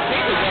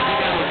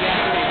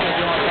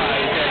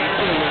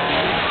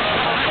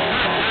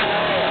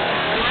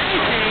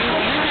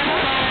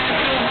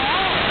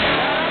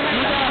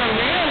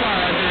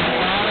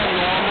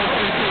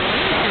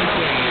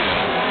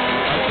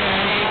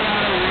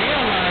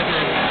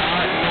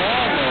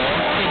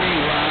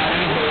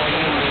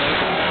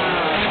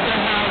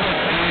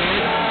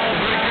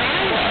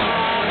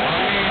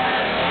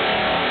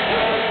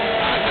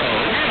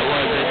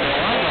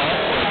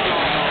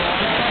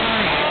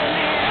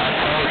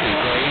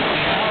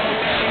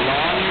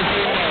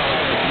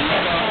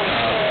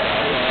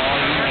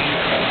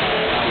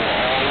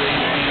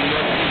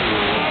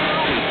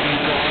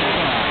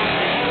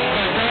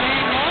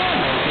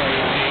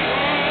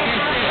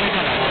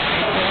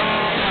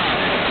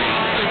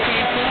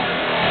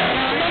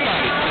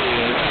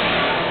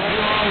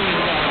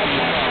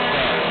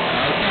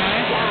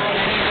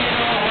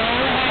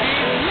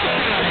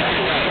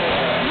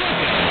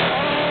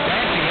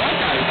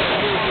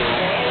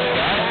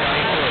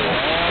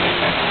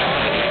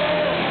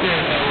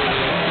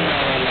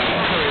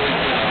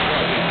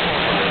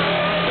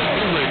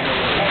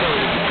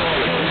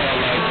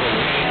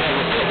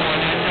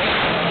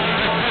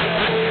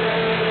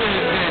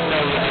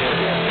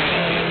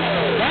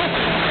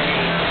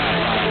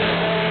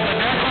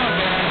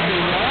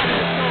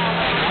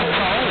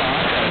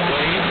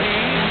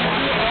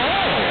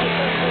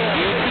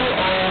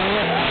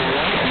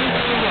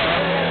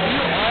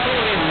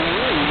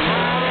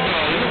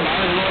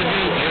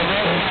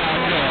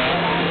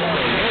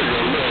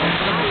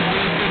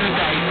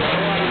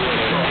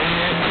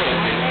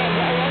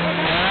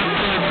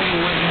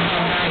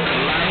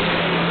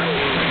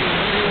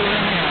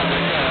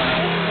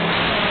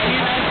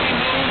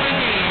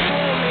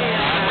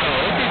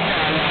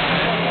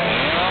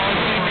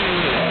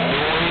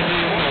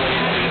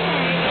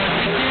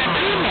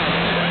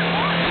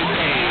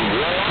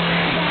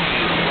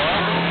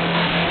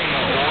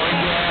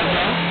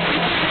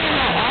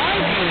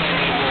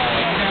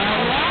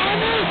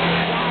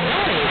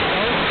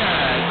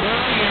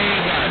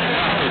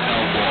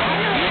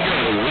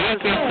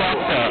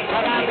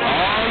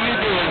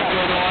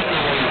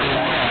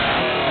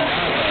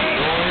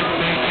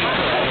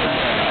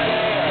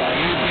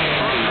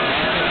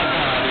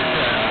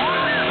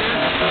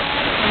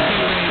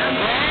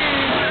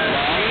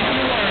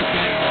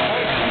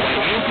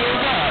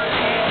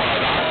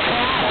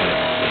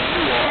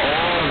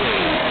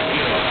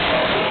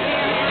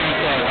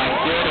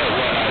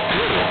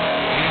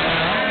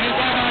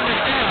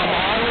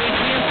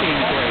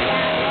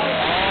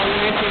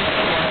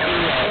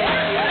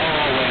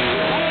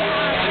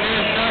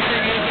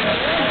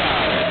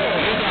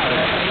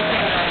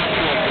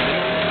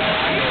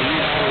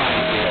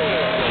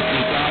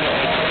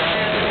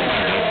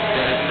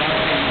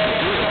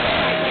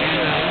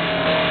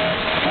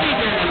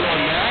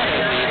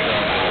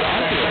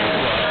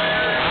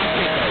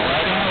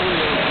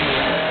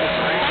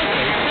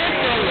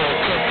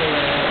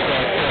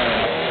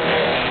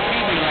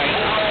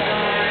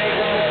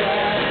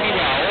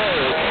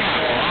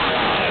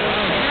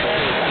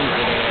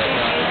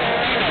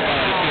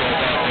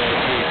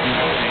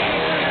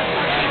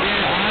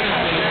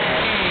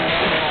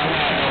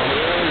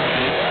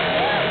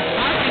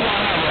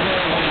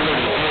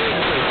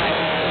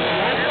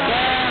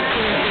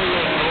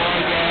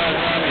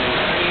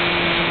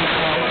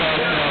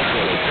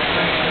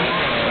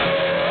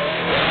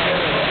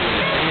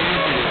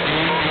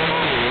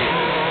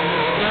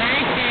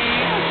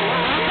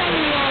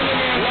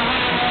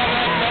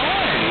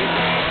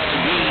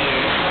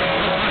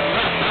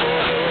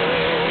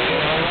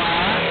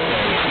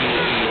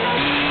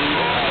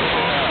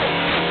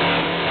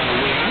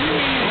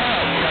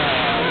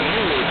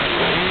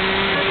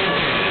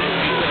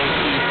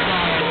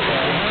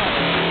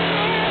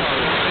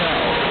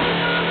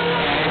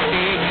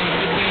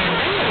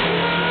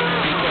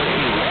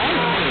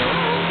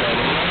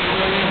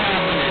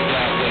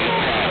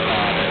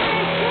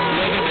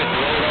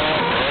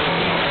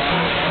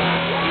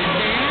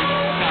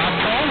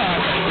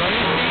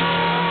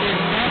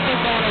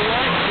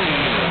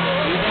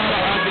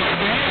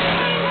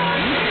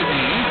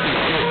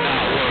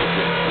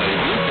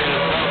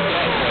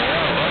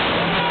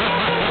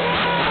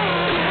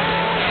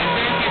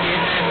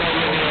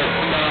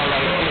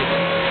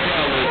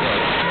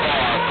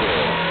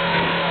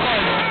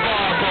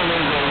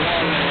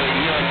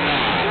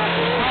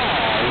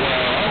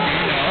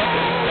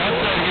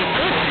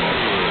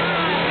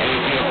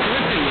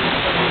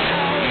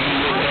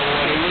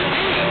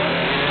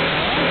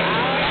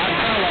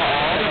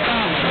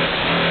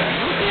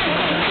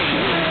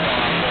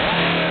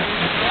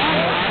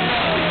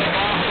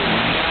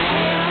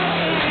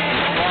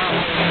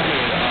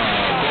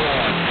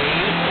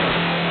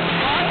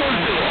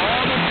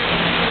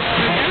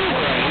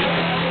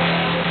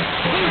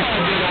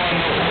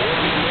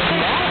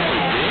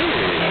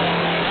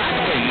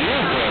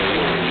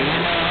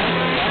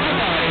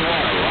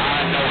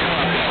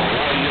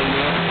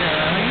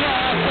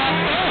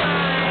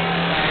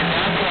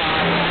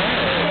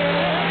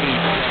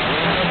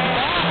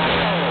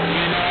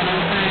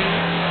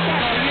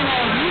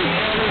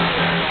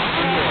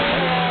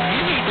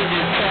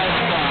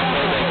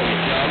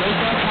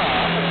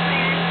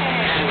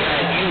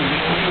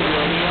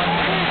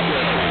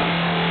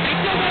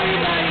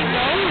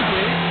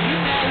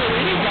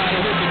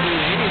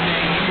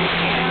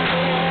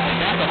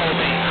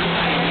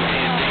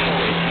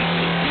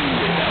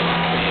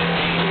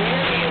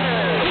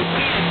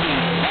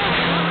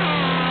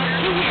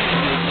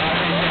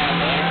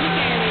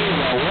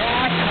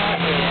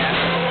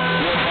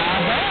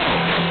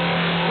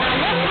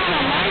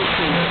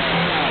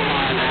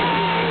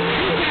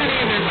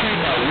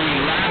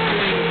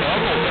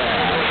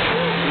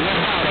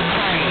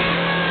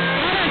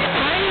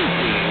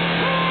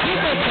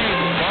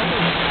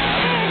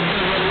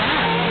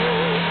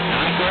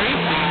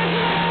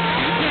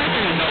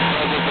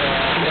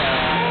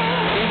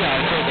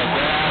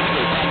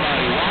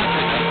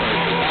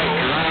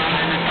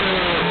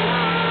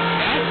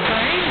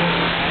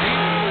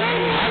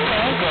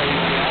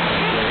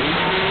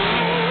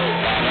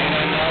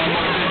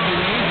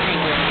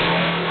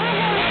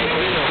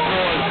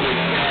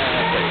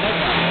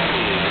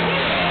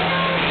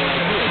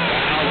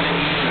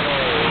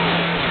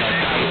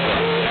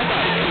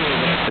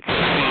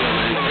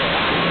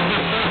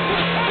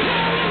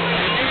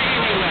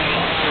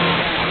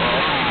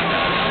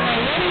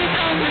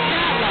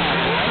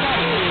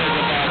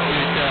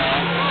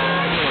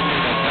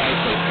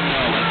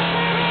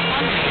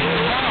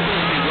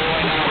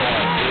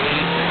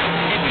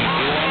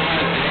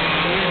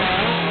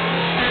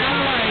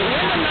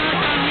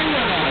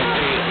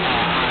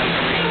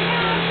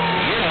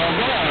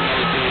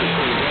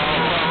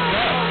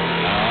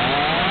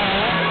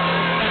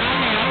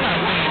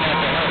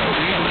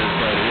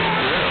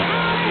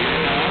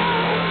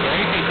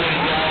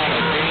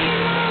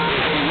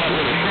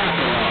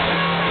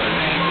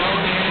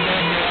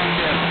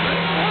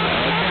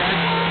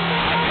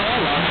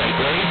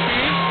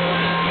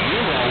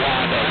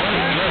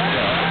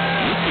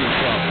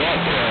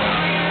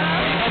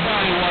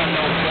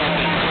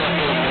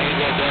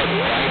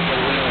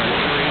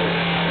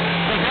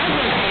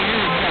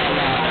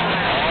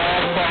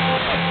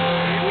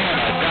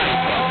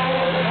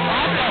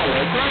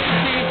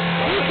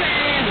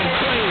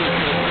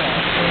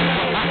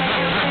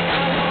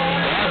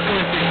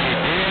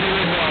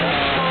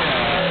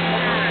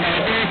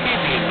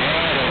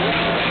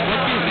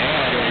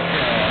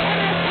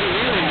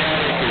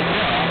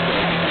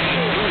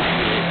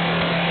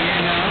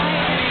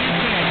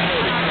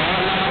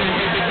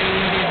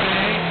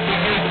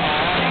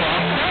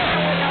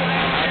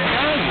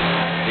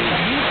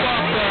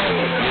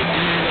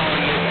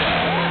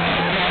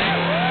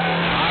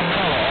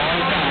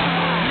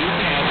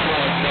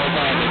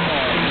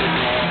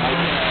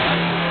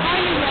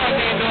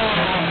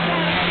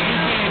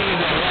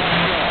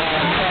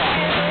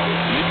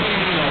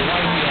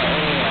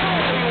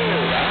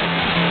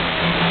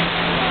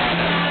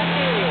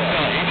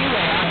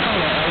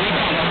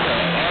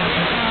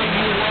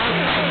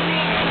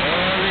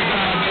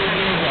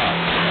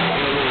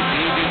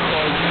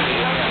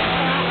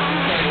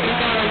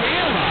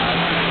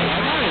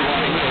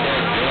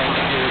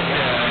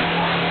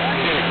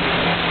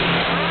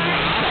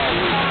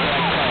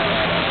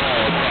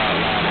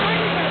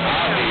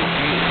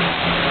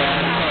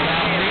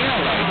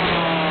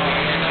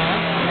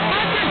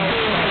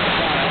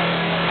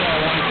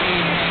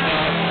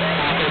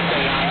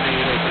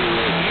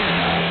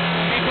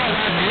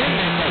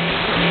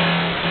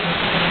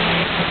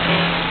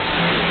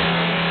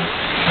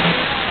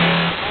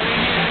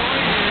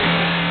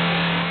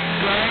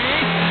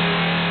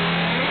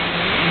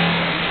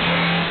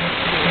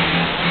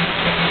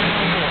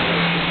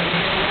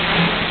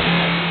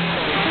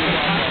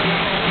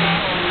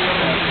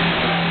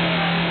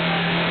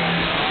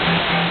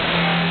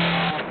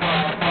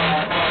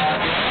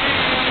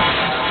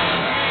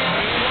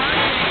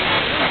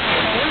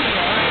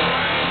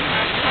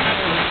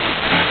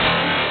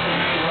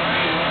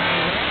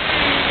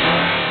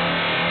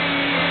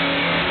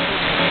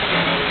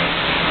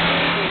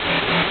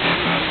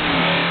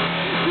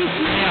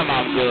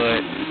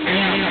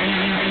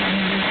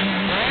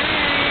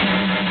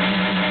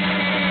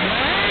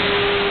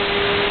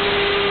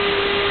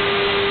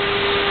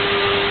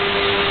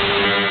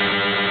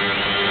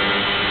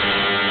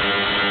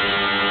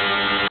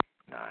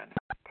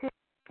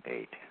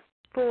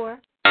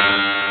 4.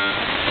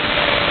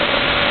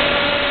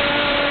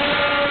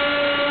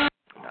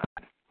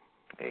 9,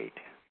 8.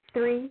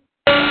 3.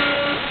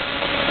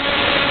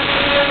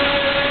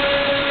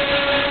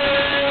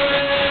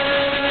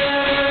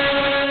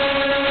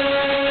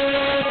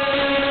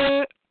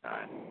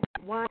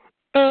 1.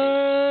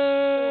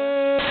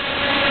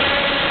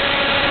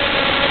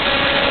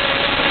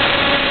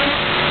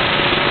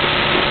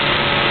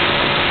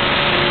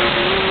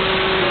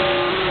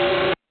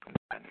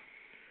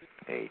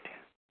 8.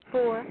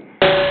 4.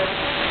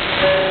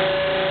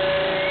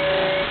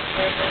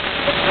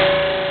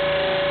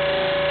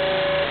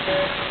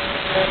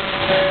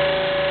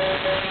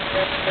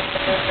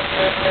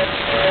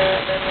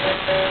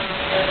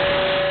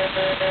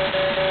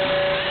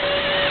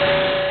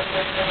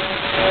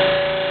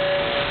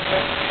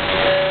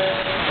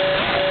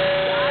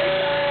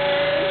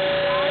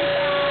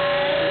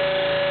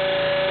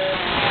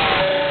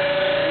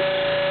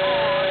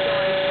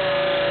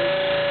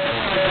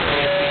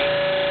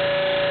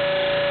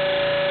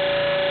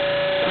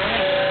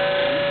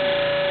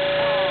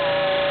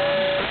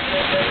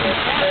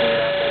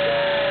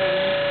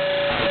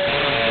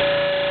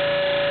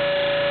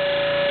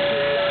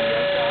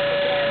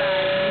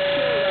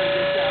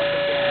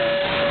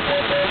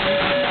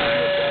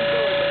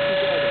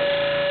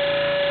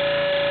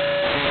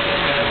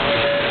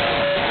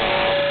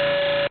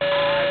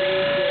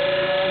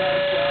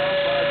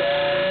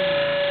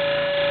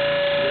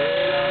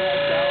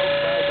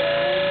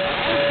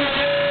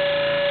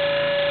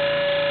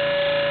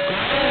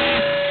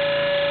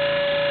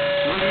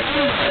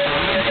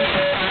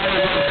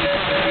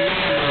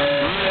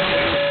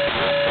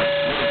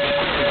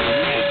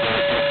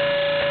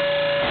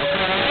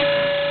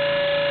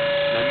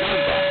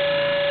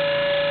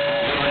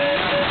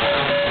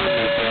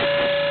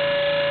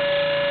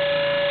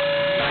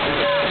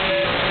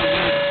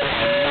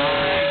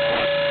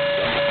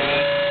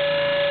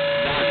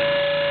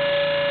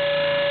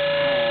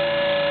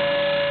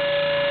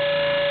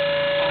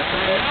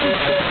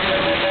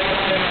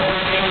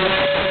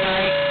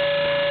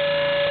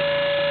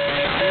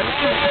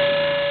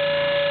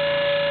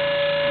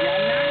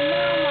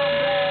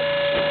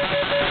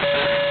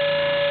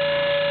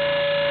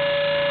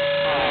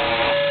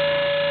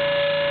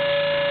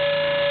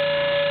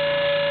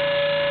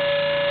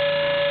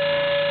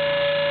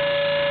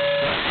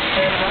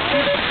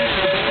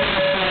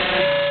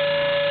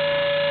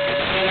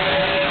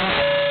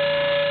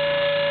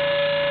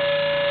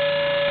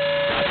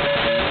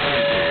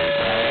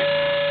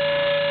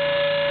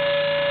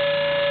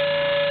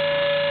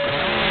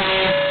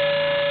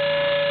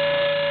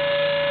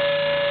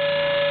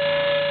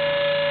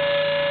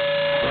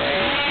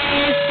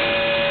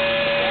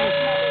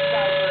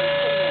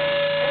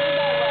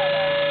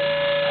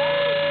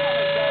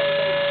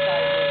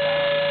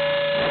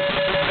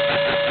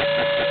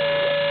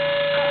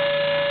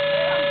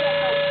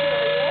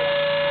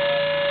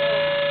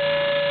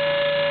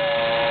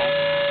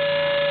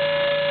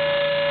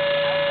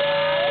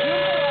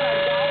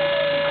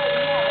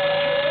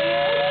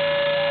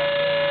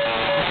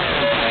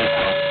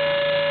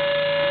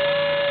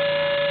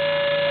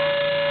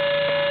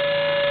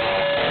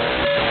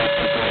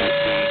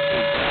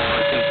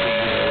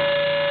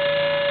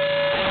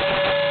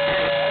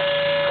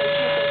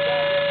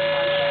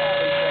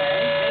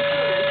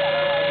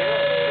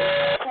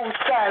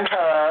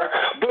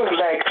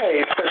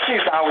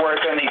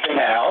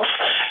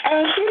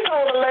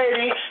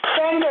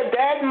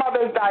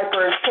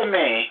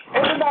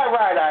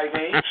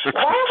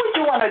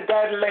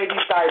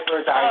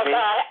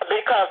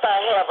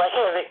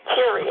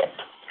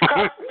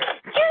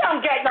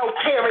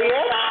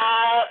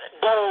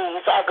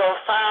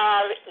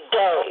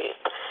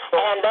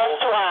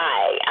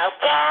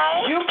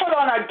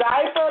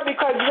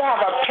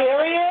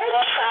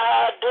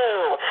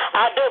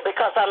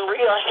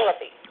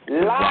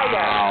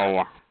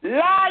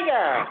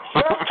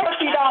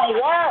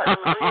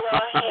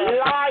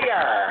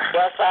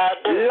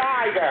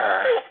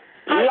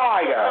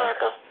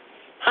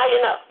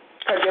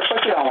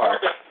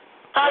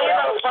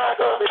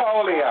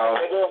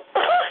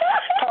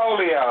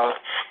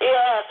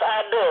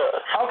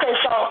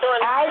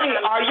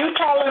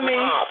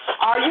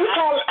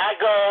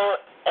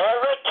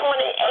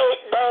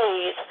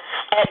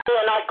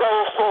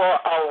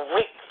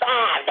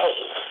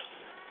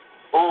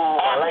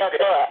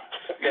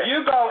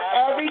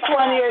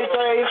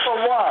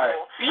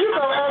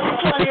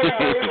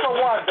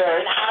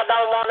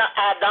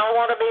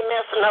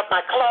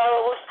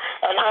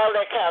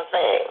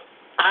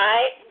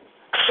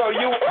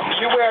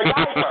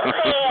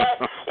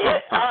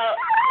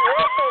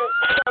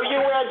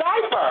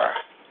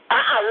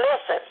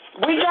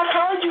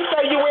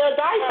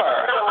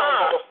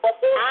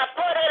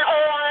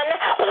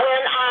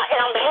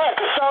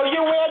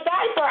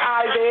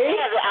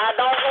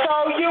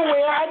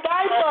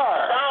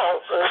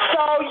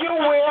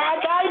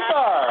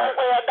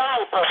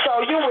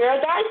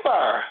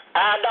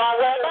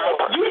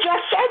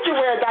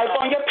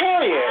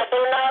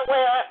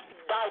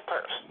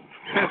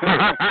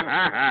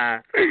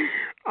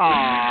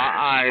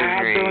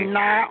 Ivory. I do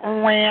not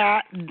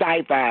wear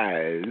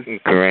diapers.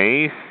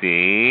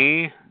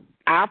 Gracie.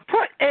 I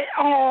put it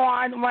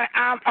on when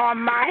I'm on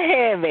my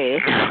heavy.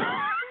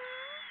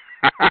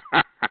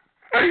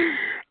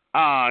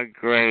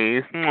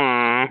 Grace.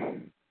 Aww.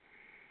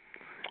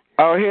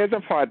 Oh, here's the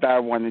part that I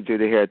wanted you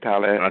to hear,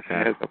 Tyler.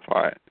 Okay. Here's the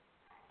part.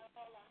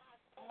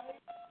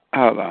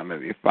 Hold on,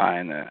 let me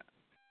find it.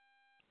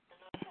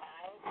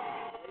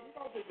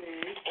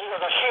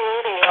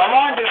 Come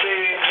on,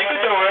 disease. You can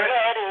do it.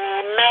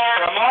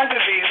 Come on,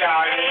 disease,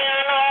 Ivy.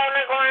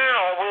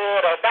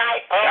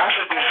 That's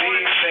the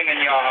disease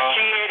singing, y'all.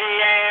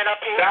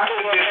 That's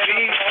the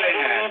disease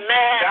singing.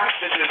 That's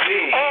the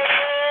disease.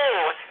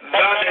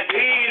 The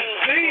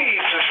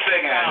disease is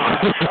singing.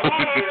 Come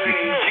on,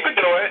 disease. You can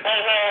do it.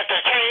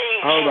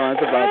 Hold on,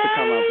 it's about to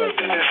come up. The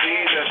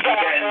disease is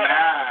getting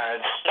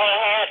mad.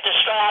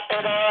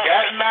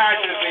 Get mad,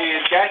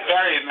 disease. Get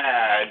very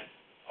mad.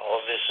 All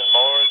of this and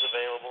more is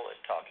available at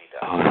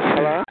Talkie.com.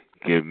 Hello?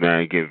 Get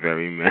mad, get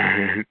very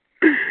mad.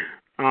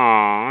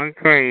 Aw,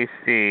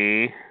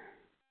 Gracie.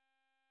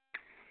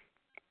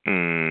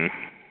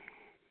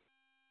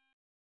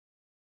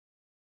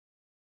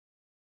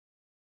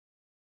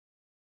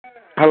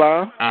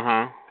 Hello?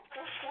 Uh-huh.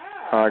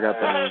 Oh, I got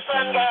the name.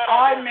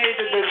 I made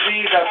the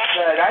disease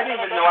upset. I didn't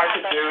even know I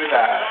could do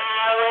that.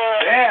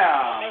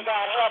 Damn.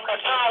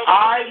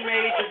 I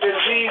made the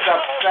disease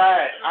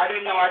upset. I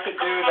didn't know I could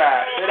do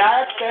that. Did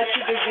I upset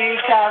your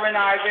disease, Karen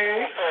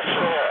Ivy?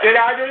 Did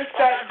I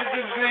upset the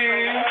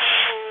disease?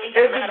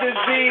 Is the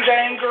disease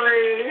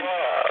angry?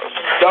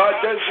 The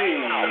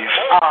disease,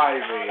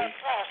 Ivy.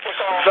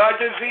 The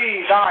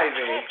disease,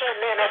 Ivy.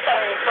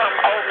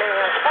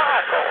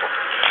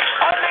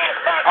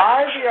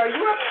 Ivy, are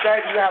you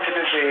upset you have a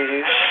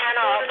disease?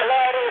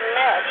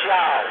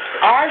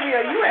 Ivy,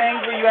 are you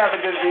angry you have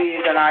a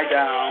disease and I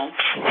don't?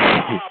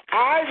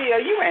 Ivy,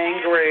 are you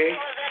angry?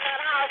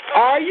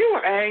 Are you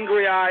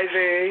angry,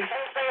 Ivy?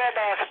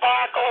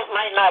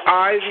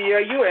 Ivy,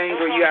 are you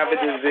angry you have a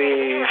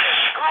disease?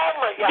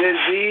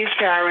 Disease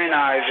Karen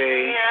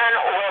Ivy.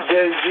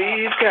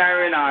 Disease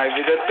Karen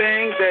Ivy. The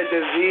things that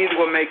disease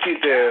will make you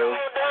do.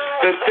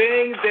 The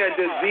things that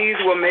disease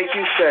will make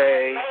you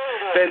say.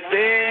 The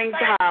things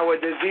how a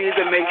disease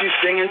will make you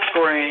sing and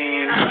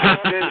scream.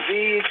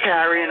 Disease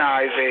Karen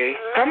Ivy.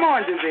 Come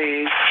on,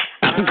 disease.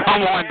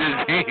 Come on,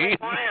 disease.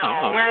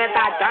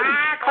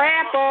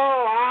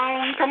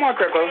 Cripple. Come on,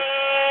 cripple.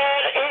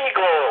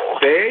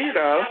 There you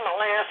go.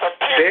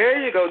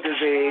 There you go,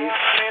 disease.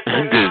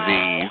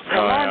 Disease.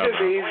 Come on,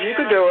 disease. You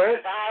can do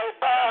it.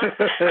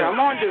 Come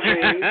on,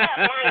 disease.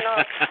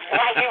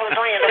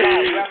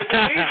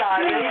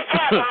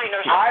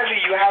 Ivy,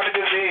 you have a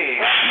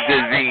disease.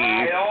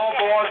 Disease. It all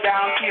boils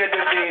down to your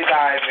disease,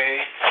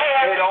 Ivy.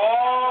 It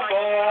all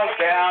boils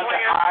down to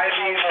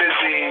Ivy's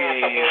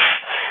disease.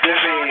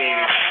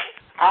 Disease.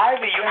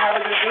 Ivy, you have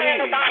a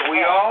disease.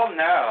 We all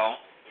know.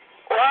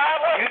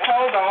 You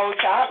told the whole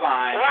chat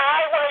line.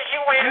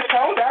 You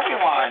told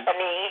everyone.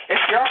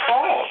 It's your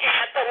fault.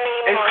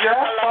 It's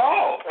your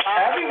fault.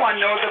 Everyone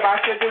knows about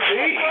your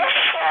disease.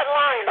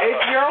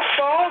 It's your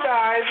fault,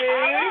 Ivy.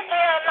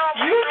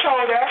 You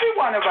told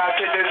everyone about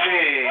your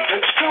disease.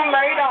 It's too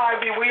late,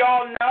 Ivy. We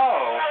all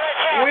know.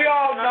 We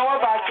all know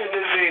about your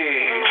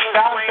disease.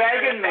 Stop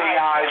begging me,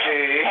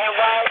 Ivy.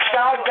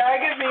 Stop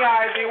begging me,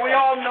 Ivy. We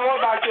all know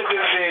about your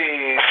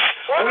disease.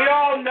 We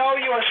all know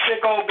you're a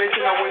sick old bitch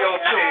in a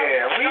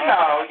wheelchair. We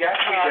know. Yes,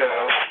 we do.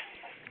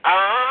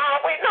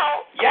 We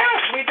know. Yes,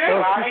 we do.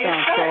 Ivy is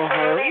sick.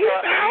 We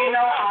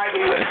know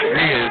Ivy is sick.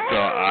 He is so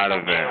out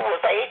of it.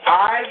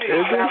 Ivy,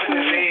 you have a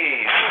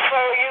disease.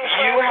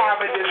 You have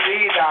a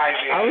disease,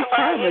 Ivy. I was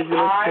trying to get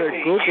to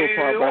the Google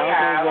part, but I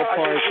don't know what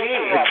part it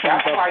comes up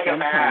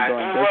sometimes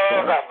on this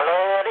part.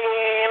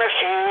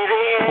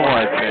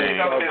 Poor thing.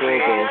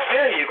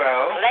 There you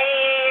go.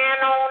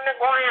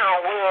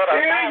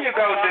 There you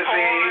go,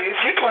 disease.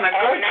 You're doing a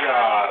good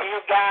job.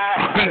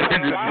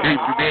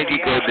 There you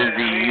go,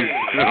 disease.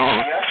 No.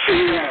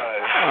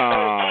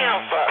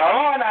 Come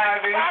on,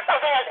 Ivy.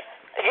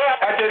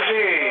 A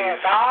disease.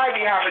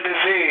 Ivy have a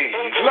disease.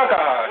 Look at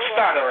her,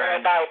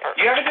 stuttering.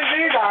 You have a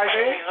disease,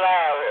 Ivy.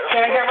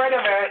 Can't get rid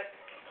of it.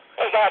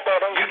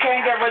 You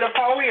can't get rid of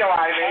polio,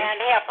 Ivy.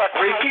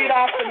 Repeat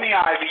after me,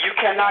 Ivy. You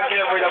cannot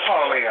get rid of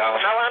polio.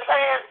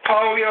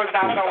 Polio is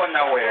not going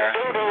nowhere.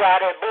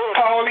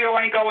 Polio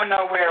ain't going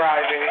nowhere,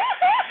 Ivy.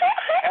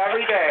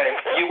 Every day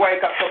you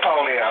wake up to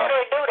polio.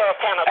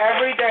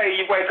 Every day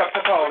you wake up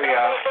to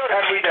polio.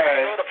 Every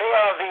day.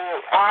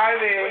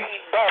 Ivy,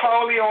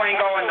 polio ain't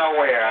going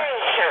nowhere.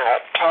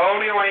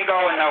 Polio ain't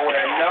going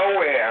nowhere.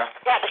 Nowhere.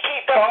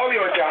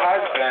 Polio is your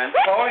husband.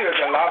 Polio is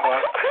your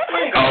lover.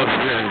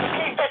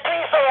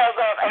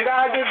 You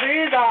got a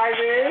disease,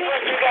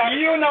 Ivy.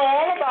 You know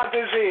all about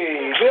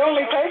disease. It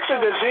only takes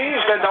a disease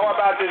to know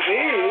about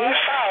disease.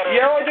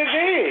 You're a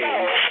disease.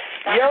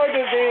 You're a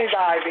disease,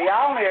 Ivy.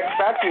 I only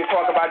expect you to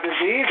talk about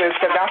diseases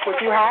because that's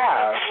what you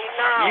have.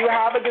 You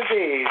have a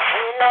disease.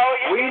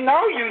 We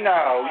know you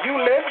know. You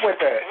live with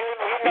it.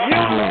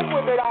 You live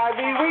with it,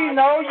 Ivy. We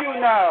know you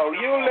know.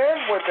 You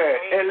live with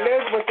it. It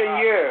lives within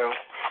you.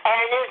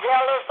 And you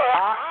jealous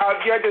of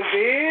your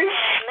disease?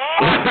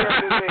 Of your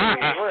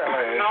disease,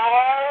 really? No.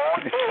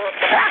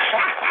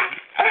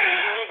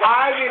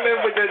 Ivy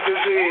live with the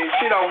disease.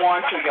 She don't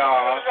want to,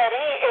 y'all.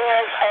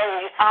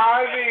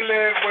 Ivy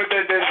live with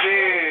the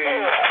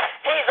disease.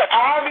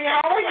 Ivy,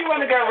 how are you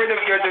going to get rid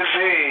of your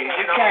disease?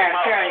 You can't,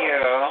 can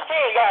you? She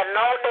ain't got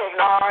no disease.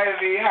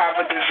 Ivy have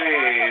a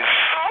disease.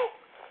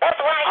 That's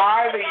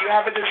why. Ivy, you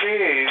have a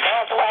disease.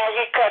 That's why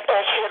he cut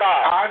that shit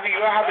off. Ivy,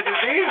 you have a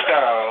disease,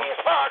 though.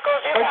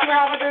 But you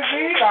have a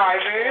disease,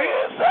 Ivy.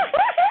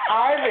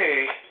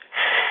 Ivy.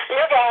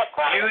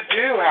 You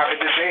do have a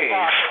disease.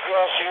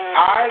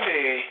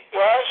 Ivy.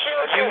 Yes,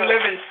 you do. You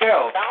live in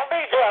filth. Don't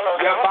be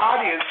jealous. Your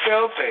body is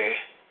filthy.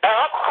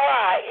 Don't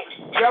cry.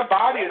 Your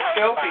body is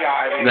filthy,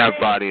 Ivy. That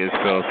body is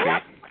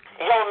filthy.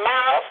 Your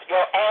mouth,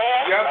 your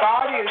ass. Your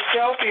body is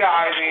filthy,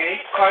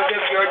 Ivy, because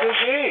of your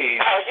disease.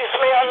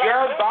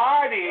 Your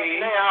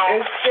body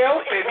is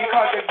filthy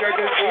because of your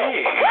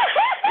disease.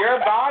 Your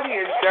body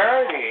is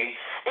dirty.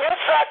 You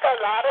suck a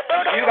lot of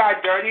dirty. You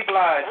got dirty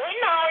blood. We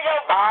know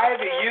your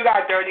Ivy, you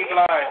got dirty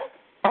blood.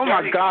 Oh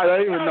my God!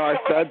 I didn't even know I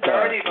said that.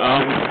 Dirty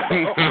blood.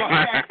 You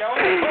can't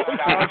donate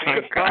blood,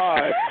 Ivy.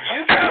 God.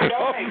 You can't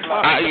donate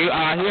blood.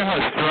 I hear her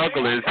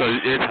struggling, so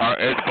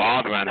it's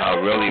bothering her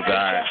really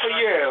bad. For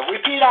you,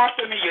 repeat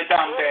after me, you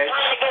dumb bitch.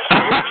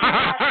 Repeat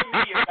after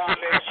me, you dumb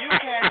bitch. You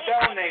can't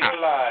donate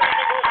blood.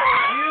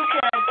 You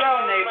can't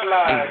donate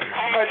blood.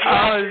 But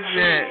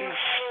shit.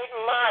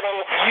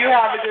 You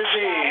have a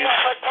disease.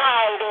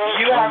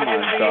 You have a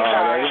disease.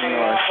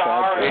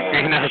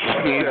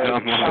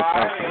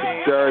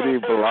 Dirty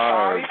blood.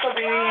 Sorry for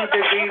being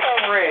disease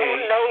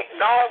free.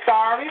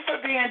 Sorry for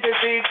being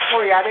disease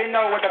free. I didn't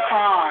know it was a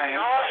crime.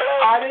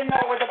 I didn't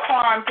know it was a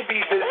crime to be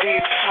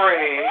disease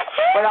free.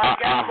 But I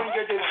guess when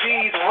you're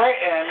disease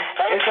written,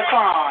 it's a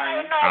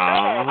crime.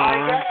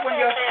 I guess when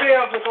you're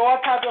filled with all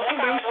types of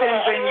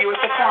pollutants in you,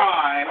 it's a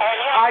crime.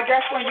 I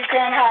guess when you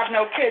can't have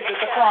no kids,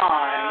 it's a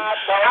crime.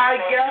 I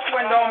guess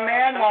when no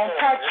man won't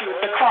touch you,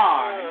 it's a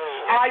crime.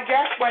 I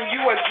guess when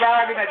you were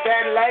dragging a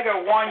dead leg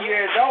at 1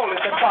 year old,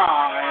 it's a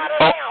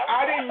crime.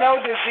 I didn't know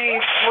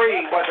disease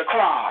free was a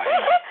crime.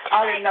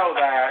 I didn't know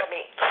that.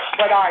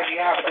 But Ivy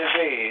have a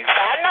disease.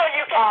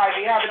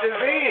 Ivy have a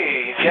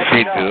disease. Yes,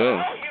 she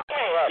does.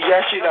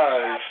 Yes, she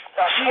does.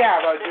 She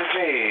have a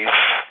disease.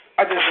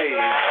 A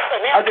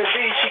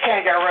disease she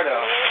can't get rid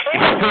of.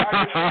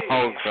 A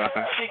disease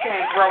she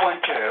can't grow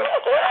into.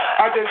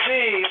 A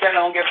disease that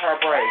don't give her a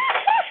break.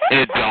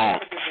 It don't.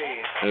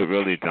 It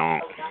really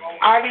don't.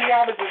 Ivy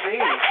have a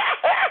disease.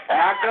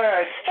 Not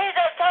good.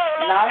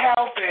 Not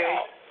healthy.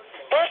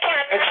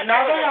 It's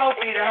never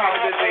healthy to have a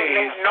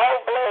disease. No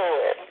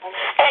blood.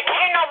 And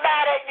can't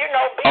nobody,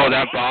 Oh,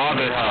 that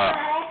bothered her. It's never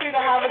healthy to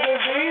have a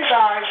disease,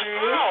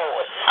 Ivy.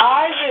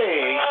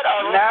 Ivy,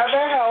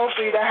 never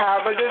healthy to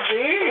have a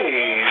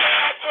disease.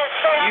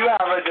 You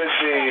have a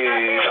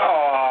disease.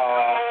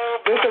 Oh,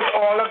 this is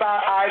all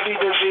about Ivy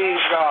disease,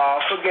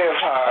 y'all. Forgive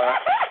her.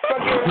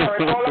 Forgive her.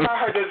 It's all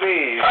about her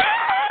disease.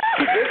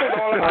 This is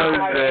all about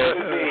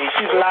Ivy's disease.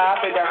 She's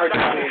laughing at her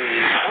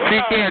disease. She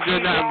can't do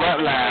nothing but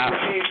laugh.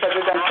 Because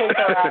it done kicked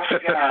her ass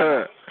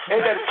again.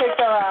 It done kicked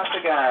her ass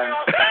again.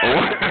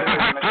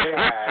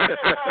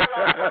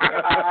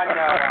 I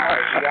know,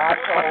 Ivy. I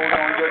told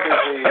on your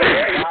disease.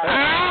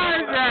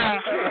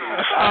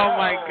 Oh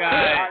my God.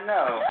 I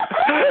know.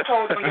 I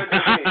told on your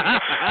disease.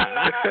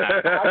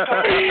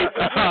 What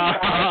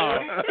are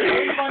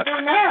you going to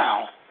do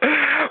now?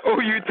 Oh,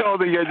 you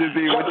told her your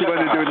disease. What you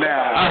going to do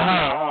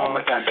now?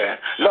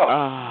 Look.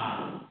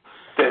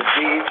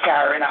 Disease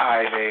carrying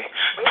Ivy.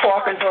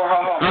 Talking to her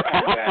home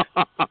attendant.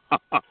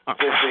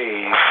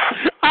 Disease.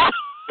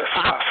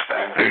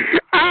 Disgusting.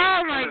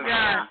 Oh my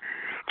God.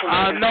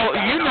 No,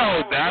 you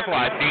know that's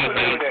why she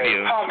hates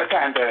you. Home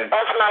attendant.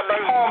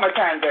 Home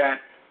attendant.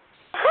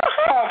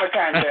 Home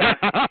attendant.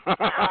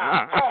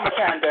 Home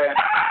attendant.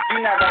 You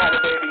never had a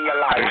baby in your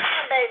life.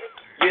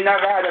 You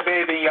never had a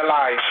baby in your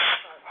life.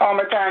 Home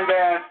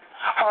attendant.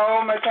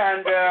 Home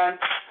attendant.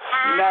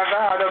 Never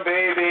had a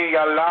baby in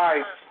your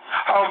life.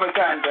 Home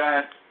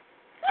attendant.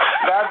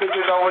 That bitch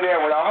is over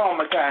there with a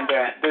home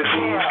attendant.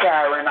 Disease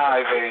carrying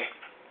Ivy.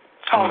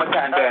 Home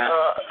attendant.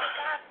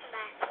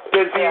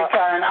 Disease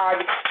carrying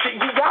Ivy.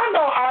 Y'all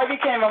know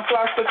Ivy came and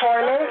flushed the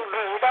toilet?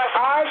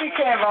 Ivy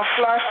came and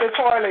flushed the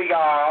toilet,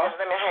 y'all.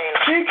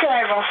 She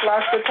came and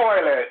flushed the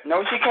toilet.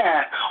 No, she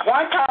can't.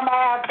 One time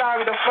I asked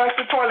Ivy to flush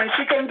the toilet and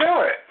she couldn't do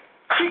it.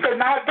 She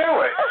could not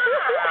do it.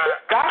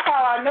 That's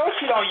how I know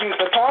she don't use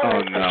the toilet.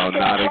 Oh, no,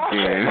 not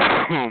again.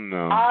 Oh,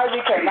 no.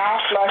 Ivy cannot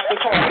flush the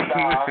toilet,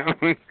 dog.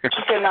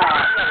 She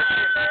cannot.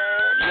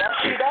 Yes,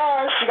 she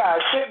does. She got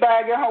a shit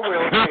bag in her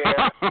wheelchair.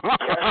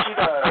 Yes, she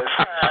does.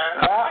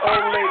 That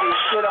old lady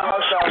shit on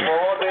herself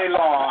all day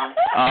long.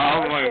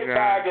 Oh, my God. Her shit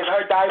bag is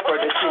her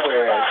diaper that she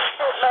wears.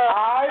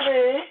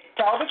 Ivy,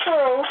 tell the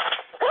truth.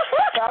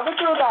 Tell the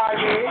truth,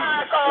 Ivy.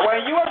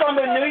 When you was on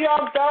the New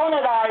York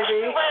Donut,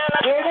 Ivy,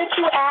 didn't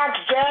you ask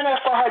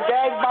Janet for her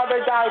dead mother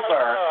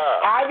diaper?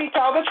 I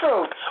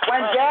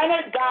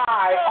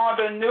lie on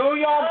the New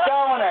York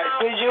donut.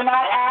 Did you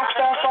not ask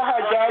her for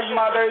her dead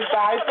mother's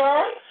diaper?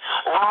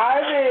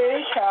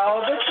 Ivy,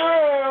 tell the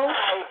truth.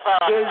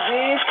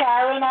 Disease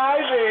Karen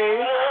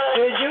Ivy,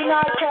 did you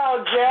not tell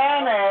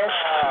Janice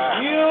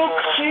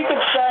she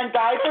could send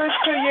diapers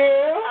to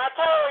you?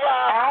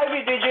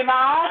 Ivy, did you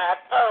not?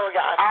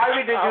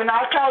 Ivy, did you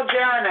not tell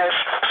Janice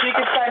she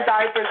could send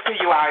diapers to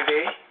you,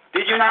 Ivy?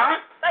 Did you not?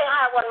 Say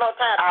hi one more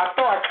time. I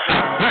thought so.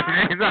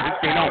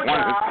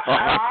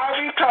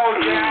 Ivy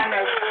told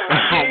Janice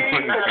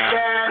she could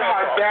send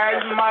her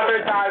dead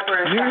mother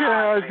diapers. You hear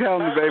her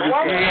telling the baby?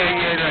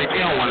 Yeah, she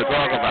don't want to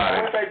talk about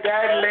it. With the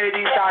dead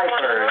lady's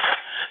diapers.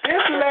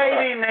 This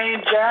lady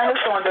named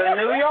Janice on the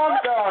New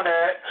York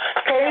donut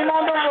came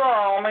on the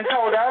room and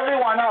told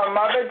everyone her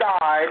mother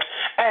died,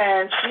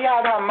 and she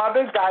had her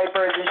mother's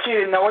diapers and she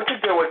didn't know what to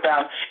do with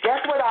them.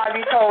 Guess what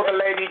Ivy told the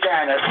lady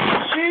Janice?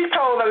 She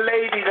told the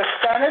lady to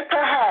send it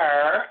to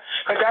her,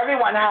 because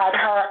everyone had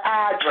her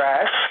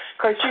address,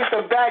 because she used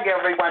to beg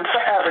everyone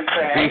for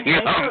everything,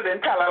 and she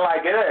didn't tell her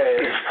like it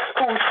is,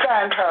 who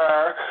sent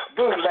her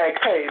bootleg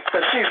tapes,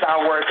 because she's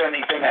not worth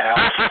anything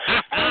else.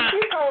 And she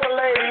told the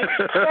lady,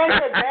 send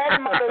your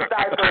dead mother's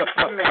diapers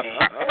to me.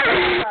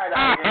 Why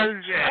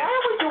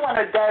would you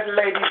want a dead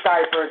lady's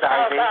diapers,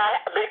 Ivy?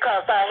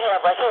 Because I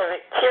have a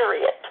heavy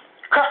period.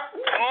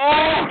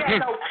 You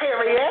get no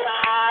period.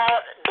 5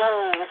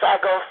 days. I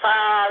go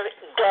 5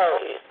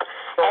 days.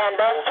 And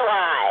that's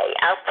why,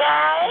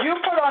 okay? You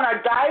put on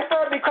a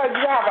diaper because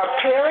you have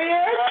a period?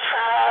 Yes,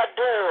 I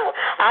do.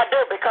 I do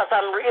because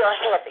I'm real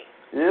heavy.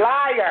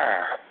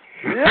 Liar.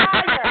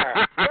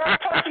 Liar. Your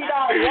pussy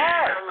don't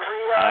work.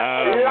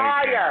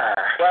 Liar.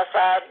 Yes,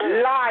 I do.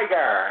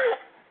 Liar.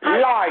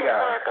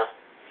 Liar.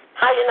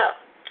 How you know?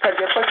 Because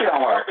your pussy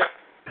don't work.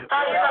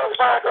 How you know,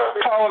 Sparkle?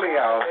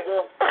 Polio.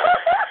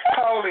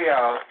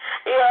 Polio.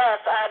 Yes,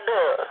 I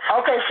do.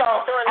 Okay, so,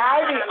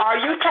 Ivy, are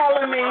you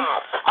telling me,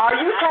 I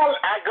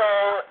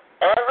go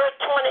every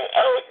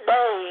 28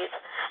 days,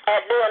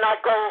 and then I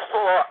go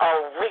for a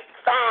week,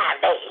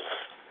 5 days.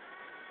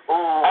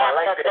 Ooh, I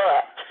like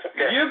that.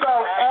 You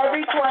go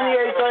every 28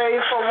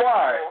 days for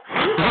what?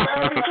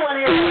 Every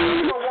 28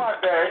 days for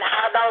what, bitch?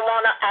 I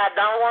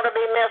don't wanna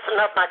be messing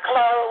up my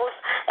clothes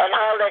and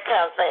all that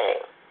kind of thing.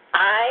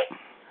 Alright?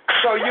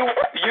 So you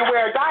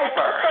wear a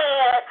diaper?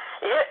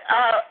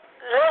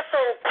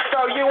 Listen.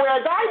 So you wear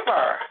a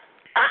diaper?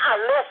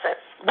 Listen.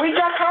 We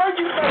just heard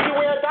you say you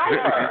wear a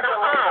diaper.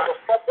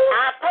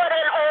 I put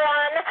it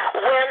on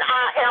when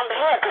I am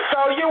heavy. So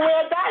you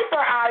wear a diaper,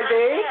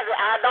 Ivy?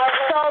 I don't.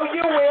 So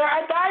you wear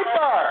a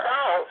diaper?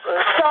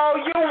 So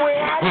you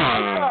wear a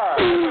diaper?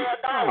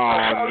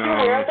 So you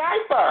wear a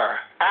diaper?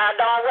 I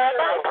don't wear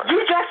diapers. You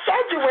just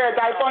said you wear a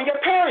diaper on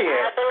your period.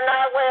 I do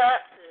not wear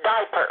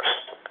diapers.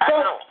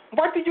 So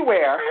what do you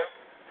wear?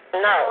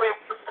 No.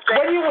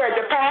 What do you wear?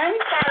 Depends?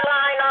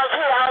 Caroline,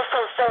 he also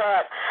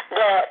said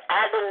that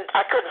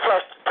I couldn't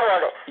flush the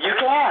toilet. You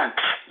can't.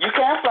 You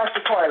can't flush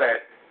the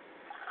toilet.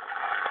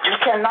 You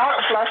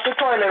cannot flush the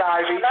toilet,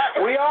 Ivy.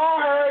 We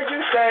all heard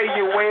you say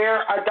you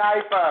wear a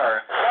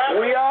diaper.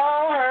 We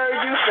all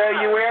heard you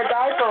say you wear a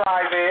diaper,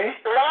 Ivy.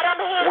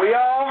 We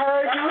all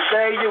heard you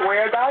say you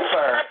wear a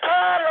diaper.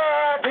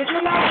 Did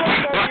you not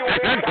just say you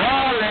wear a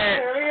diaper?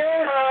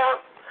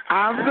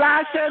 I'm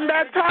flashing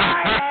the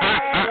toilet.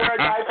 You wear a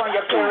diaper on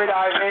your period,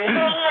 Ivy.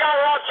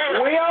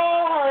 We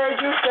all heard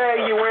you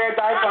say you wear a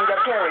diaper on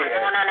your period.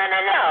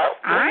 No.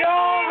 We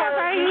all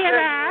heard you say you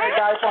wear a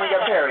diaper on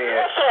your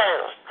period.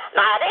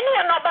 No, I didn't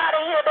hear nobody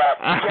hear that.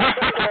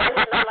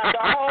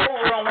 The whole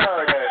room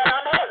heard it.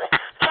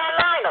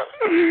 Carolina,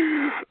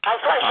 I'm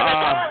flushing the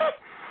toilet.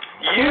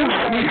 You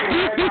said you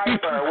wear a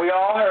diaper. We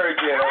all heard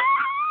you.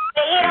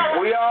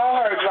 We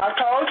all heard you. I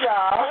told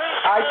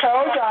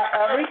y'all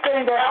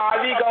everything that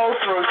Ivy goes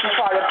through, she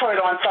tried to put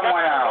it on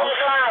someone else.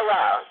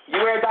 You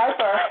wear a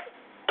diaper?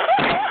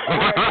 You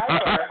wear a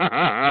diaper?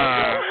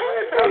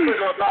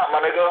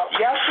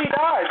 Yes, she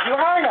does. You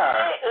heard her.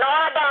 No,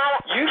 I don't.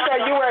 You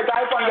said you wear a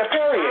diaper on your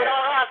period.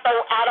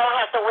 I don't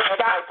have to wear a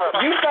diaper.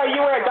 You said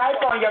you wear a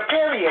diaper on your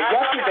period.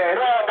 Yes, you did.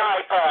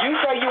 You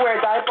said you wear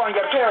a diaper on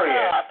your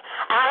period.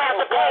 I have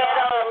to pay it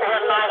on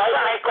with my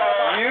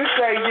cycle. You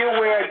say you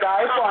wear a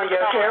diaper on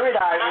your period,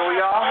 Ivy.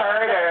 We all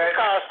heard it.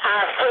 Because I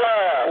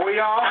flood. We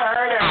all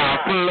heard it.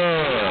 We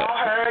all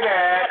heard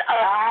it.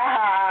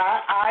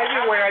 Ivy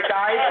wear a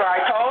diaper. I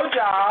told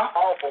y'all.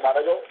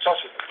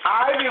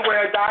 Ivy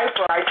wear a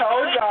diaper. I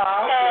told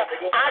y'all.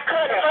 I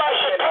couldn't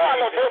flush the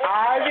toilet.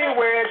 Ivy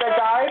wears a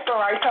diaper.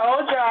 I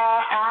told y'all.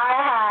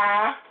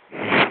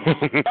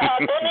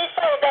 Didn't he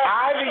say that?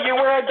 Ivy, you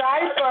wear a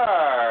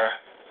diaper.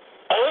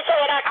 He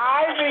said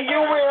Ivy, you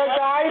wear a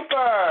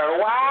diaper.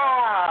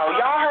 Wow.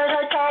 Y'all heard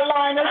her,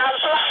 Carolina?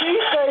 She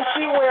says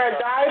she wear a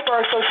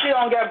diaper so she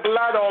don't get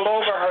blood all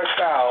over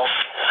herself.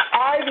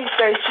 Ivy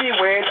says she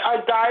wears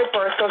a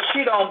diaper so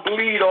she don't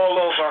bleed all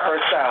over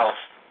herself.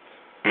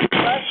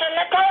 flushing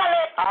the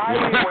toilet.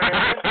 Ivy wears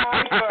a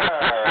diaper.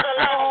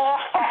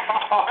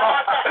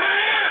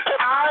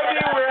 Ivy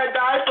wear a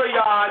diaper,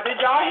 y'all. Did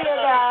y'all hear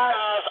that?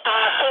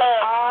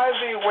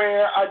 Ivy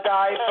wear a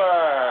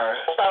diaper.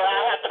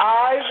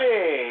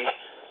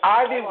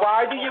 Ivy,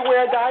 why do you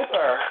wear a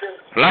diaper?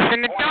 Flush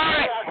in the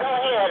toilet. Go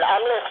ahead,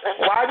 I'm listening.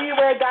 Why do you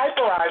wear a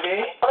diaper, Ivy?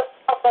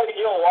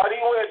 Yo, why do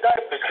you wear a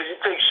diaper? Because you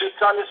take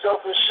shits on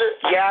yourself and shit?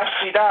 Yes,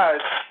 she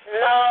does.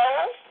 No.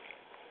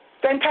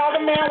 Then tell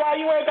the man why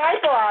you wear a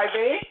diaper,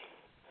 Ivy.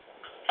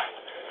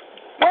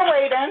 We're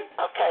waiting.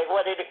 Okay,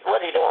 what are you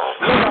doing?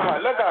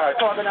 Look at her,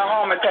 talking to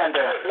home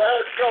attendant. Let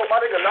us go, my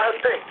nigga, let us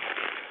think.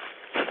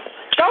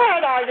 Go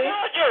ahead, Ivy.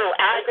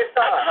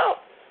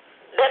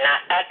 Then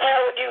I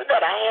told you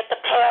that I had to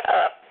pad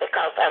up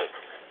because I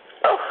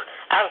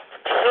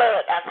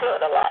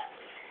flood a lot.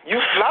 You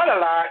flood a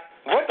lot?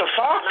 What the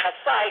fuck? My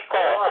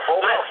cycle,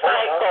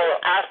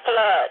 I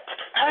flood.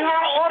 And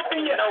how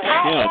often you? She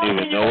don't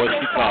even know what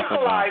she's talking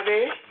about.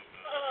 Ivy.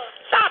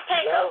 Stop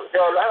taking.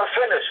 Yo, let her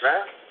finish,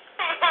 man.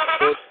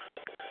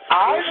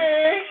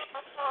 Ivy.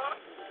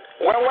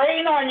 We're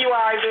waiting on you,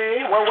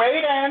 Ivy. We're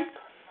waiting.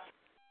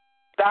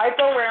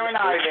 Diaper wearing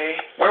Ivy.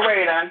 We're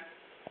waiting.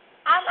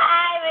 I'm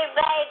Ivy,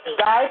 baby.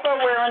 Diaper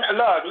wearing.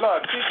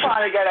 Look. She's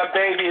trying to get a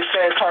baby. It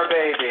says her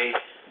baby.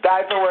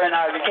 Diaper wearing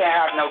Ivy can't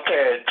have no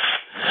kids.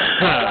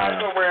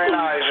 Diaper wearing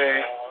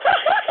Ivy.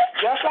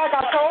 Just like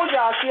I told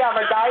y'all she have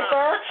a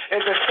diaper,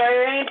 it's the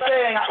same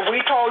thing.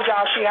 We told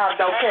y'all she have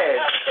no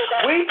kids.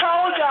 We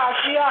told y'all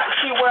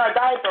she wear a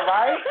diaper,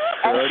 right?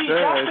 And she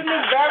just in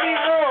this very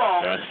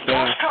room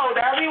just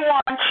told everyone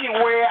she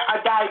wear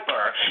a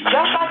diaper.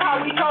 Just like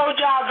how we told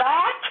y'all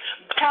that,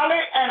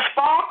 Pellet and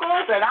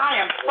Sparkles, and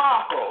I am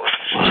Sparkles.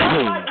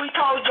 Just like we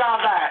told y'all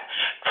that.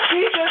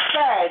 She just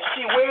said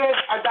she wears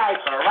a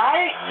diaper,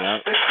 right?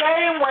 Yep. The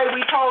same way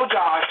we told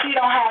y'all she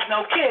don't have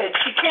no kids.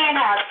 She can't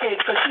have kids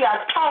because she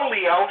has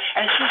polio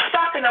and she's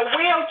stuck in a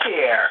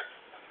wheelchair.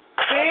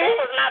 See?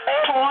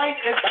 Point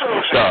is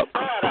proven. Stop.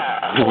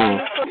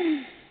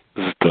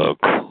 Stuck.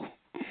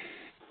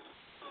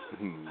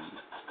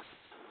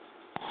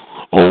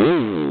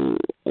 Oh,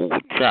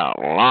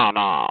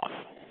 Carolina.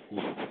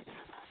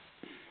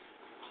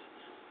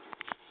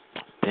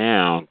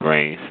 Damn,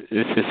 Grace.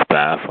 It's just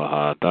bad for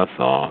her. That's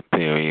all.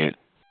 Period.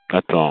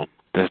 That's all.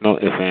 There's no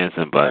ifs, ands,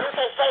 and buts.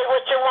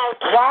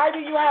 Why do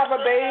you have a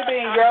baby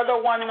and you're the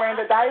one wearing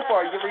the diaper?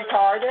 Are you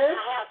retarded?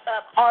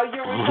 Are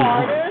you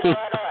retarded?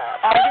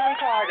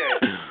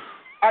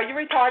 Are you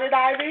retarded,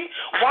 Ivy?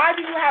 Why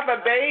do you have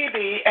a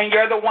baby and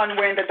you're the one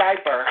wearing the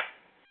diaper?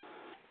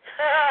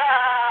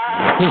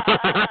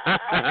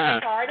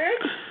 Retarded?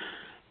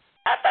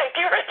 I think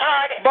you're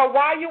retarded. But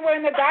why are you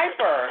wearing a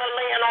diaper?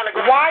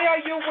 Why are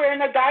you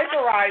wearing a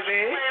diaper,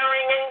 Ivy?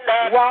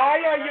 Why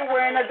are you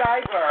wearing a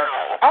diaper?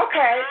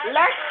 Okay,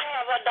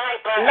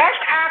 let's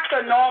ask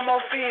a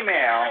normal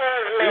female.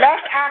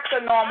 Let's ask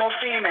a normal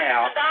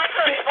female.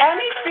 Did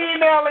any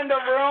female in the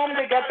room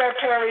to get their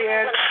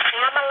period?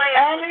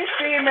 Any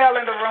female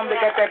in the room to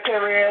get their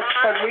period?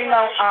 Because we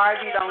know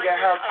Ivy don't get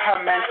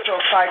her menstrual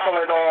cycle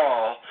at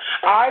all.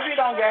 Ivy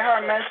don't get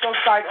her menstrual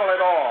cycle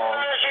at all.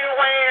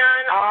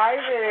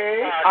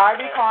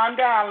 Ivy, calm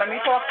down. Let me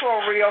talk to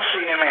a real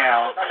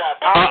female.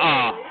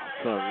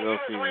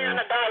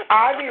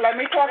 Ivy, let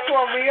me talk to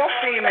a real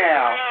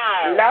female.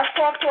 Let's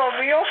talk to a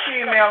real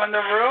female in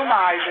the room,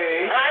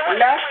 Ivy.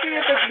 Let's see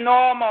if it's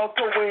normal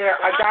to wear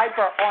a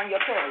diaper on your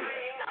period.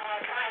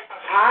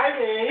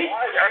 Ivy,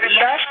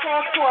 let's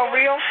talk to a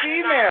real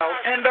female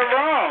in the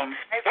room.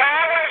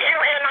 Why were you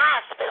in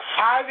hospice?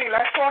 Ivy,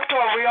 let's talk to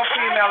a real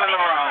female in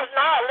the room.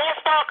 No, let's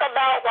talk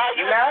about why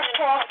you. Let's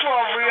talk to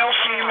a real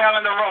female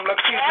in the room. Look,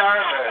 she's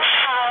nervous.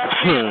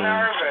 She's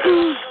nervous.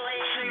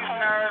 She's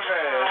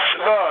nervous.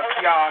 Look,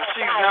 y'all,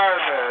 she's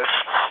nervous.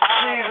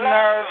 She's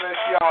nervous,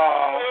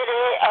 y'all.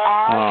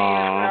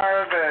 Ivy's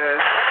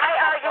nervous.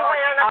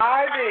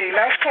 Ivy,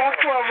 let's talk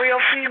to a real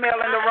female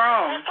in the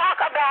room. Talk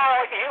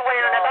about you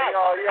wearing a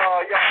diaper.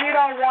 She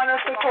don't want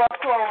us to talk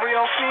to a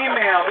real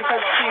female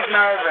because she's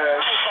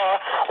nervous.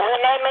 When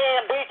that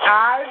man beat you,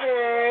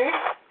 Ivy.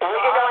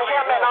 you gonna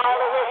hear me in all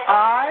of this.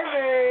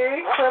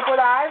 Ivy. Triple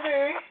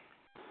Ivy.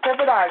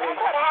 Triple Ivy.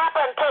 What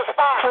happened to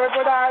Spot?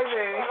 Triple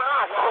Ivy.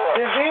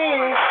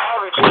 Disease.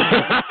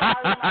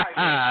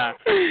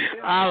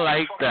 I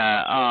like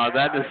that. Oh,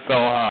 that is so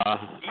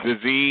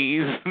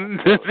disease.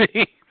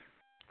 Disease.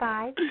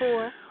 5,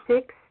 4,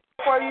 6.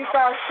 Before you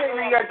start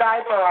shitting in your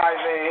diaper,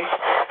 Ivy.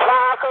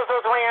 Marcus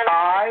was wearing.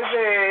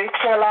 Ivy,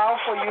 chill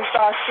out before you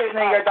start shitting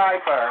in your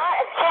diaper.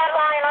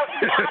 Carolina,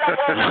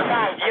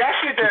 Yes,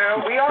 you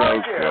do. We all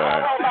do.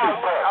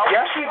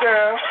 Yes, you do.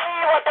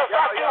 what the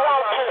fuck you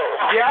want to?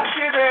 Yes,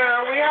 you do.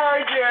 We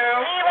heard you.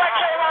 What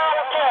you want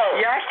to do?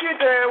 Yes, you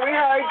do. We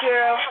heard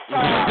you.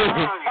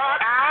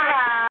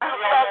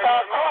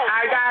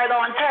 I got it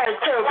on tape,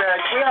 too,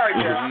 bitch. We heard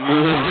you.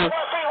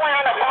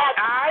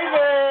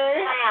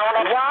 Ivy,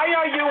 why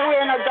are you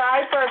wearing a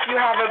diaper if you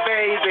have a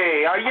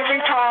baby? Are you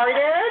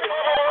retarded?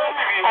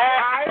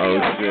 Ivy,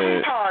 are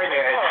you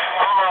retarded?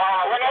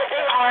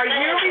 Are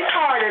you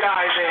retarded,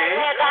 Ivy?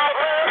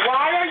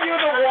 Why are you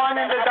the one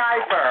in the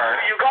diaper?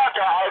 You got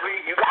that, Ivy.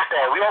 You got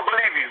that. We don't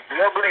believe you. We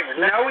don't believe you.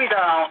 No, we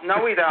don't. No,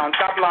 we don't.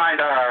 Stop lying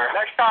to her.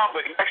 Next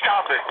topic.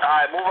 All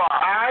right, move on.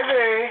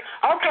 Ivy.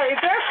 Okay, is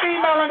there a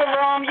female in the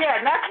room?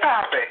 Yeah, next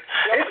topic.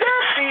 Is there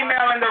a female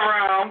in the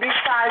room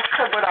besides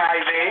Clifford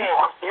Ivy?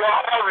 Yo,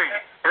 Ivy,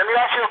 let me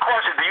ask you a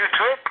question. Do you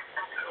drink?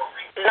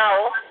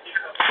 No.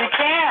 She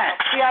can't.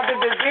 She has a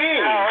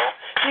disease. No.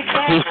 She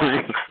can't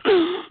drink.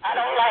 I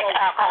don't like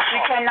alcohol. She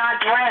cannot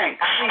drink.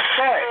 She's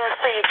sick.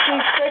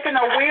 She's sick in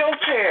a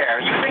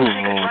wheelchair. You think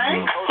she can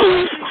drink?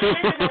 She's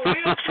sick in a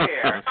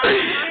wheelchair.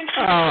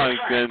 Oh, my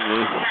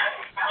goodness.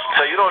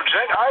 So you don't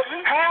drink,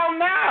 Ivy? Hell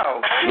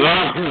no. She's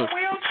in a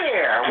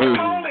wheelchair with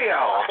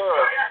polio.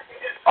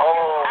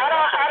 Oh. I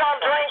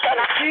don't drink.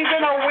 She's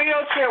in a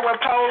wheelchair with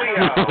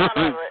polio.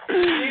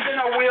 She's in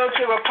a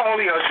wheelchair with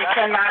polio. She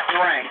cannot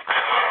drink.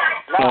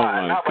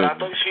 Nah, but I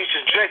thought she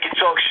should drink. You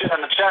talk shit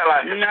on the chat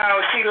like this. No,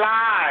 she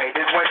lied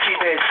is what she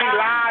did. She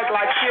lied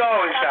like she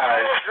always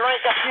does.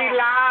 She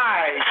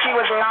lied. She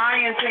was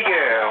lying to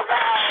you.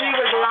 She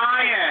was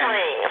lying.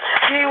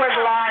 She was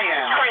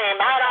lying.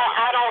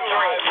 I don't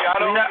drink.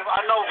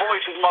 I know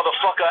voices,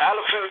 motherfucker.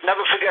 Elephant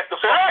never forget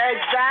the fuck.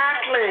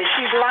 Exactly.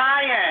 She's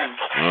lying.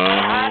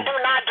 I do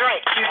not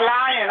drink. She's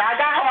lying. I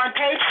got her on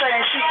tape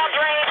saying she's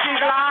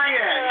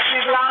lying.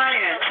 She's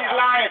lying. She's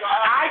lying.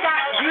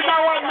 You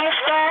know what,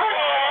 mister?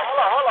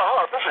 Hold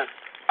on. Listen.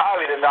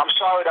 Ivy, I'm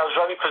sorry, that was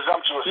very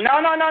presumptuous. No.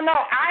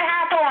 I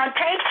have her on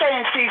tape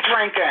saying she's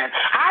drinking.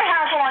 I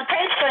have her on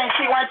tape saying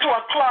she went to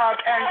a club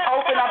and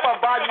opened up a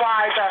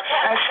Budweiser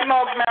and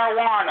smoked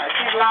marijuana.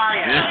 She's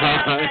lying.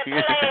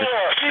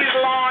 She's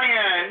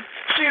lying.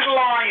 She's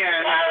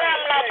lying.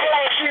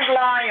 She's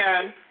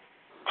lying.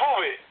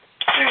 Prove it.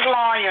 She's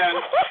lying.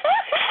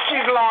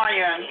 She's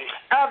lying.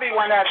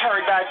 Everyone has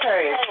heard that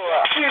tape.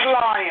 She's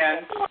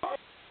lying.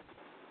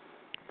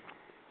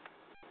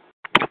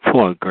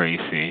 Poor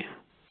Gracie.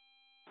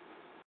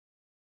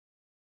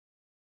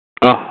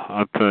 Oh,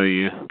 I'll tell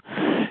you.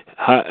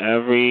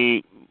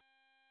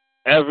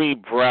 Every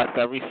breath,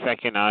 every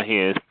second out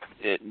here is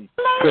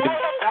pretty.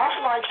 That's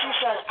like she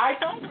said, I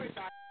don't drink.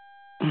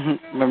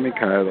 Let me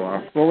cut it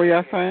off. What were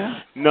y'all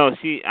saying? No,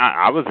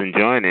 I was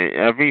enjoying it.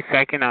 Every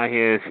second out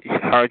here is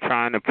her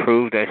trying to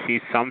prove that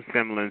she's some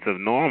semblance of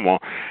normal.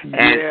 And,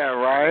 yeah,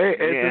 right?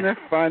 Isn't it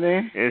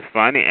funny? It's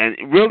funny. And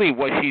really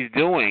what she's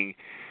doing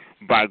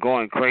by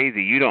going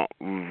crazy, you don't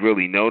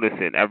really notice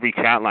it. Every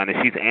chat line,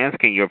 she's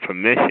asking your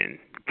permission.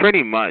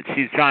 Pretty much.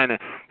 She's trying to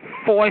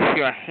force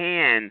your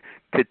hand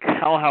to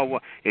tell her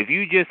what. If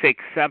you just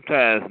accept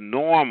her as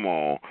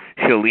normal,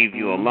 she'll leave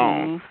you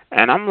alone.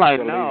 And I'm like,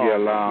 she'll no. Leave you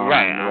alone.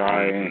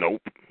 Right.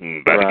 Nope.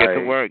 Better get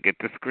to work. Get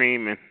to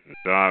screaming.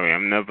 Sorry,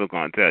 I'm never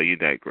going to tell you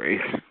that, Grace.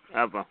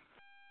 Ever.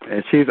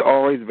 And she's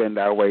always been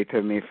that way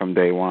to me from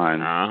day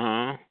one.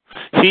 Uh-huh.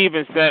 She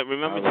even said,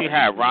 remember she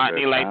had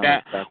Rodney like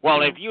that?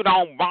 Well, if you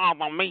don't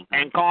bother me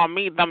and call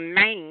me them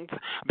names,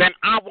 then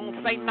I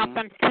won't say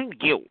nothing to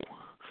you.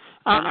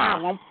 And I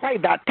won't play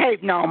that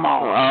tape no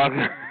more.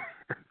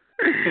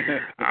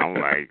 I'm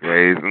like,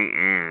 Grace,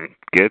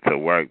 get to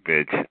work,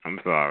 bitch. I'm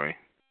sorry.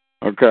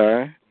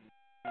 Okay.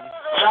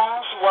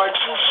 That's what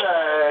she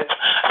said.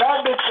 That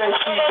bitch says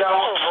she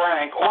don't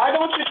drink. Why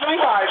don't you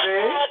drink, Ivy?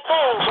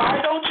 Why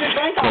don't you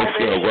drink, Ivy?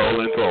 She'll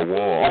roll into a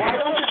wall. Why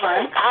don't you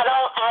drink? I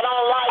don't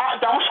like.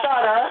 Don't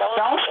stutter.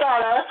 Don't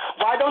stutter.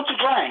 Why don't you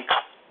drink?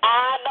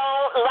 I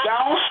don't like.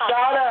 Don't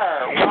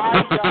stutter.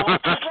 Why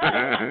don't you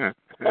drink?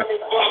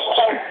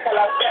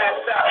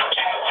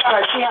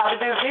 She had a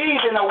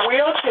disease in a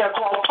wheelchair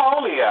called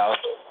polio.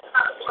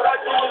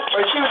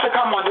 But she used to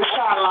come on this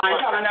sideline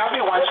telling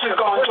everyone she's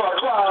going to a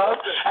club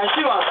and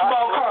she's going to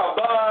smoke her a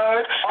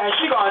bud and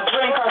she's going to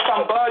drink her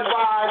some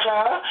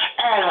Budweiser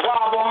and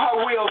rob on her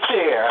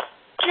wheelchair.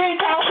 She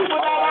didn't tell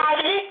people that,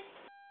 Ivy?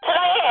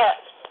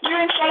 You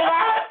didn't say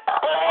that?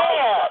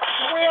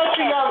 Swear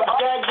to your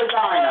dead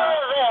vagina.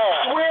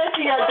 Swear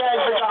to your dead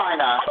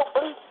vagina.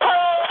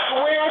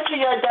 Swear to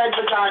your dead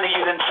vagina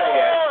you didn't say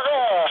it.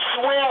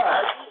 Swear.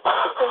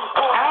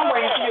 I'm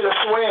waiting for you to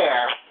swear.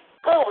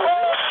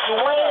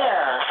 Swear.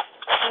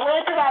 Swear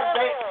to that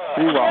baby.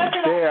 She won't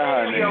dare,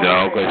 honey.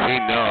 No, because she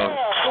knows.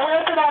 Swear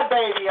to that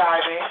baby,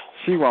 Ivy.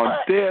 She won't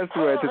dare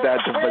swear to that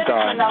to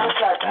vagina. You never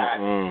said that.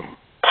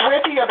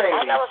 Swear to your baby.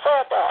 I never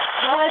said that.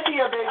 Swear to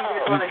your baby.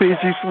 You see,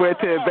 she swear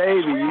to her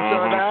baby. You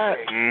saw that?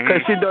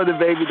 Because she know the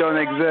baby don't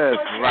exist.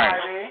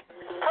 Right.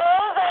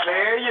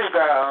 There you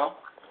go.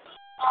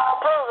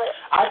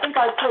 I think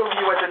I proved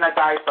you was in a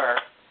diaper.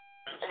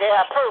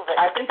 Yeah, prove it.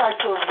 I think I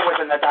proved you was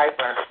in a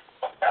diaper.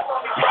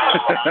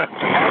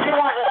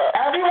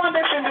 Everyone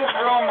that's in this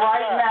room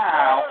right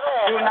now,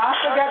 do not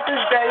forget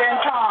this day and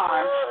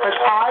time, because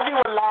Ivy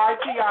will lie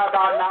to you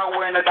about not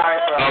wearing a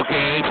diaper.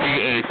 Okay,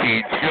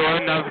 she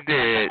sure enough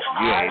did.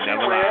 You ain't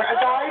never wear a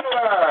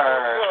diaper.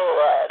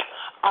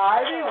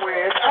 Ivy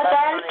wears a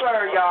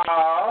diaper,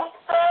 y'all.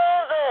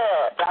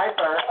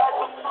 Diaper.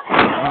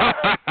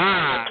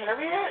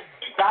 Period?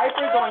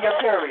 Diapers on your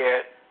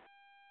period.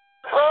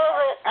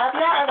 Have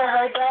y'all ever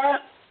heard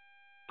that?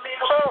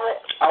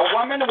 A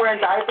woman wearing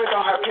diapers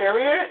on her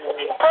period?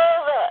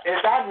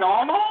 Is that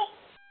normal?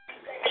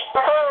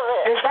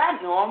 Is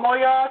that normal,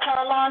 y'all,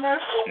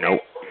 Carolinas?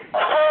 Nope.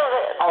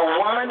 A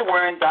woman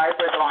wearing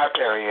diapers on her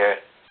period.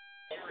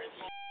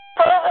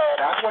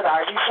 That's what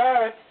Ivy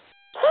said.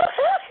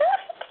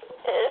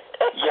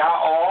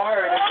 Y'all all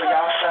heard it for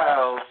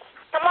yourselves.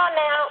 Come on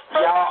now.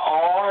 Y'all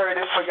all heard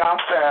it for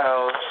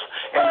yourselves.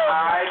 And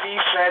Ivy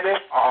said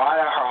it all out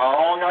of her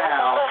own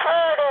mouth.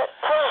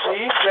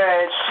 She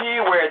said she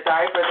wear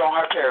diapers on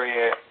her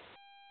period.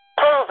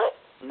 Prove it.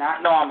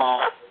 Not normal.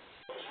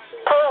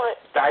 Prove it.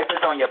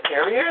 Diapers on your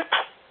period?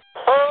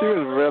 She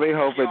was really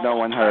hoping no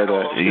one heard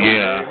it. She was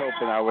really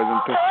hoping I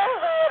wasn't. She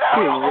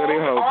was really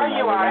hoping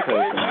I wasn't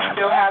taking You it.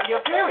 still have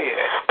your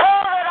period. Prove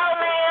it, old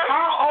man.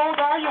 How old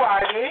are you,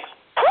 Ivy?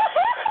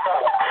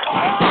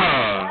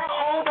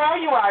 How old are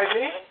you,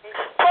 Ivy?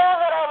 Prove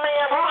it, old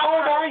man. How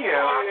old are you?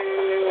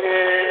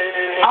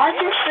 Aren't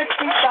you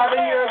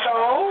 67 years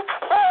old?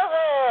 Prove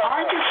it.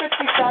 Aren't you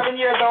 67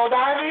 years old,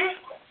 Ivy?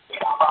 Prove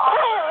it.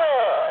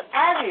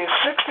 Ivy is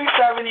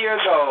 67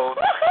 years old,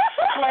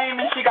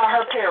 claiming she got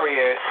her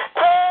period.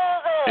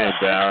 Prove it.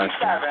 Embarrassing.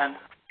 67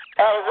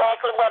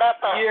 Exactly what I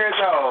thought. years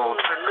old,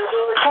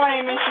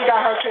 claiming she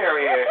got her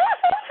period.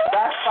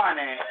 That's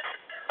funny.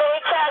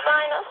 Big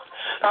Chazina.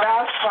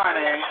 That's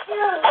funny. See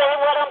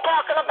what I'm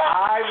talking about?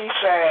 Ivy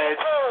said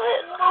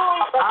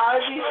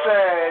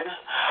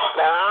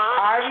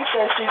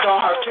she's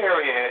on her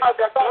period.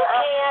 Ivy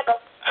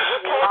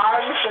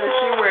said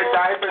she wear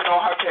diapers on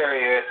her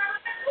period.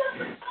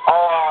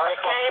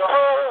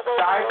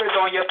 Diapers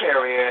on your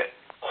period.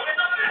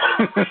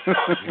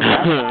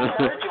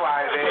 Heard you,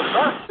 Ivy.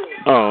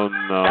 Oh,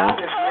 no. That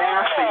is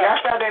nasty. Yes,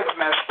 that is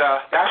messed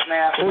up. That's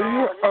nasty.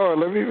 Oh,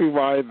 let me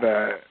rewind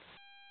that.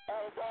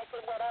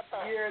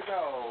 Years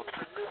old,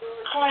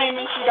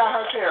 claiming she got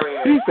her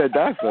period. She said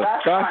that's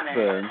That's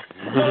disgusting.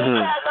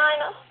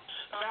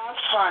 That's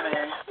funny.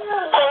 See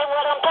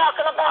what I'm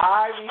talking about?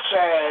 Ivy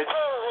said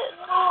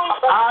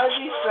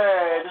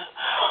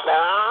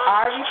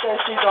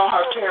she's on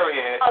her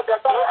period. Ivy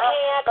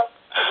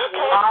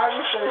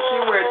said she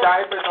wear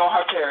diapers on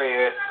her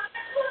period.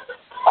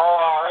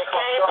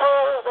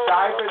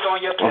 Diapers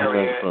on your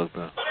period.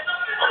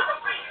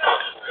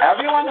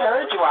 Everyone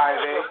heard you,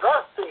 Ivy.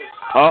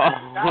 Oh,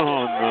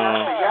 no.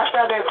 Yes,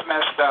 that is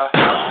messed up.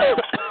 I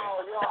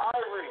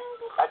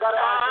gotta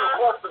ask you a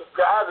question.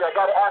 Ivy, I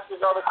gotta ask you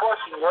another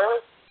question,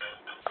 right?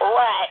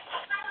 What?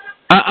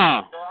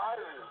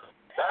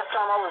 Last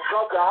time I was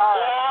drunk and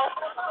high,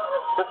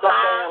 just like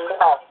I am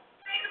now,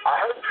 I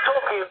heard you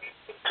talking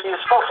to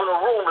yourself in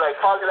a room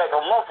probably like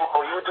a month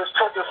ago. You were just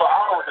talking for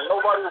hours and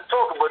nobody was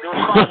talking, but you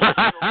were talking.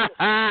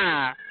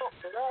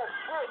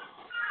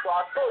 So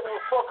I thought you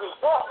were fucking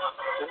drunk.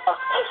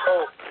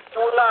 So you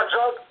were not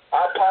drunk.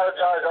 I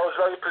apologize. I was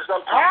very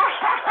presumptuous.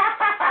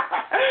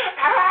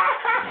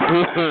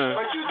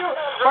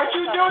 But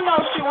you do know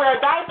she wear a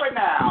diaper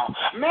now.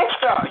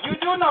 Mister, you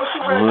do know she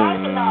wear a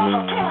diaper now on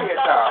her period,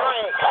 though.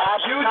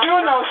 You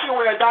do know she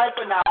wear a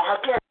diaper now on her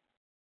period.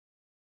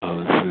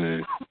 Oh,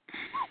 shit.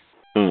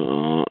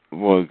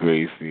 Boy,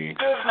 Gracie.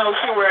 Just know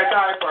she wear a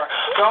diaper.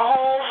 The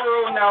whole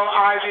room know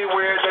Ivy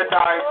wears a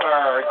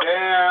diaper.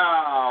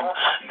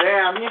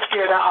 Damn, he's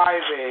scared of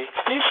Ivy.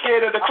 He's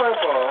scared of the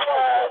cripple.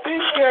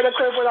 He's scared of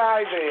crippled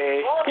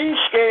Ivy. He's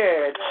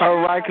scared.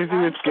 Oh, right, because he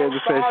was scared to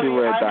say she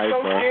wear a diaper.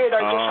 I'm so scared. I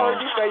just heard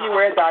you say you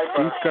wear a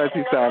diaper. Because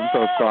he said, I'm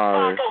so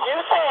sorry.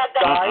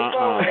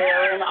 Diaper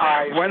wearing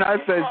Ivy. When I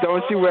said,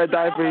 don't she wear a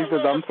diaper, he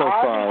says, I'm so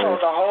sorry. Ivy told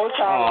the whole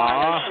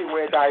time she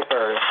wear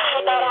diapers.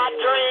 That I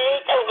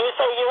drink, and you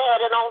say you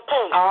had it on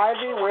tape.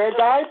 Ivy wear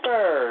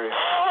diapers.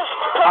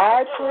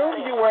 I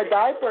proved you wear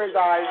diapers,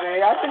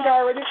 Ivy. I think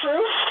I already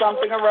proved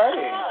something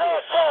already.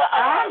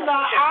 I'm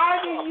not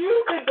Ivy.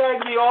 You could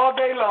beg me all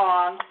day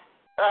long.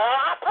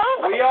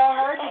 We all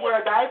heard you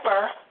wear a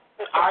diaper.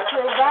 I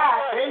proved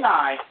that, didn't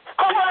I?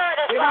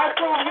 Didn't I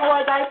prove you wore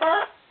a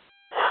diaper?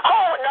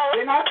 Oh, no.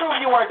 Didn't I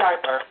prove you wore a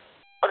diaper?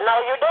 No,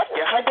 you didn't.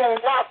 Yes, I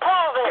did. Now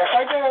prove it. Yes,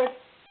 I did.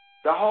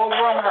 The whole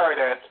room heard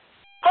it.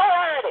 Who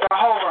heard it? The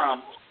whole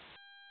room.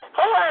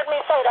 Who heard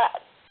me say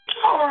that?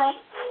 Whole room.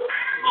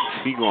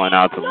 She going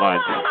out to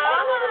lunch.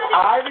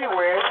 Ivy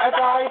wears a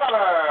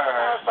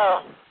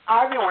diaper.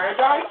 Ivy wears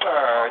a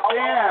diaper.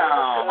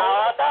 Damn. No,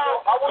 I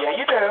don't. Yeah,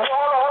 you do.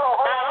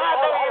 How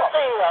do you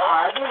feel?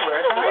 Ivy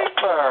wears a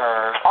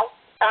diaper.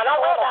 I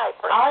don't wear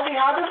diapers. Ivy,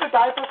 how does the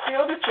diaper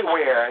feel that you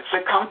wear? Is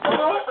it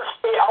comfortable?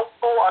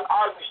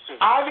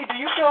 Ivy, do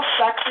you feel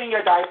sexy in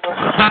your diaper?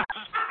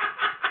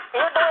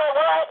 You doing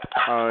what?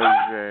 Oh,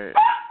 shit.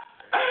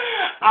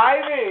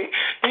 Ivy,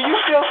 do you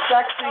feel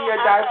sexy in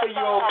your diaper, you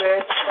old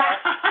bitch?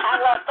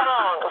 I love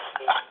thongs.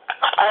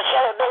 I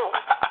sure do.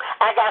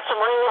 I got some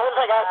red ones,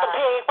 I got some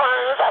pink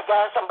ones, I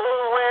got some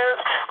blue ones.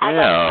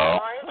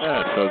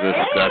 That's so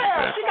disgusting.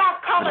 Yeah, she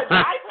got colored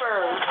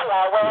diapers.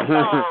 I wear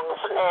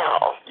thongs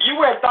now. You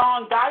wear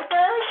thong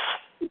diapers?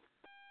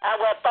 I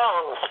wear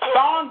thongs.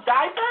 Thong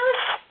diapers?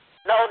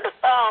 No, the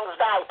thongs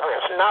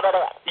diapers, none of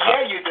that.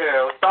 Yeah, you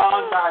do.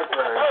 Thong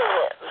diapers.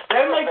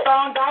 They make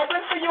thong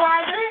diapers for you,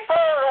 Ivy?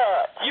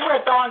 You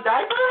wear thong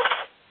diapers?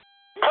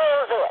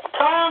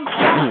 Thong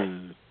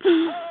diapers.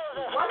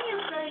 What are you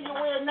saying you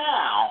wear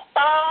now?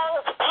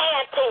 Thongs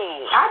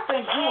panties. I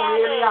think you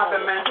really have a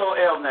mental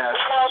illness.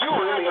 You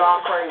really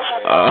are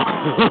crazy.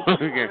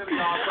 You really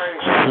are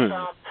crazy.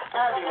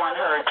 Everyone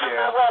heard you.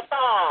 What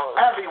song?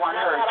 Everyone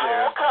heard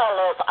you.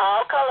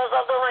 All colors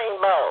of the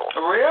rainbow.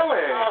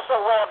 Really? Also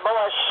wear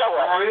boy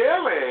shorts.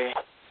 Really?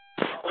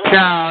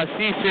 Child,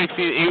 she's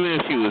 60. Even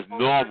if she was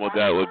normal,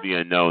 that would be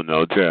a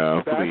no-no,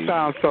 child. That Please.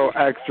 sounds so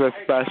extra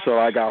special.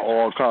 I got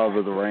all colors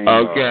of the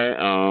rainbow. Okay.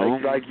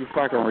 It's like you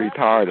fucking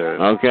retarded.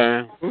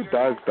 Okay. Who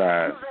does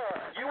that?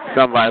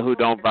 Somebody who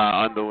don't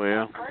buy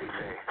underwear.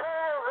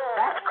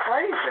 That's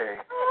crazy.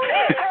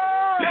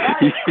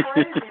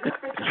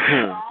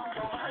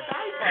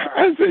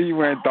 I said you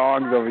wearing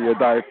thongs over your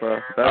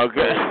diaper. That's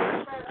okay.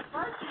 Crazy.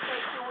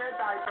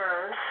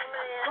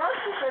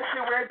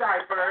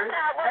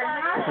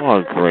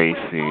 Oh,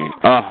 Gracie.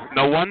 Oh,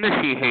 no wonder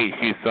she hates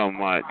you so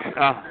much.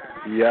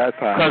 Yes,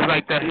 because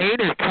like the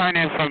hate is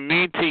turning from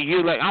me to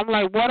you. Like I'm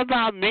like, what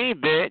about me,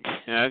 bitch?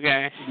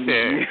 Okay,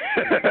 shit.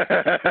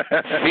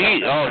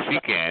 she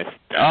can't.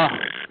 Oh.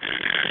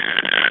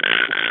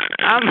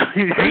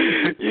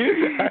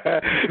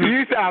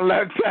 You sound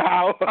left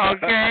out.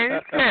 Okay,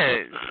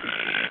 shit.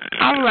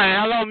 I'm like,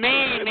 hello, me.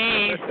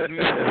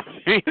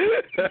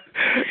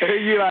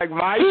 You like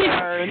my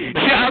turn.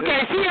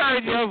 She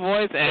heard your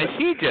voice and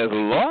she just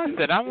lost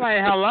it. I'm like,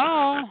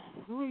 hello.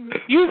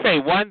 You say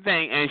one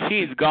thing and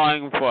she's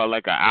going for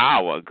like an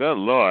hour. Good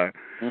Lord.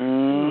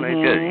 Like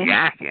just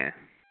yakking.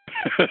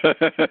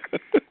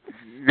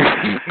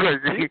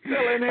 She's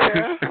still in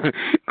here.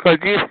 Because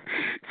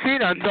she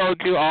done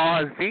told you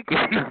all her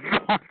secrets.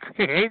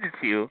 She hates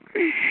you.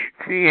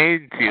 She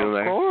hates you.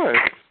 Of course.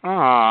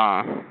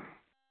 Aw.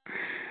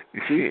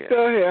 She's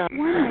still here. 1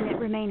 minute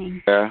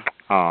remaining. Yeah.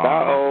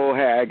 That old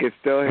hag is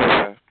still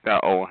here.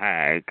 That old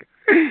hag.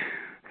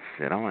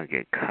 Shit, I want to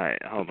get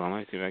cut. Hold on, let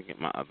me see if I can get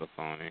my other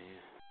phone in here.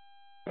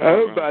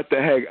 I'm about to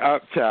hang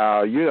up,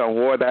 child. You done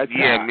wore that child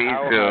Yeah, me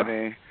out, too.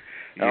 honey.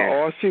 Yeah.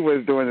 All she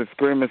was doing is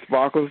screaming,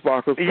 sparkle,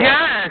 sparkle, sparkle.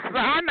 Yes,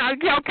 I'm not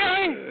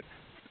okay.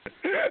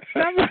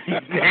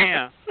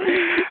 Damn.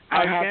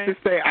 I have to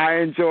say, I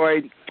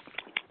enjoyed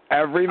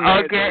every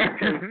minute. Okay.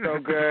 It was so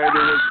good.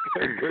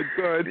 It was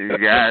good.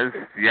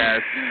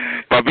 Yes.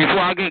 But before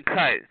I get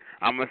cut,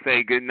 I'm going to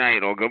say good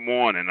night or good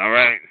morning, all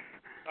right?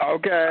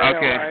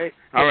 Okay.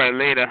 All right,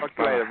 later. Talk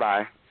to you later.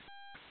 Bye.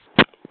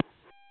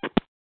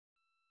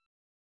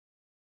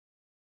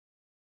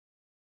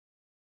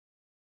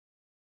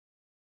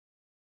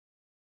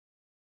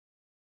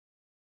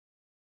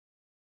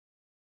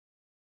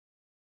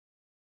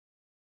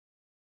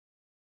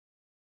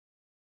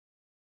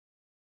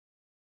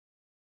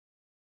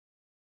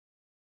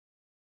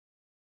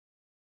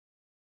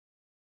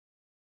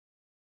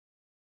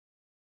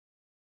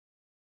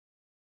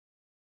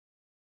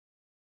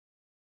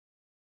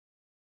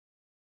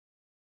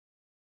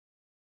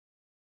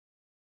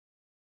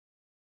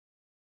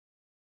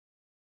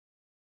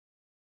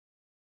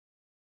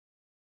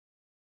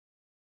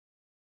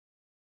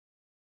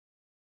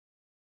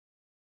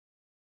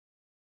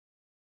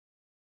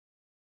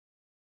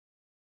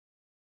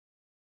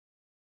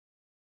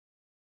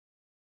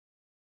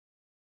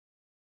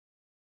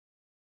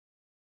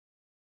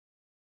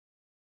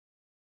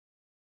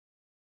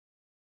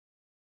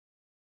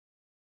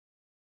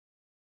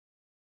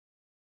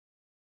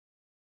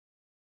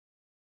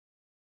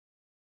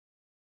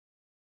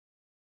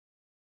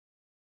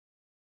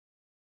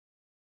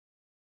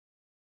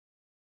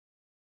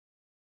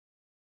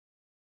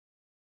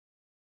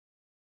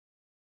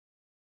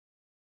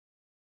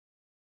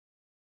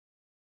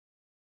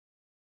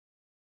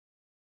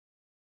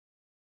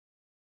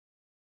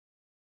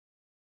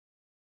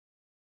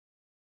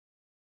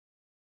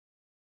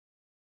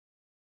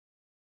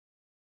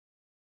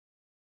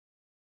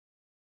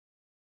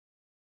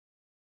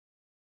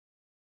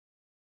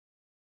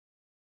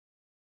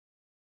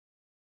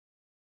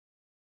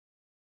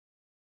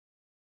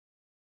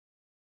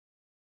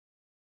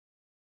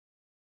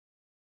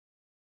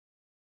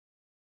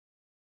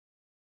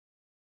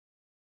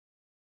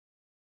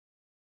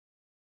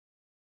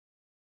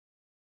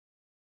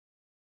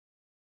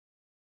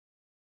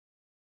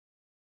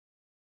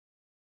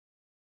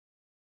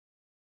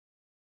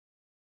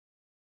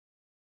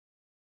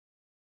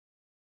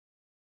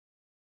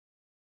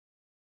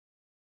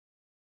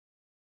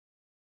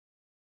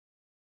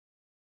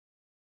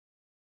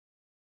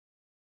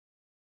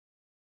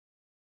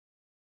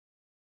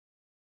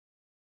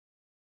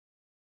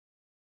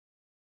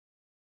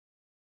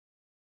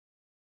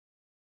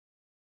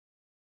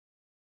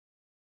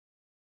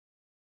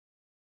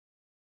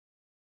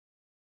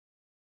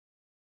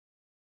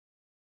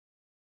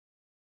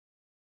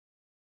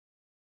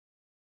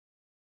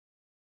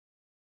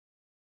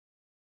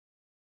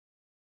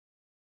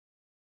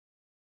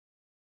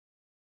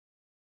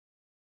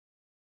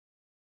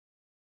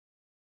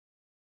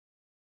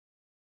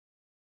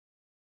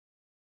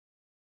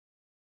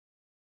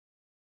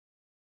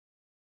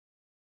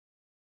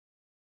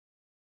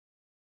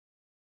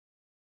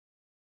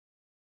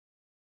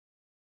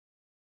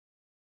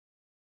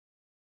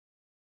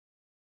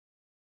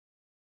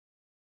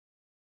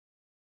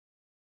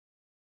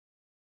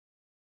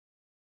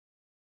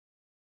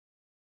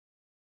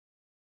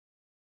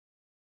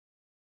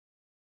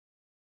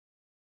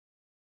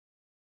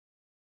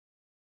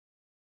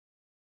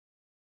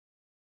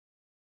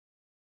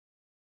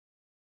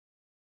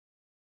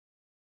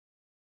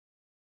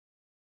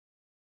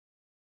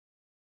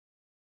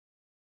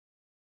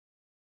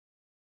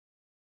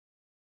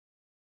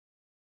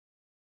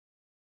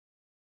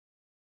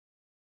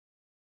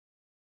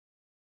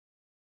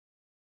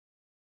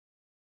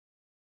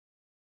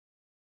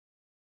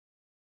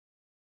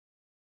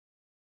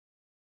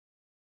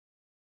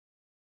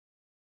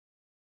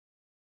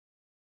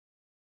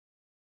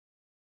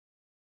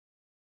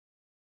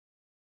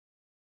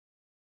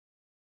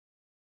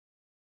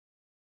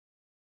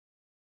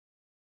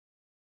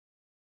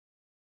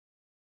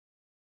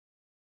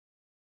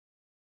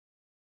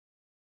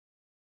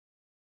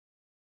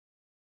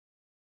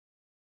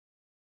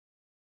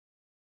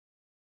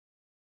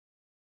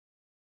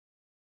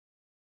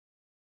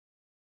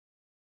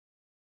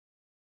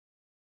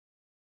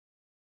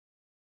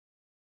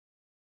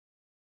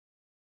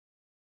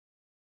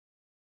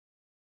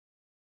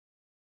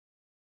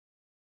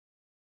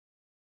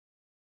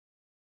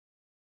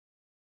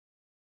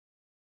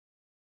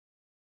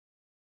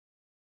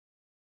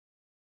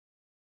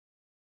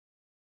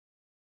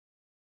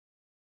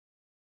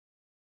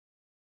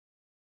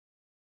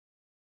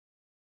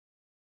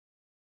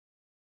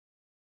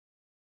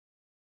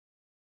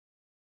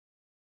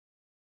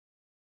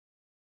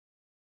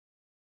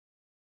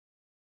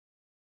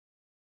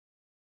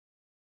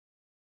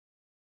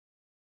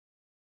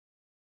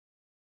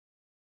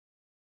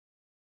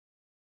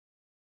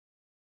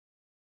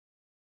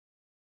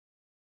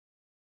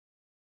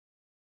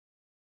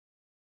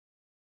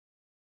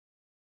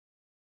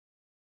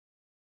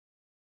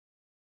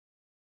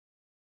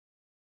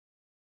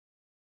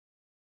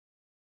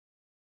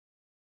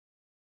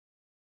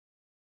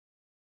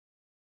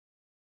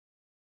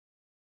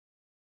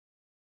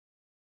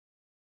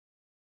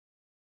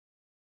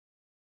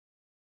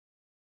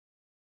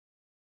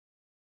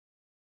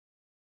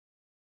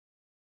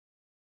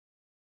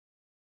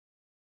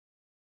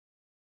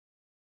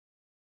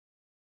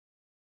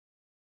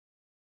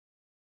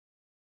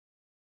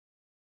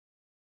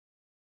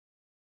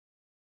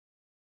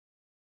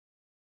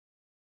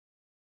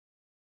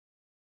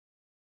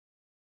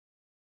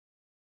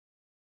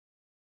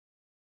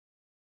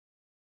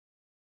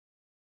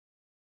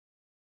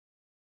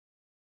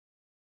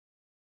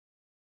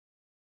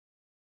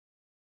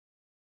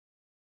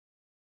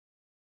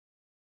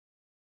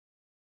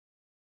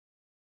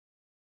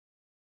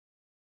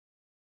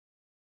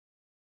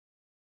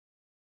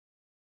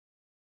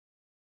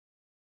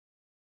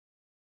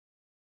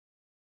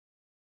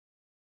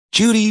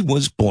 Judy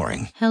was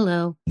boring.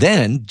 Hello.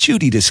 Then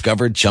Judy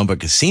discovered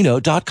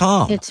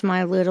ChumbaCasino.com. It's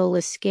my little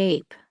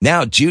escape.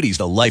 Now Judy's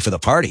the life of the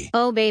party.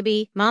 Oh,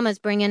 baby, mama's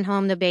bringing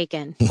home the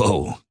bacon.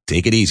 Whoa,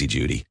 take it easy,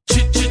 Judy.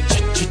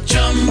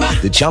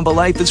 The Chumba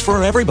life is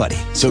for everybody.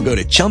 So go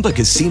to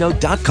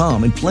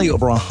ChumbaCasino.com and play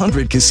over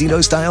 100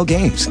 casino-style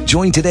games.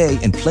 Join today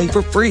and play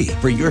for free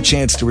for your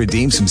chance to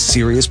redeem some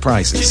serious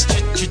prizes.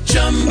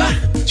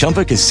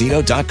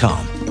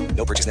 ChumbaCasino.com.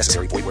 No purchase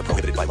necessary. Void where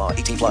prohibited by law.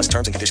 18 plus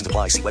terms and conditions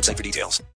apply. See website for details.